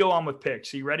let's just go on with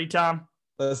picks. Are you ready, Tom?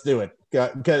 Let's do it.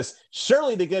 Because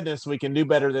surely to goodness, we can do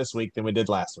better this week than we did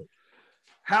last week.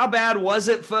 How bad was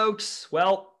it, folks?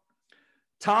 Well,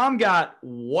 Tom got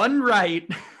 1 right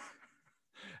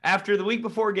after the week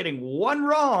before getting 1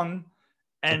 wrong,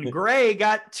 and Gray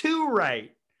got 2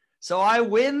 right. So I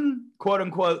win, quote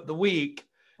unquote, the week.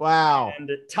 Wow.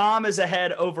 And Tom is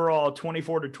ahead overall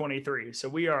 24-23. So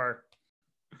we are.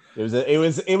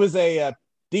 It was a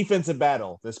defensive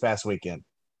battle this past weekend.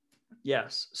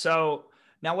 Yes. So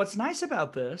now what's nice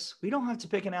about this, we don't have to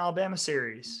pick an Alabama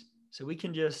series. So we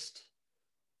can just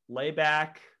lay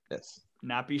back,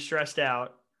 not be stressed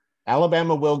out.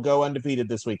 Alabama will go undefeated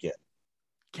this weekend.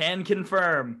 Can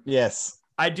confirm. Yes.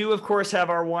 I do, of course, have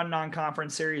our 1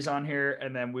 non-conference series on here,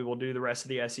 and then we will do the rest of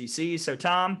the SEC. So,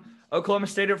 Tom, Oklahoma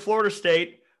State at Florida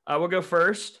State. We'll go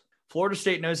first. Florida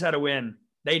State knows how to win.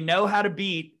 They know how to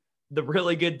beat the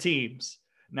really good teams.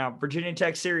 Now, Virginia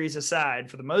Tech series aside,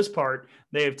 for the most part,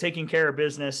 they have taken care of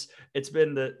business. It's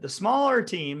been the smaller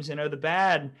teams, the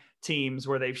bad teams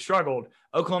where they've struggled.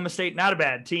 Oklahoma State, not a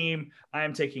bad team. I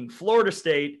am taking Florida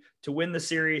State to win the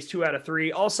series 2 out of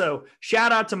 3. Also,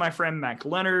 shout out to my friend Mac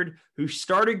Leonard, who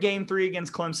started game 3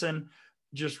 against Clemson,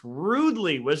 just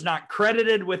rudely was not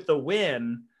credited with the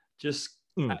win. Just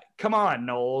come on,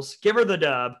 Knowles, give her the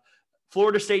dub.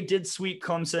 Florida State did sweep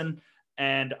Clemson,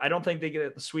 and I don't think they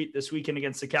get the sweep this weekend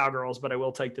against the Cowgirls, but I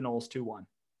will take the Knowles 2-1.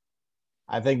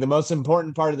 I think the most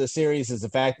important part of the series is the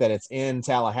fact that it's in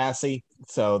Tallahassee.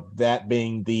 So that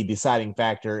being the deciding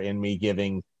factor in me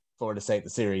giving Florida State the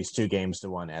series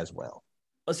 2-1 as well.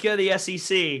 Let's go to the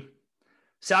SEC.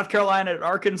 South Carolina at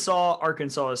Arkansas.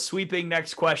 Arkansas is sweeping.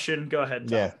 Next question. Go ahead,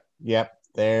 Tom. Yeah. Yep.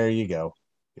 There you go.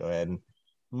 Go ahead and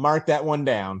mark that one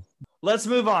down. Let's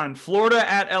move on. Florida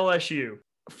at LSU.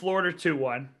 Florida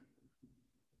 2-1.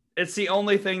 It's the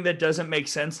only thing that doesn't make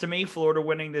sense to me. Florida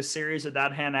winning this series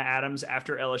without Hannah Adams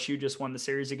after LSU just won the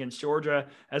series against Georgia.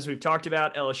 As we've talked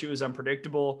about, LSU is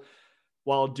unpredictable.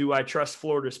 While do I trust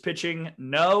Florida's pitching?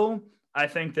 No. I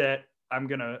think that I'm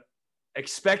going to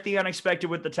expect the unexpected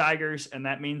with the Tigers, and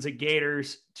that means a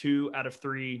Gators 2 out of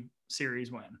 3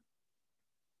 series win.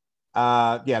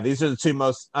 These are the 2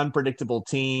 most unpredictable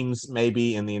teams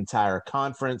maybe in the entire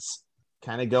conference.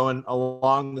 Kind of going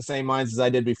along the same lines as I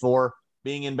did before.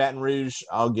 Being in Baton Rouge,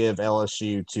 I'll give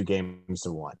LSU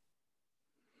 2-1.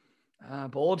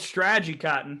 Bold strategy,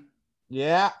 Cotton.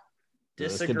 Yeah,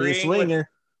 This could be a swinger.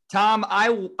 Tom,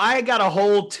 I got a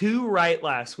whole 2 right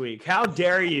last week. How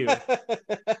dare you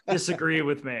disagree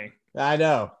with me? I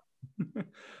know.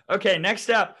 Okay, next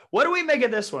up. What do we make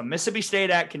of this one? Mississippi State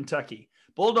at Kentucky.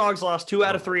 Bulldogs lost 2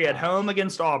 out of 3 at home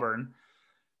against Auburn.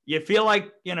 You feel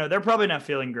like, they're probably not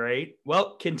feeling great.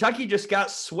 Well, Kentucky just got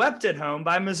swept at home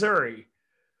by Missouri.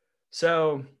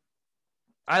 So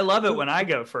I love it when I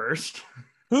go first.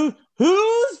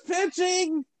 Who's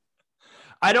pitching?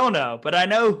 I don't know, but I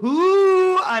know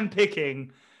who I'm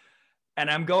picking, and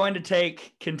I'm going to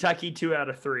take Kentucky 2 out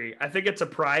of 3. I think it's a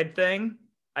pride thing.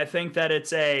 I think that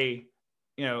it's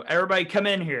everybody come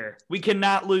in here. We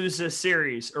cannot lose this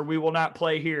series or we will not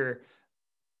play here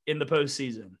in the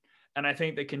postseason. And I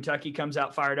think that Kentucky comes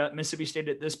out fired up. Mississippi State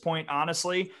at this point,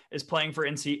 honestly, is playing for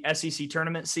SEC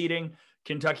tournament seeding.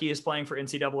 Kentucky is playing for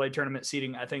NCAA tournament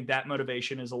seeding. I think that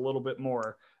motivation is a little bit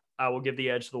more. I will give the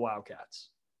edge to the Wildcats.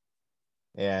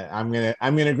 Yeah, I'm gonna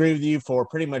agree with you for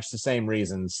pretty much the same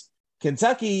reasons.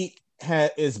 Kentucky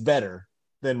is better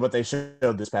than what they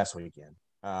showed this past weekend.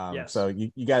 Yes. So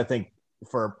you got to think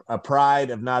for a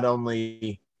pride of not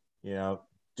only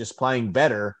just playing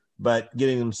better, but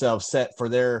getting themselves set for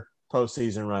their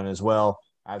postseason run as well.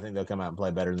 I think they'll come out and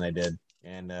play better than they did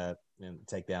and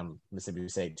take down Mississippi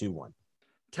State 2-1.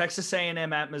 Texas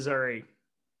A&M at Missouri.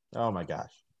 Oh my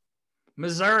gosh,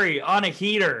 Missouri on a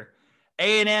heater.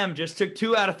 A&M just took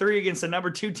 2 out of 3 against the number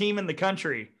 2 team in the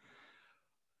country.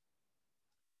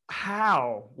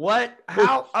 How? What?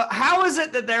 How is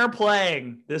it that they're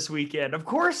playing this weekend? Of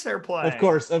course they're playing.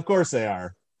 Of course they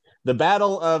are. The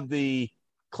battle of the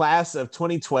class of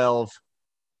 2012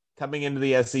 coming into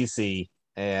the SEC,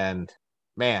 and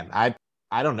man, I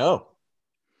don't know.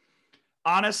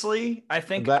 Honestly,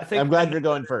 I'm glad you're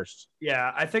going first.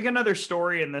 Yeah, I think another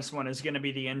story in this one is going to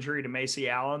be the injury to Macy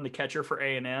Allen, the catcher for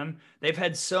A&M. They've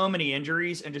had so many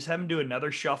injuries, and just have them do another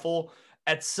shuffle.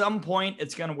 At some point,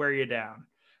 it's going to wear you down.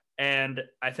 And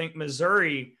I think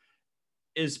Missouri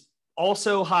is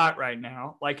also hot right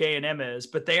now, like A&M is,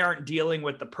 but they aren't dealing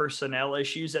with the personnel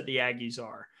issues that the Aggies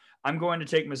are. I'm going to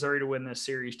take Missouri to win this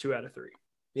series 2 out of 3.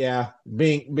 Yeah,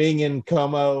 being in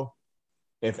Como,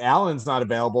 if Allen's not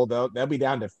available, they'll be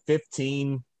down to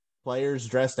 15 players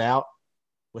dressed out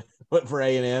for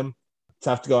A&M.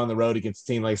 Tough to go on the road against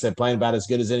a team, like I said, playing about as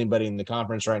good as anybody in the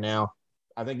conference right now.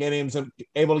 I think A&M's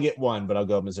able to get 1, but I'll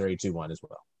go Missouri 2-1 as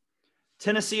well.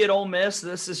 Tennessee at Ole Miss.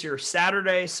 This is your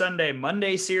Saturday, Sunday,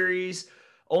 Monday series.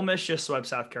 Ole Miss just swept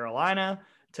South Carolina.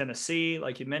 Tennessee,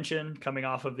 like you mentioned, coming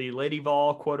off of the Lady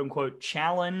Vol quote-unquote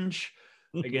challenge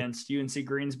against UNC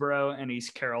Greensboro and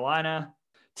East Carolina.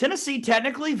 Tennessee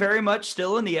technically very much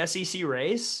still in the SEC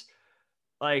race.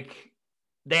 Like,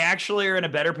 they actually are in a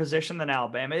better position than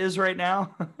Alabama is right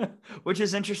now, which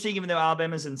is interesting, even though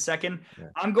Alabama's in second. Yeah.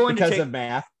 I'm going because of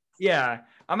math. Yeah,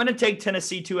 I'm going to take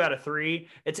Tennessee 2 out of 3.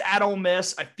 It's at Ole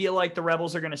Miss. I feel like the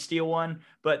Rebels are going to steal one,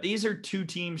 but these are 2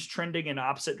 teams trending in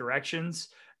opposite directions,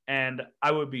 and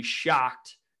I would be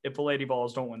shocked if the Lady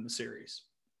Vols don't win the series.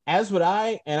 As would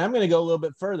I, and I'm going to go a little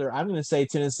bit further. I'm going to say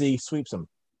Tennessee sweeps them.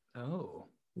 Oh.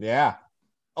 Yeah.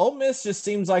 Ole Miss just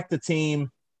seems like the team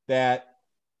that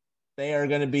they are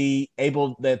going to be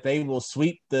able, that they will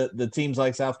sweep the teams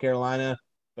like South Carolina,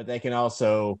 but they can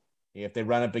also, if they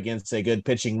run up against a good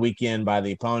pitching weekend by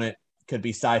the opponent, could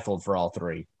be stifled for all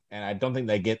 3. And I don't think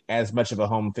they get as much of a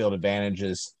home field advantage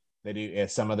as they do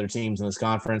as some other teams in this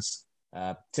conference.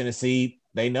 Tennessee,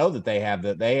 they know that they have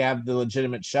the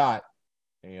legitimate shot.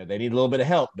 They need a little bit of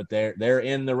help, but they're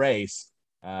in the race.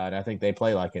 And I think they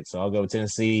play like it. So I'll go with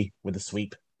Tennessee with the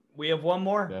sweep. We have one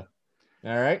more.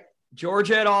 Yeah. All right.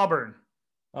 Georgia at Auburn.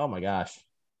 Oh, my gosh.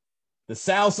 The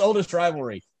South's oldest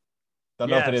rivalry. Don't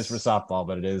know if it is for softball,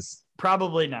 but it is.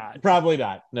 Probably not. Probably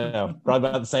not. No. Probably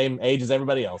about the same age as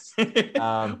everybody else.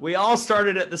 We all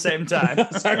started at the same time.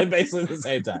 Started basically at the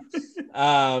same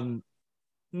time.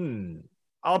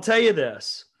 I'll tell you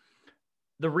this.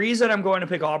 The reason I'm going to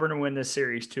pick Auburn to win this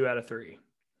series 2 out of 3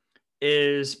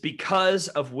 is because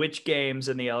of which games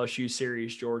in the LSU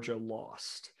series Georgia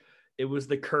lost. It was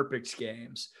the Kerpix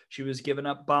games. She was giving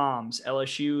up bombs.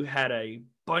 LSU had a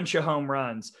bunch of home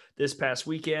runs this past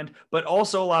weekend, but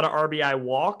also a lot of RBI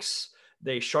walks.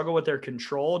 They struggle with their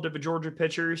control to the Georgia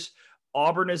pitchers.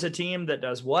 Auburn is a team that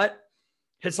does what?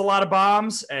 Hits a lot of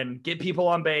bombs and get people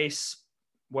on base,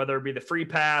 whether it be the free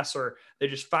pass or they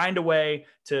just find a way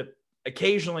to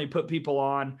occasionally put people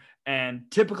on. And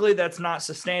typically that's not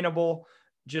sustainable,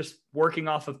 just working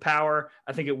off of power.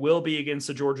 I think it will be against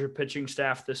the Georgia pitching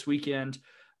staff this weekend.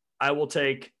 I will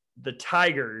take the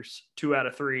Tigers 2 out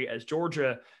of 3 as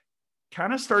Georgia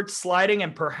kind of starts sliding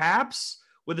and perhaps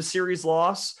with a series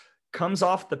loss comes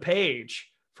off the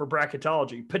page for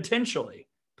bracketology. Potentially.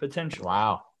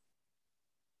 Wow.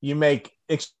 You make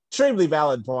extremely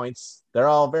valid points. They're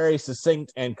all very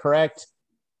succinct and correct.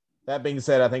 That being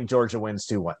said, I think Georgia wins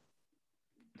 2-1.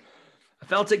 I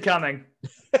felt it coming.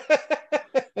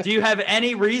 Do you have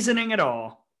any reasoning at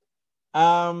all?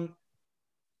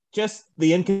 Just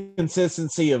the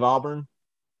inconsistency of Auburn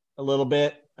a little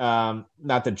bit. Not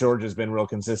that Georgia's been real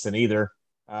consistent either.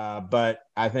 But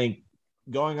I think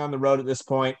going on the road at this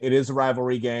point, it is a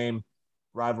rivalry game,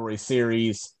 rivalry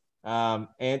series. And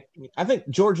I think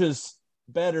Georgia's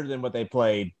better than what they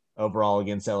played overall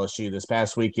against LSU this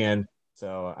past weekend.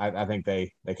 So I think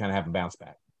they kind of have a bounce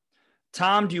back.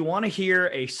 Tom, do you want to hear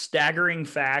a staggering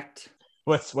fact?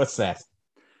 What's that?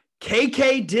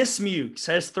 KK Dismukes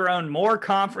has thrown more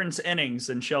conference innings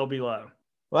than Shelby Lowe.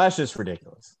 Well, that's just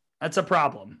ridiculous. That's a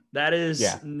problem. That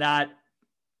is not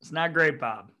 – it's not great,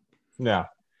 Bob. No.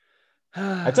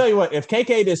 I tell you what, if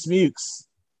KK Dismukes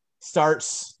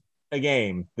starts a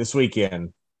game this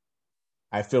weekend,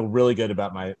 I feel really good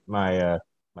about my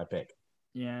pick.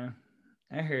 Yeah,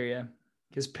 I hear you.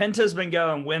 Because Penta's been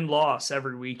going win-loss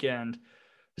every weekend.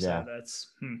 So that's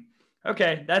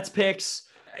okay. That's picks.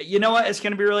 You know what? It's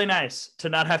going to be really nice to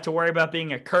not have to worry about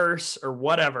being a curse or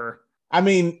whatever. I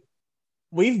mean,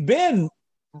 we've been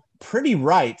pretty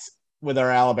right with our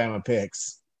Alabama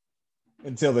picks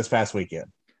until this past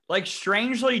weekend. Like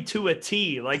strangely to a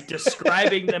T, like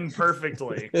describing them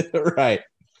perfectly. Right.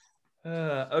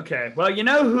 Okay. Well, you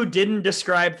know who didn't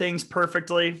describe things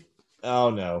perfectly? Oh,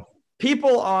 no.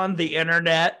 People on the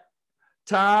internet,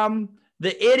 Tom,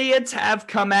 the idiots have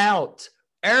come out.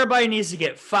 Everybody needs to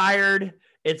get fired.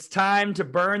 It's time to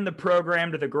burn the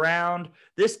program to the ground.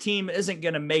 This team isn't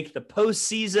going to make the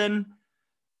postseason.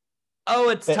 Oh,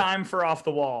 it's time for off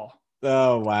the wall.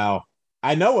 Oh, wow.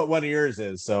 I know what one of yours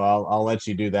is, so I'll let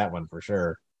you do that one for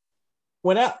sure.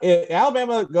 When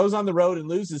Alabama goes on the road and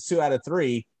loses 2 out of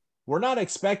 3, we're not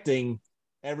expecting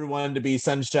everyone to be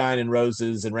sunshine and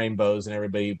roses and rainbows and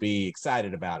everybody be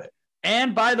excited about it.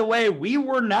 And by the way, we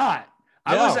were not.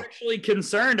 I was actually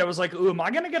concerned. I was like, ooh, am I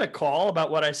going to get a call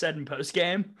about what I said in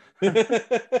postgame?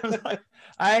 I was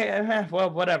like,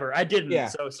 well, whatever. I didn't,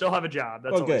 so still have a job.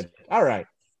 That's good. All right.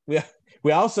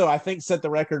 We also, I think, set the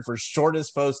record for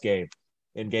shortest postgame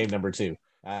in game number 2.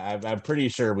 I'm pretty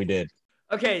sure we did.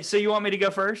 Okay, so you want me to go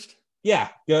first? Yeah,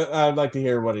 I'd like to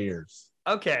hear one of yours.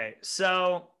 Okay,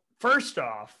 so first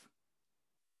off,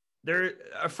 there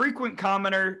a frequent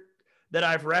commenter that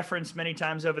I've referenced many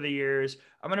times over the years.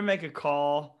 I'm going to make a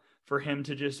call for him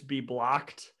to just be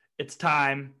blocked. It's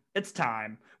time. It's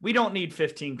time. We don't need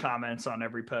 15 comments on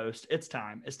every post. It's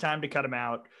time. It's time to cut him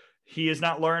out. He is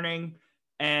not learning.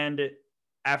 And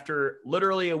after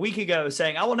literally a week ago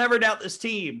saying, I will never doubt this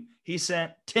team, he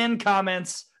sent 10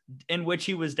 comments in which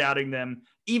he was doubting them,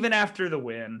 even after the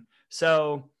win.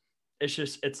 So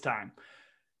it's time.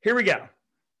 Here we go.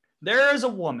 There is a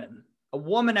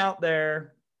woman out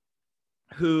there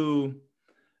who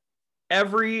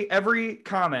every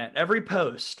comment, every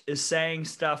post is saying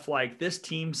stuff like, this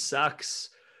team sucks.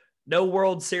 No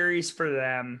World Series for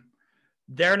them.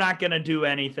 They're not going to do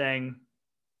anything.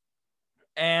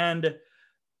 And,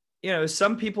 you know,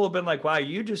 some people have been like, wow,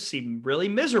 you just seem really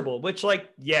miserable, which, like,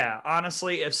 yeah,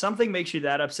 honestly, if something makes you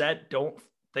that upset, don't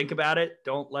think about it.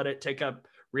 Don't let it take up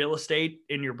real estate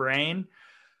in your brain.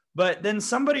 But then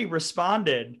somebody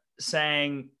responded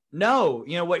saying, no,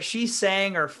 you know, what she's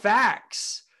saying are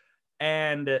facts,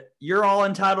 and you're all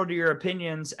entitled to your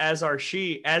opinions, as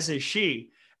is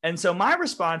she. And so my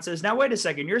response is, now, wait a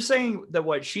second. You're saying that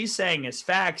what she's saying is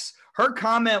facts. Her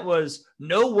comment was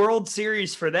no World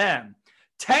Series for them.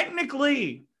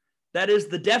 Technically, that is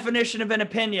the definition of an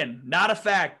opinion, not a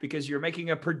fact, because you're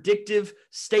making a predictive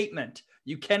statement.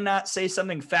 You cannot say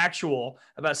something factual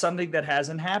about something that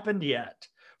hasn't happened yet.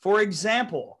 For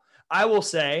example, I will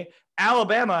say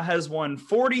Alabama has won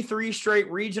 43 straight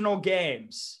regional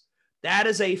games. That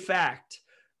is a fact.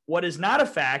 What is not a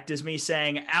fact is me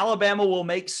saying Alabama will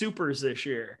make supers this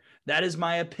year. That is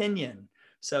my opinion.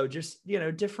 So just, you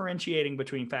know, differentiating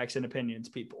between facts and opinions,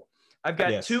 people. I've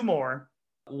got 2 more.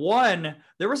 One,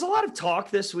 there was a lot of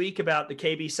talk this week about the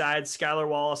KB Sides, Skylar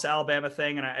Wallace, Alabama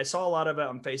thing, and I saw a lot of it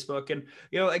on Facebook. And,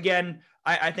 you know, again,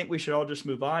 I think we should all just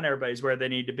move on. Everybody's where they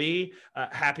need to be.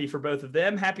 Happy for both of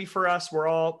them. Happy for us. We're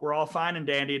all fine and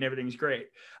dandy and everything's great.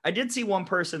 I did see one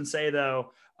person say,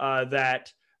 though,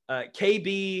 that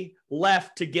KB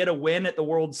left to get a win at the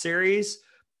World Series,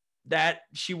 that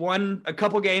she won a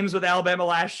couple games with Alabama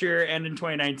last year and in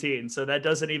 2019. So that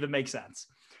doesn't even make sense.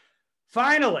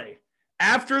 Finally,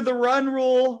 after the run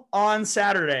rule on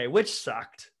Saturday, which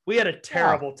sucked, we had a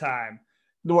terrible time.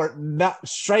 We're not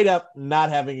straight up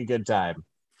not having a good time.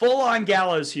 full on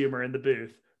gallows humor in the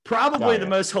booth. Probably the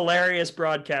most hilarious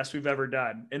broadcast we've ever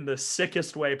done in the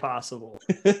sickest way possible.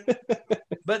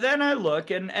 But then I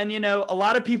look and, a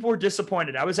lot of people were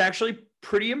disappointed. I was actually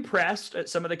pretty impressed at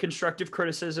some of the constructive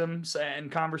criticisms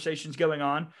and conversations going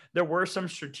on. There were some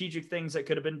strategic things that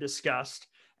could have been discussed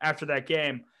after that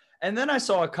game. And then I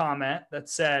saw a comment that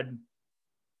said,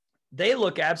 they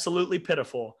look absolutely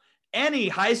pitiful. Any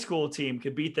high school team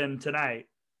could beat them tonight.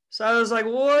 So I was like,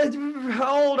 what?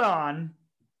 Hold on.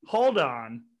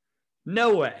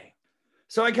 No way.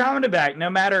 So I commented back, no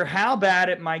matter how bad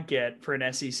it might get for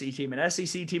an SEC team, an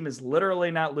SEC team is literally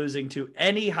not losing to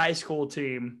any high school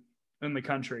team in the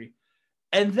country.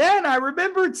 And then I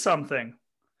remembered something.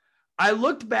 I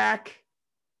looked back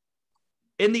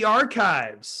in the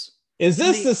archives. Is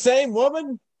this the same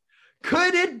woman?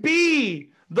 Could it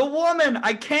be the woman?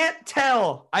 I can't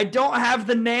tell. I don't have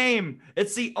the name.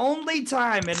 It's the only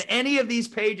time in any of these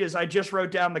pages I just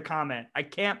wrote down the comment. I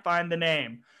can't find the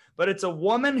name. But it's a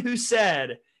woman who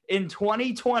said in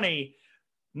 2020,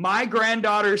 my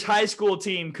granddaughter's high school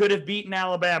team could have beaten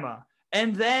Alabama,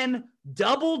 and then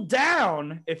doubled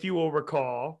down, if you will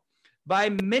recall, by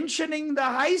mentioning the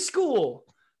high school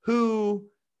who,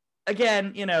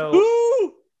 again, they're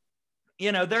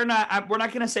not, we're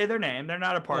not going to say their name. They're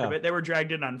not a part of it. They were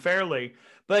dragged in unfairly.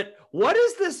 But what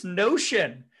is this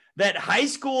notion that high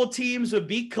school teams would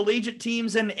beat collegiate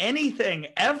teams in anything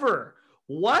ever?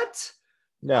 What?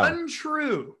 No.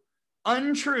 Untrue.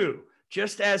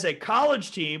 Just as a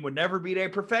college team would never beat a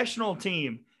professional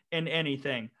team in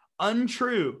anything.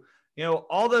 Untrue.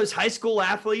 All those high school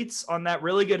athletes on that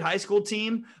really good high school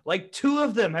team, like 2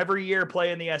 of them every year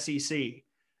play in the SEC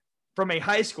from a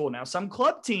high school. Now, some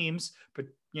club teams, but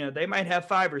they might have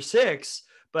 5 or 6,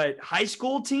 but high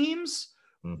school teams,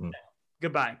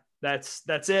 goodbye. That's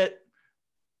it.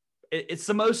 It's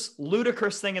the most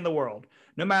ludicrous thing in the world.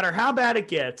 No matter how bad it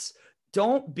gets,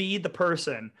 don't be the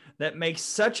person that makes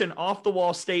such an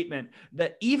off-the-wall statement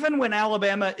that even when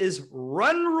Alabama is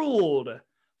run-ruled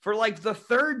for like the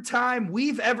 3rd time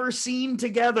we've ever seen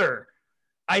together,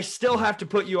 I still have to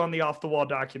put you on the off-the-wall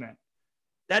document.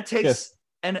 That takes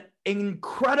an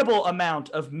incredible amount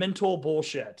of mental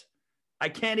bullshit. I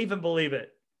can't even believe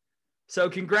it. So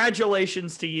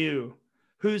congratulations to you,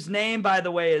 whose name, by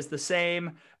the way, is the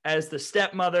same as the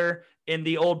stepmother in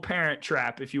The Old Parent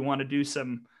Trap, if you want to do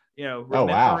some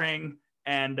remembering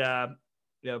and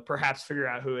perhaps figure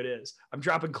out who it is. I'm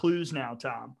dropping clues now,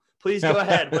 Tom. Please go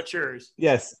ahead. What's yours?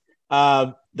 Yes.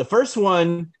 The first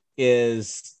one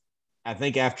is, I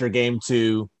think after game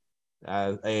 2,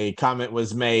 a comment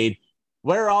was made,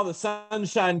 where are all the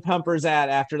sunshine pumpers at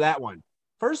after that one?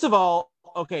 First of all,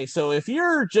 okay, so if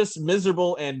you're just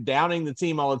miserable and downing the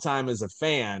team all the time as a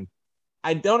fan,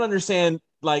 I don't understand,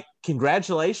 like,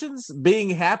 congratulations,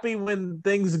 being happy when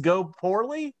things go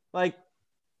poorly. Like,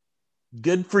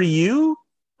 good for you.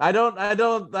 I don't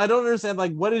understand.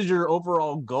 Like, what is your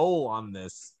overall goal on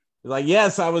this? Like,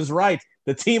 yes, I was right.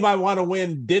 The team I want to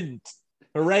win didn't.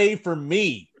 Hooray for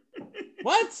me.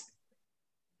 What?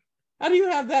 How do you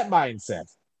have that mindset?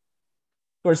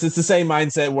 Of course, it's the same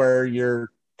mindset where you're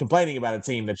complaining about a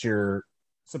team that you're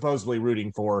supposedly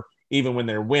rooting for, even when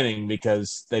they're winning,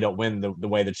 because they don't win the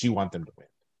way that you want them to win.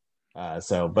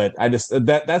 But I just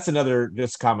that's another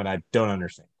just comment I don't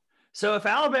understand. So if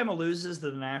Alabama loses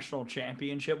the national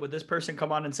championship, would this person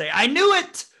come on and say, I knew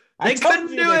it? They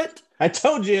couldn't do it. I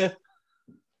told you.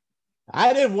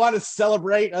 I didn't want to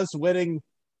celebrate us winning.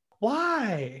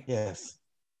 Why? Yes.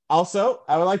 Also,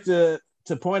 I would like to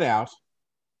point out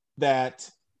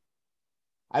that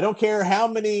I don't care how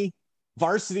many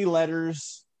varsity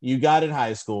letters you got in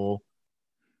high school,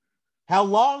 how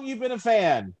long you've been a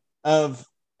fan of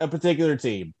a particular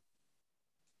team.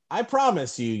 I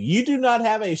promise you do not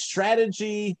have a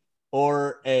strategy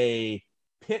or a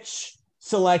pitch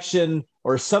selection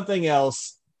or something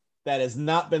else that has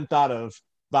not been thought of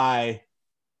by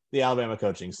the Alabama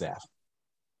coaching staff.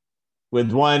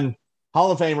 With one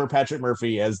Hall of Famer, Patrick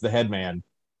Murphy, as the head man,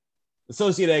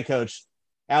 associate head coach,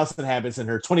 Allison Habits in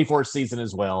her 24th season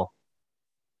as well,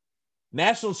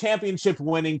 national championship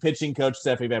winning pitching coach,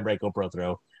 Stephanie Van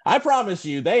Brakel-Prothro. I promise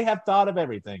you, they have thought of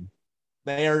everything.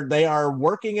 They are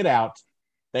working it out.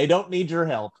 They don't need your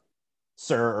help,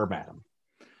 sir or madam.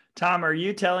 Tom, are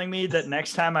you telling me that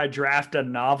next time I draft a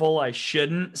novel, I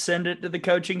shouldn't send it to the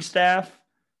coaching staff?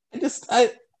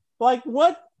 What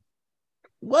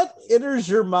enters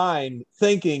your mind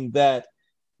thinking that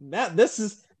this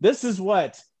is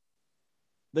what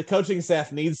the coaching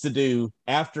staff needs to do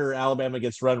after Alabama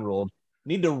gets run ruled?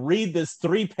 Need to read this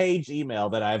 3-page email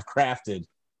that I've crafted.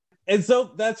 And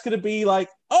so that's going to be like,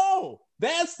 oh,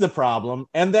 That's the problem.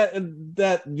 And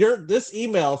this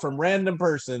email from random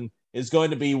person is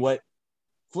going to be what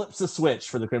flips the switch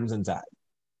for the Crimson Tide.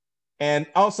 And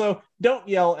also, don't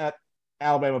yell at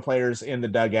Alabama players in the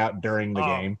dugout during the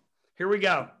game. Here we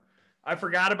go. I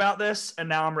forgot about this, and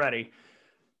now I'm ready.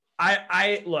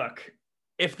 I look,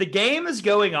 if the game is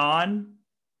going on,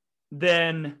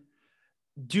 then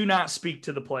do not speak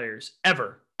to the players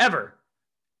ever.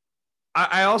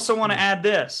 I also want to add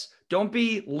this. Don't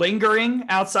be lingering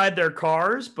outside their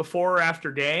cars before or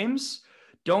after games.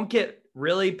 Don't get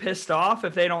really pissed off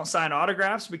if they don't sign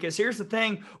autographs, because here's the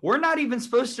thing. We're not even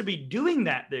supposed to be doing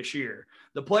that this year.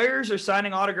 The players are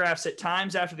signing autographs at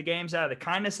times after the games out of the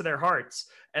kindness of their hearts.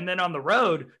 And then on the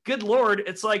road, good Lord,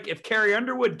 it's like if Carrie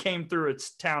Underwood came through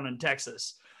its town in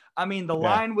Texas. I mean, the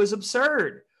line was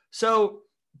absurd. So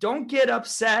don't get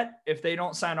upset if they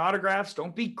don't sign autographs.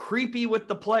 Don't be creepy with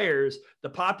the players. The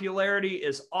popularity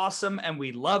is awesome, and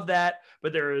we love that.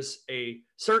 But there is a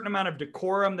certain amount of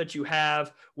decorum that you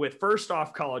have with, first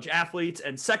off, college athletes,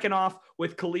 and second off,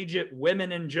 with collegiate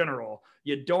women in general.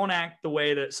 You don't act the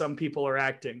way that some people are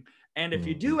acting. And if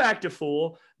you do act a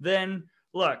fool, then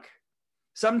look,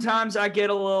 sometimes I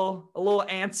get a little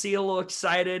antsy, a little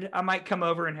excited. I might come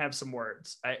over and have some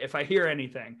words if I hear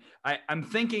anything. I'm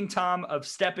thinking, Tom, of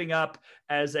stepping up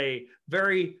as a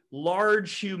very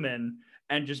large human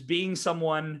and just being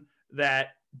someone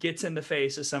that gets in the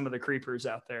face of some of the creepers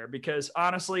out there. Because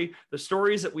honestly, the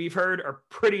stories that we've heard are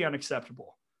pretty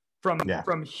unacceptable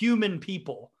from human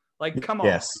people. Like, come on.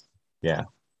 Yes. Yeah.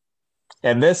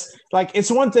 And this, like,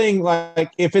 it's one thing,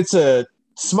 like, if it's a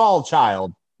small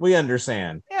child, we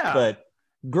understand. Yeah. But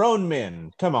grown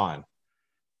men, come on.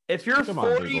 If you're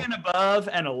 40 and above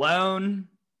and alone,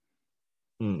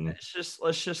 let's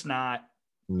just not.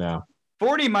 No.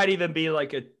 40 might even be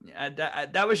like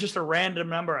that was just a random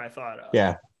number I thought of.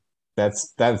 Yeah.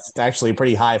 That's actually a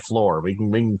pretty high floor. We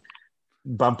can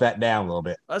bump that down a little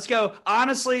bit. Let's go.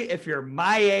 Honestly, if you're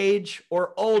my age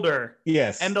or older,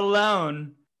 yes, and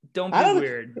alone, don't be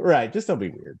weird. Right. Just don't be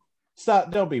weird.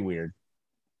 Stop. Don't be weird.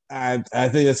 I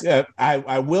think it's.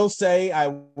 I will say I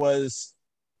was,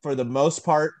 for the most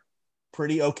part,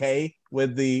 pretty okay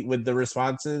with the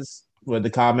responses, with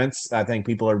the comments. I think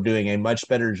people are doing a much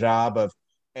better job of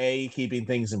A, keeping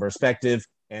things in perspective,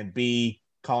 and B,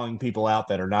 calling people out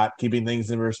that are not keeping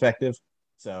things in perspective.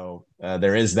 So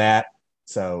there is that.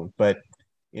 So, but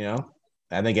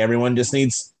I think everyone just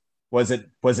needs. Was it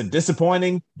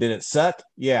disappointing? Did it suck?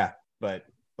 Yeah, but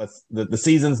the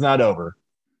season's not over.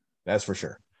 That's for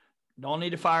sure. Don't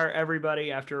need to fire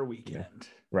everybody after a weekend. Yeah.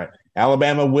 Right.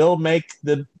 Alabama will make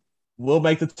the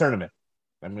tournament.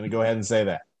 I'm going to go ahead and say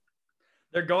that.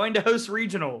 They're going to host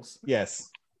regionals.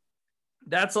 Yes.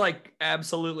 That's like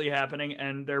absolutely happening,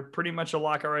 and they're pretty much a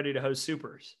lock already to host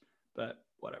supers, but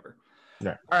whatever.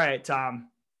 Right. All right, Tom.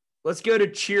 Let's go to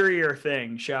cheerier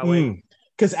things, shall we?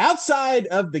 Because outside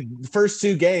of the first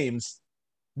two games,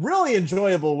 really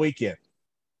enjoyable weekend.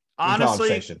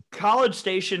 Honestly, College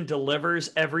Station delivers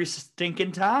every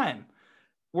stinking time.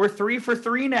 We're 3 for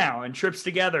 3 now in trips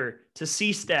together to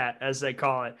CSTAT, as they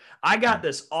call it. I got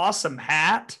this awesome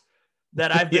hat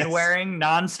that I've been wearing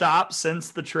nonstop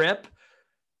since the trip.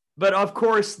 But of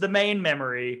course, the main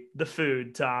memory, the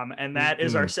food, Tom, and that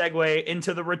is our segue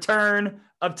into the return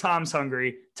of Tom's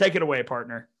Hungry. Take it away,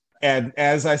 partner. And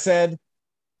as I said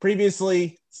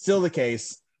previously, still the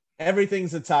case.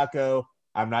 Everything's a taco.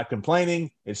 I'm not complaining.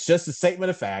 It's just a statement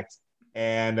of fact.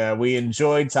 And we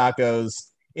enjoyed tacos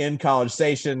in College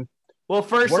Station. Well,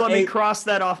 first, let me cross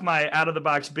that off my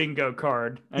out-of-the-box bingo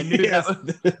card. I knew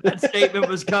that statement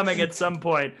was coming at some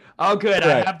point. Oh, good.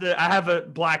 Right. I have a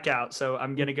blackout, so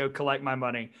I'm going to go collect my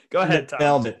money. Go ahead, Tom.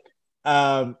 Nailed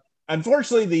it.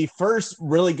 Unfortunately, the first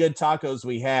really good tacos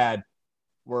we had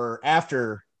were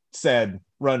after said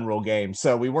Run Rule game,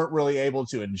 so we weren't really able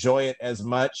to enjoy it as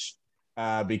much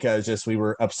because we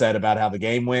were upset about how the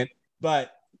game went.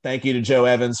 But thank you to Joe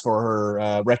Evans for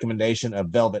her recommendation of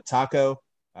Velvet Taco.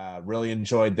 Really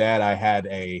enjoyed that. I had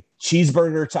a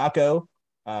cheeseburger taco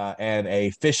and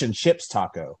a fish and chips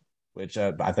taco, which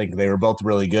I think they were both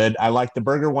really good. I liked the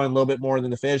burger one a little bit more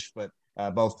than the fish, but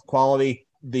both quality.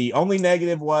 The only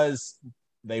negative was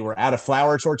they were out of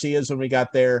flour tortillas when we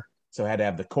got there, so I had to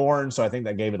have the corn. So I think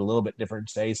that gave it a little bit different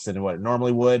taste than what it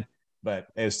normally would, but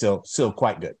it was still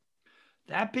quite good.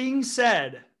 That being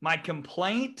said, my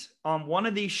complaint on one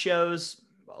of these shows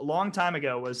a long time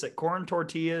ago was that corn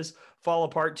tortillas fall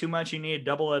apart too much. You need to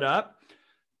double it up.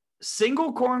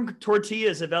 Single corn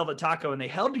tortillas at Velvet Taco, and they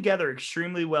held together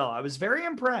extremely well. I was very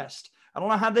impressed. I don't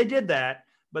know how they did that,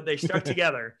 but they stuck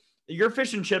together. Your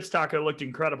fish and chips taco looked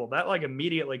incredible. That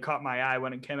immediately caught my eye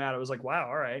when it came out. I was like, wow,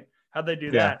 all right. How'd they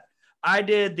do that? I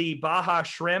did the Baja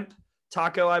shrimp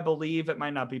taco, I believe. It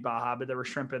might not be Baja, but there was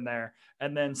shrimp in there.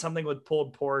 And then something with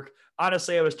pulled pork.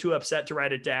 Honestly, I was too upset to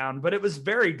write it down, but it was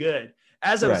very good.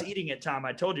 As I was eating it, Tom,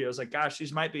 I told you, I was like, gosh,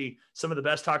 these might be some of the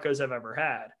best tacos I've ever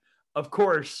had. Of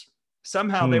course,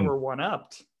 somehow they were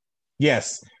one-upped.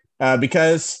 Yes,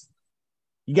 because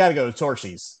you got to go to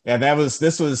Torchy's. And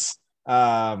this was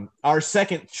our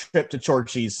second trip to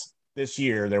Torchy's this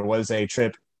year. There was a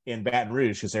trip in Baton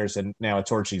Rouge because there's now a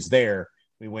Torchy's there.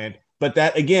 We went, but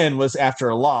that again was after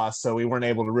a loss, so we weren't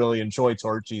able to really enjoy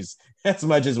Torchy's as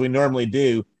much as we normally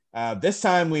do. This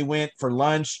time we went for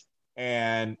lunch,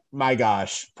 and my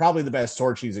gosh, probably the best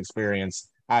Torchy's experience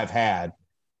I've had.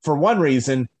 For one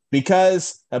reason,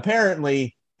 because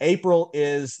apparently April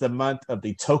is the month of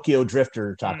the Tokyo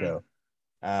Drifter taco.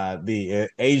 The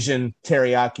Asian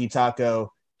teriyaki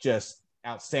taco, just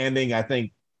outstanding. I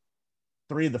think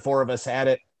 3 of the 4 of us had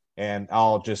it, and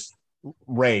all just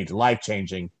raved,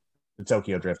 life-changing, the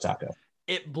Tokyo Drift taco.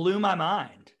 It blew my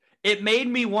mind. It made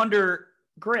me wonder,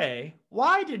 Gray,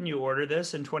 why didn't you order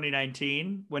this in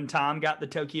 2019 when Tom got the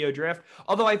Tokyo Drift?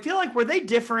 Although I feel like, were they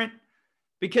different?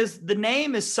 Because the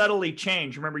name is subtly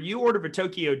changed. Remember, you ordered a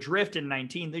Tokyo Drift in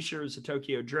 19. This year was a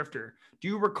Tokyo Drifter. Do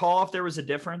you recall if there was a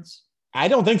difference? I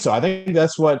don't think so. I think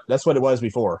that's what it was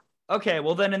before. Okay,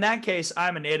 well then in that case,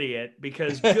 I'm an idiot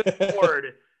because good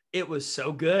Lord, it was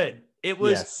so good. It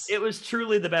was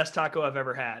truly the best taco I've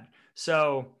ever had.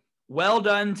 So well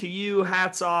done to you.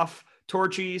 Hats off,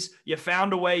 Torchy's. You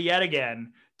found a way yet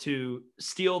again to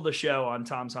steal the show on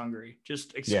Tom's Hungry.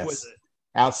 Just exquisite. Yes.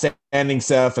 Outstanding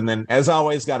stuff. And then, as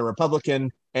always, got a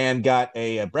Republican and got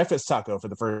a breakfast taco for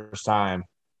the first time.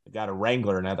 Got a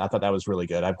Wrangler, and I thought that was really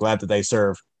good. I'm glad that they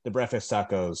serve the breakfast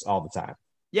tacos all the time.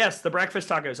 Yes, the breakfast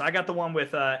tacos. I got the one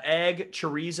with egg,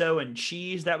 chorizo, and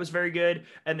cheese. That was very good.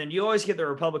 And then you always get the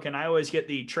Republican. I always get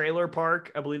the Trailer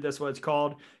Park. I believe that's what it's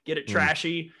called. Get it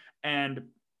trashy and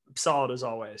solid as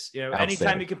always. You know,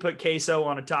 anytime you can put queso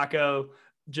on a taco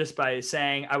just by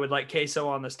saying, I would like queso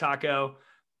on this taco,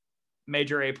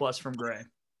 major A+ from Gray.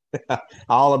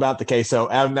 All about the queso.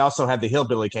 And also had the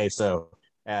hillbilly queso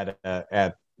at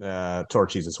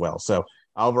Torchy's as well. So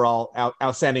overall,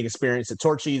 outstanding experience at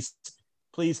Torchy's.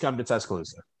 Please come to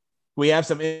Tuscaloosa. We have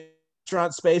some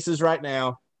restaurant spaces right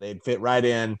now. They'd fit right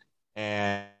in,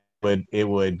 and it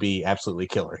would be absolutely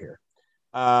killer here.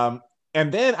 And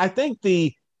then I think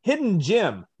the hidden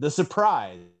gem, the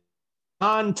surprise,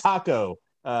 non-taco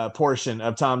portion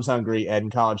of Tom's Hungry at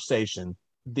College Station,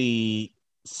 the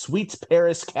Sweets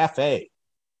Paris Cafe.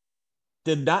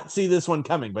 Did not see this one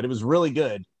coming, but it was really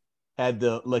good. Had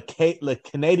the Le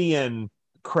Canadian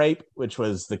crepe, which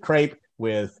was the crepe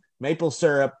with maple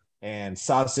syrup and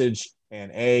sausage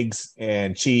and eggs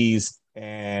and cheese,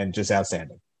 and just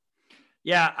outstanding.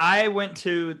 Yeah, I went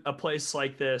to a place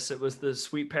like this. It was the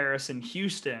Sweet Paris in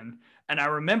Houston, and I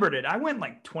remembered it. I went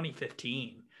like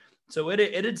 2015. So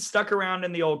it had stuck around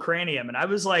in the old cranium, and I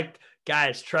was like,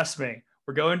 guys, trust me,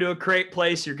 we're going to a crepe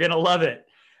place. You're going to love it.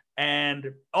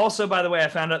 And also, by the way, I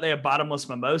found out they have bottomless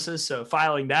mimosas, so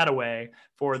filing that away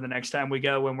for the next time we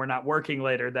go when we're not working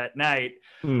later that night.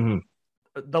 Mm-hmm.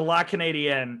 The La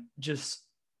Canadienne, just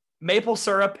maple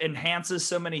syrup enhances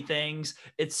so many things.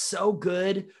 It's so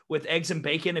good with eggs and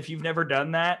bacon if you've never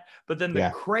done that. But then the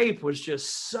crepe was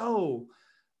just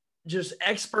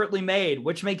expertly made,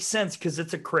 which makes sense because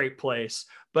it's a crepe place.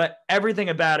 But everything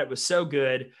about it was so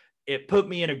good. It put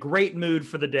me in a great mood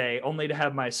for the day, only to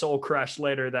have my soul crushed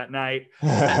later that night.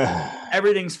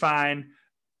 Everything's fine.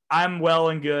 I'm well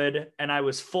and good. And I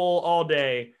was full all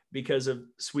day because of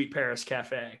Sweet Paris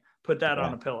Cafe. Put that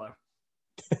on a pillow.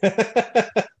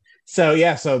 So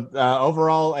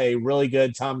overall, a really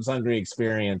good Tom's Hungry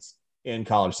experience in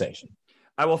College Station.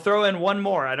 I will throw in one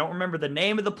more. I don't remember the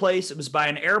name of the place. It was by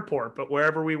an airport, but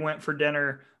wherever we went for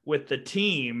dinner with the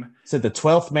team. Is it the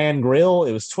 12th Man Grill?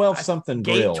 It was 12 something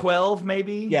grill. Gate 12,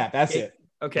 maybe? Yeah, that's it.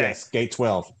 Okay. Yes, Gate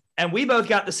 12. And we both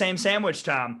got the same sandwich,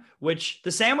 Tom, which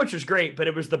the sandwich was great, but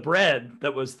it was the bread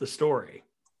that was the story.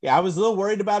 Yeah, I was a little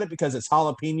worried about it because it's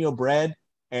jalapeno bread.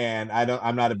 And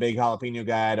I'm not a big jalapeno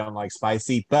guy. I don't like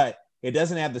spicy, but it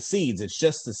doesn't have the seeds. It's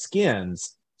just the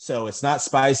skins. So it's not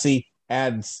spicy,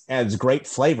 adds great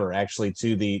flavor actually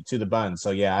to the bun.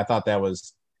 So yeah, I thought that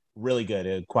was really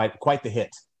good. Quite the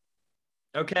hit.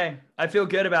 Okay. I feel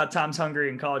good about Tom's Hungry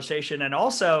in College Station. And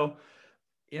also,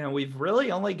 we've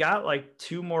really only got like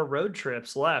 2 more road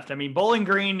trips left. I mean, Bowling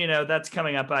Green, that's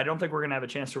coming up. I don't think we're going to have a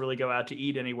chance to really go out to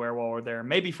eat anywhere while we're there.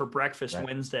 Maybe for breakfast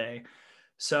Wednesday.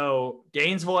 So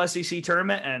Gainesville SEC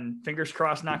tournament and fingers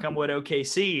crossed, knock on wood,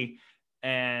 OKC.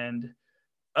 And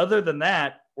other than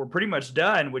that, we're pretty much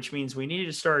done, which means we need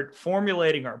to start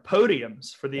formulating our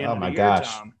podiums for the end of the year,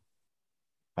 Tom.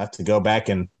 I have to go back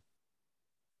and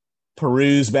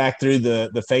peruse back through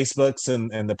the Facebooks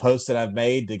and the posts that I've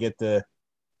made to get the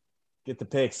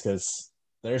picks, because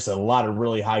there's a lot of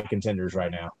really high contenders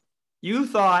right now. You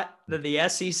thought that the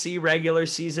SEC regular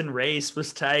season race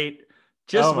was tight.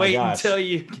 Just wait until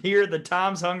you hear the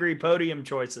Tom's Hungry podium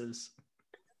choices.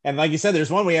 And like you said,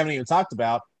 there's one we haven't even talked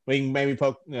about. We can maybe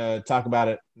talk about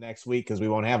it next week, because we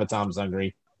won't have a Tom's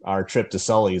Hungry, our trip to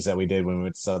Sully's that we did when we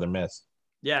went to Southern Miss.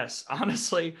 Yes,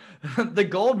 honestly, the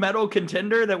gold medal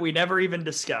contender that we never even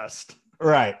discussed.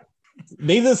 Right.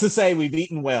 Needless to say, we've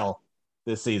eaten well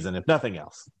this season, if nothing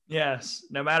else. Yes.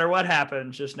 No matter what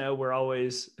happens, just know we're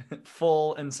always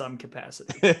full in some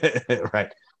capacity.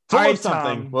 Right. Full All right, of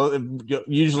something. Tom. Well,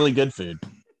 usually good food.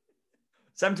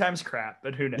 Sometimes crap,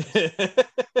 but who knows?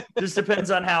 Just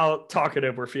depends on how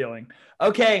talkative we're feeling.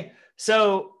 Okay,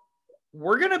 so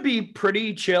we're going to be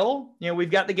pretty chill. We've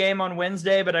got the game on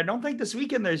Wednesday, but I don't think this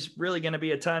weekend there's really going to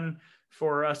be a ton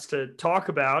for us to talk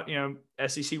about.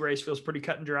 SEC race feels pretty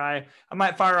cut and dry. I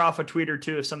might fire off a tweet or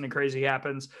two if something crazy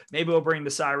happens. Maybe we'll bring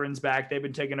the Sirens back. They've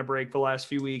been taking a break the last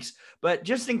few weeks. But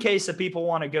just in case the people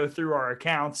want to go through our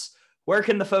accounts, where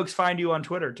can the folks find you on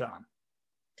Twitter, Tom?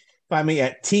 Find me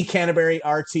at TCanterbury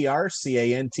RTR,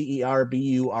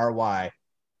 CANTERBURY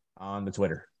on the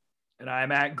Twitter. And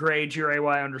I'm at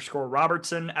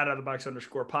GrayGray_Robertson,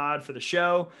 @OutOfTheBox_pod for the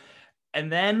show.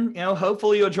 And then,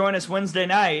 hopefully you'll join us Wednesday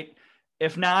night.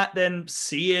 If not, then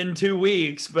see you in 2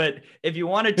 weeks. But if you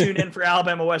want to tune in for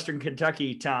Alabama Western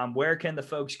Kentucky, Tom, where can the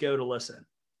folks go to listen?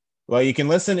 Well, you can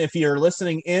listen if you're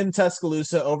listening in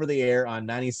Tuscaloosa over the air on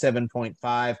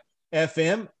 97.5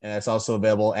 FM, and that's also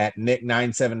available at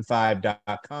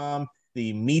nick975.com,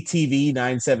 the MeTV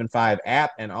 975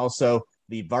 app, and also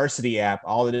the Varsity app,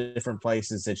 all the different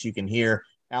places that you can hear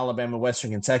Alabama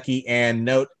Western Kentucky. And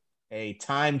note a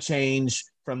time change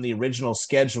from the original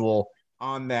schedule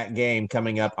on that game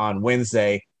coming up on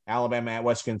Wednesday. Alabama at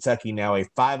Western Kentucky, now a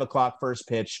 5 o'clock first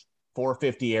pitch,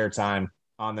 4:50 airtime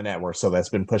on the network. So that's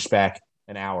been pushed back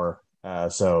an hour.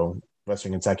 So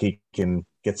Western Kentucky can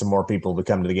get some more people to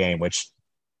come to the game, which is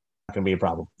not going to be a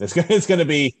problem. It's going to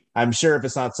be, I'm sure if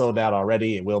it's not sold out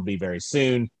already, it will be very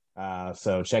soon.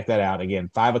 So check that out.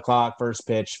 Again, 5 o'clock first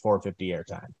pitch, 4:50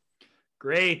 airtime.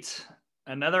 Great.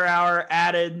 Another hour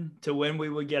added to when we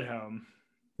would get home.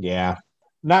 Yeah.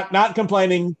 Not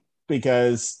complaining,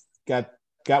 because got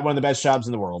one of the best jobs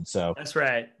in the world. So that's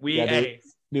right. We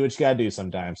do what you got to do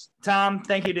sometimes. Tom,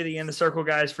 thank you to the In the Circle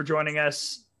guys for joining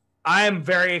us. I am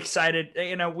very excited.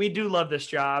 We do love this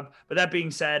job, but that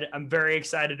being said, I'm very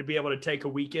excited to be able to take a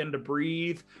weekend to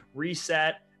breathe,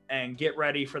 reset, and get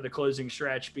ready for the closing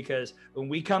stretch, because when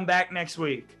we come back next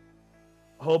week,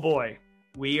 oh boy,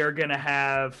 we are going to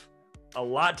have a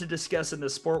lot to discuss in the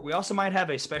sport. We also might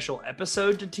have a special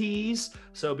episode to tease,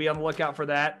 so be on the lookout for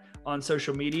that on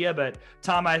social media. But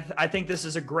Tom, I think this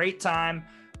is a great time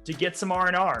to get some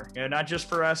R&R, not just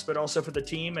for us, but also for the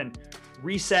team, and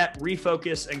reset,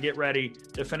 refocus, and get ready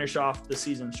to finish off the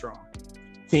season strong.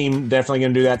 Team definitely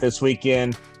going to do that this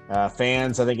weekend.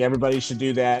 Fans, I think everybody should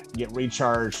do that, get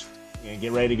recharged, and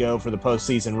get ready to go for the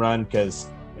postseason run, because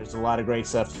there's a lot of great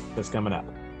stuff that's coming up.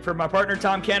 For my partner,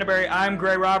 Tom Canterbury, I'm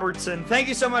Gray Robertson. Thank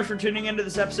you so much for tuning into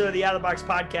this episode of the Out of the Box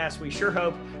podcast. We sure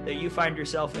hope that you find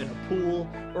yourself in a pool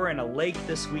or in a lake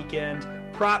this weekend,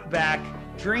 prop back,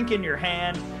 drink in your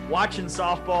hand, watching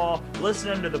softball,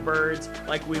 listening to the birds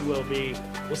like we will be.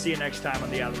 We'll see you next time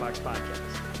on the Out of the Box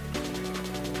podcast.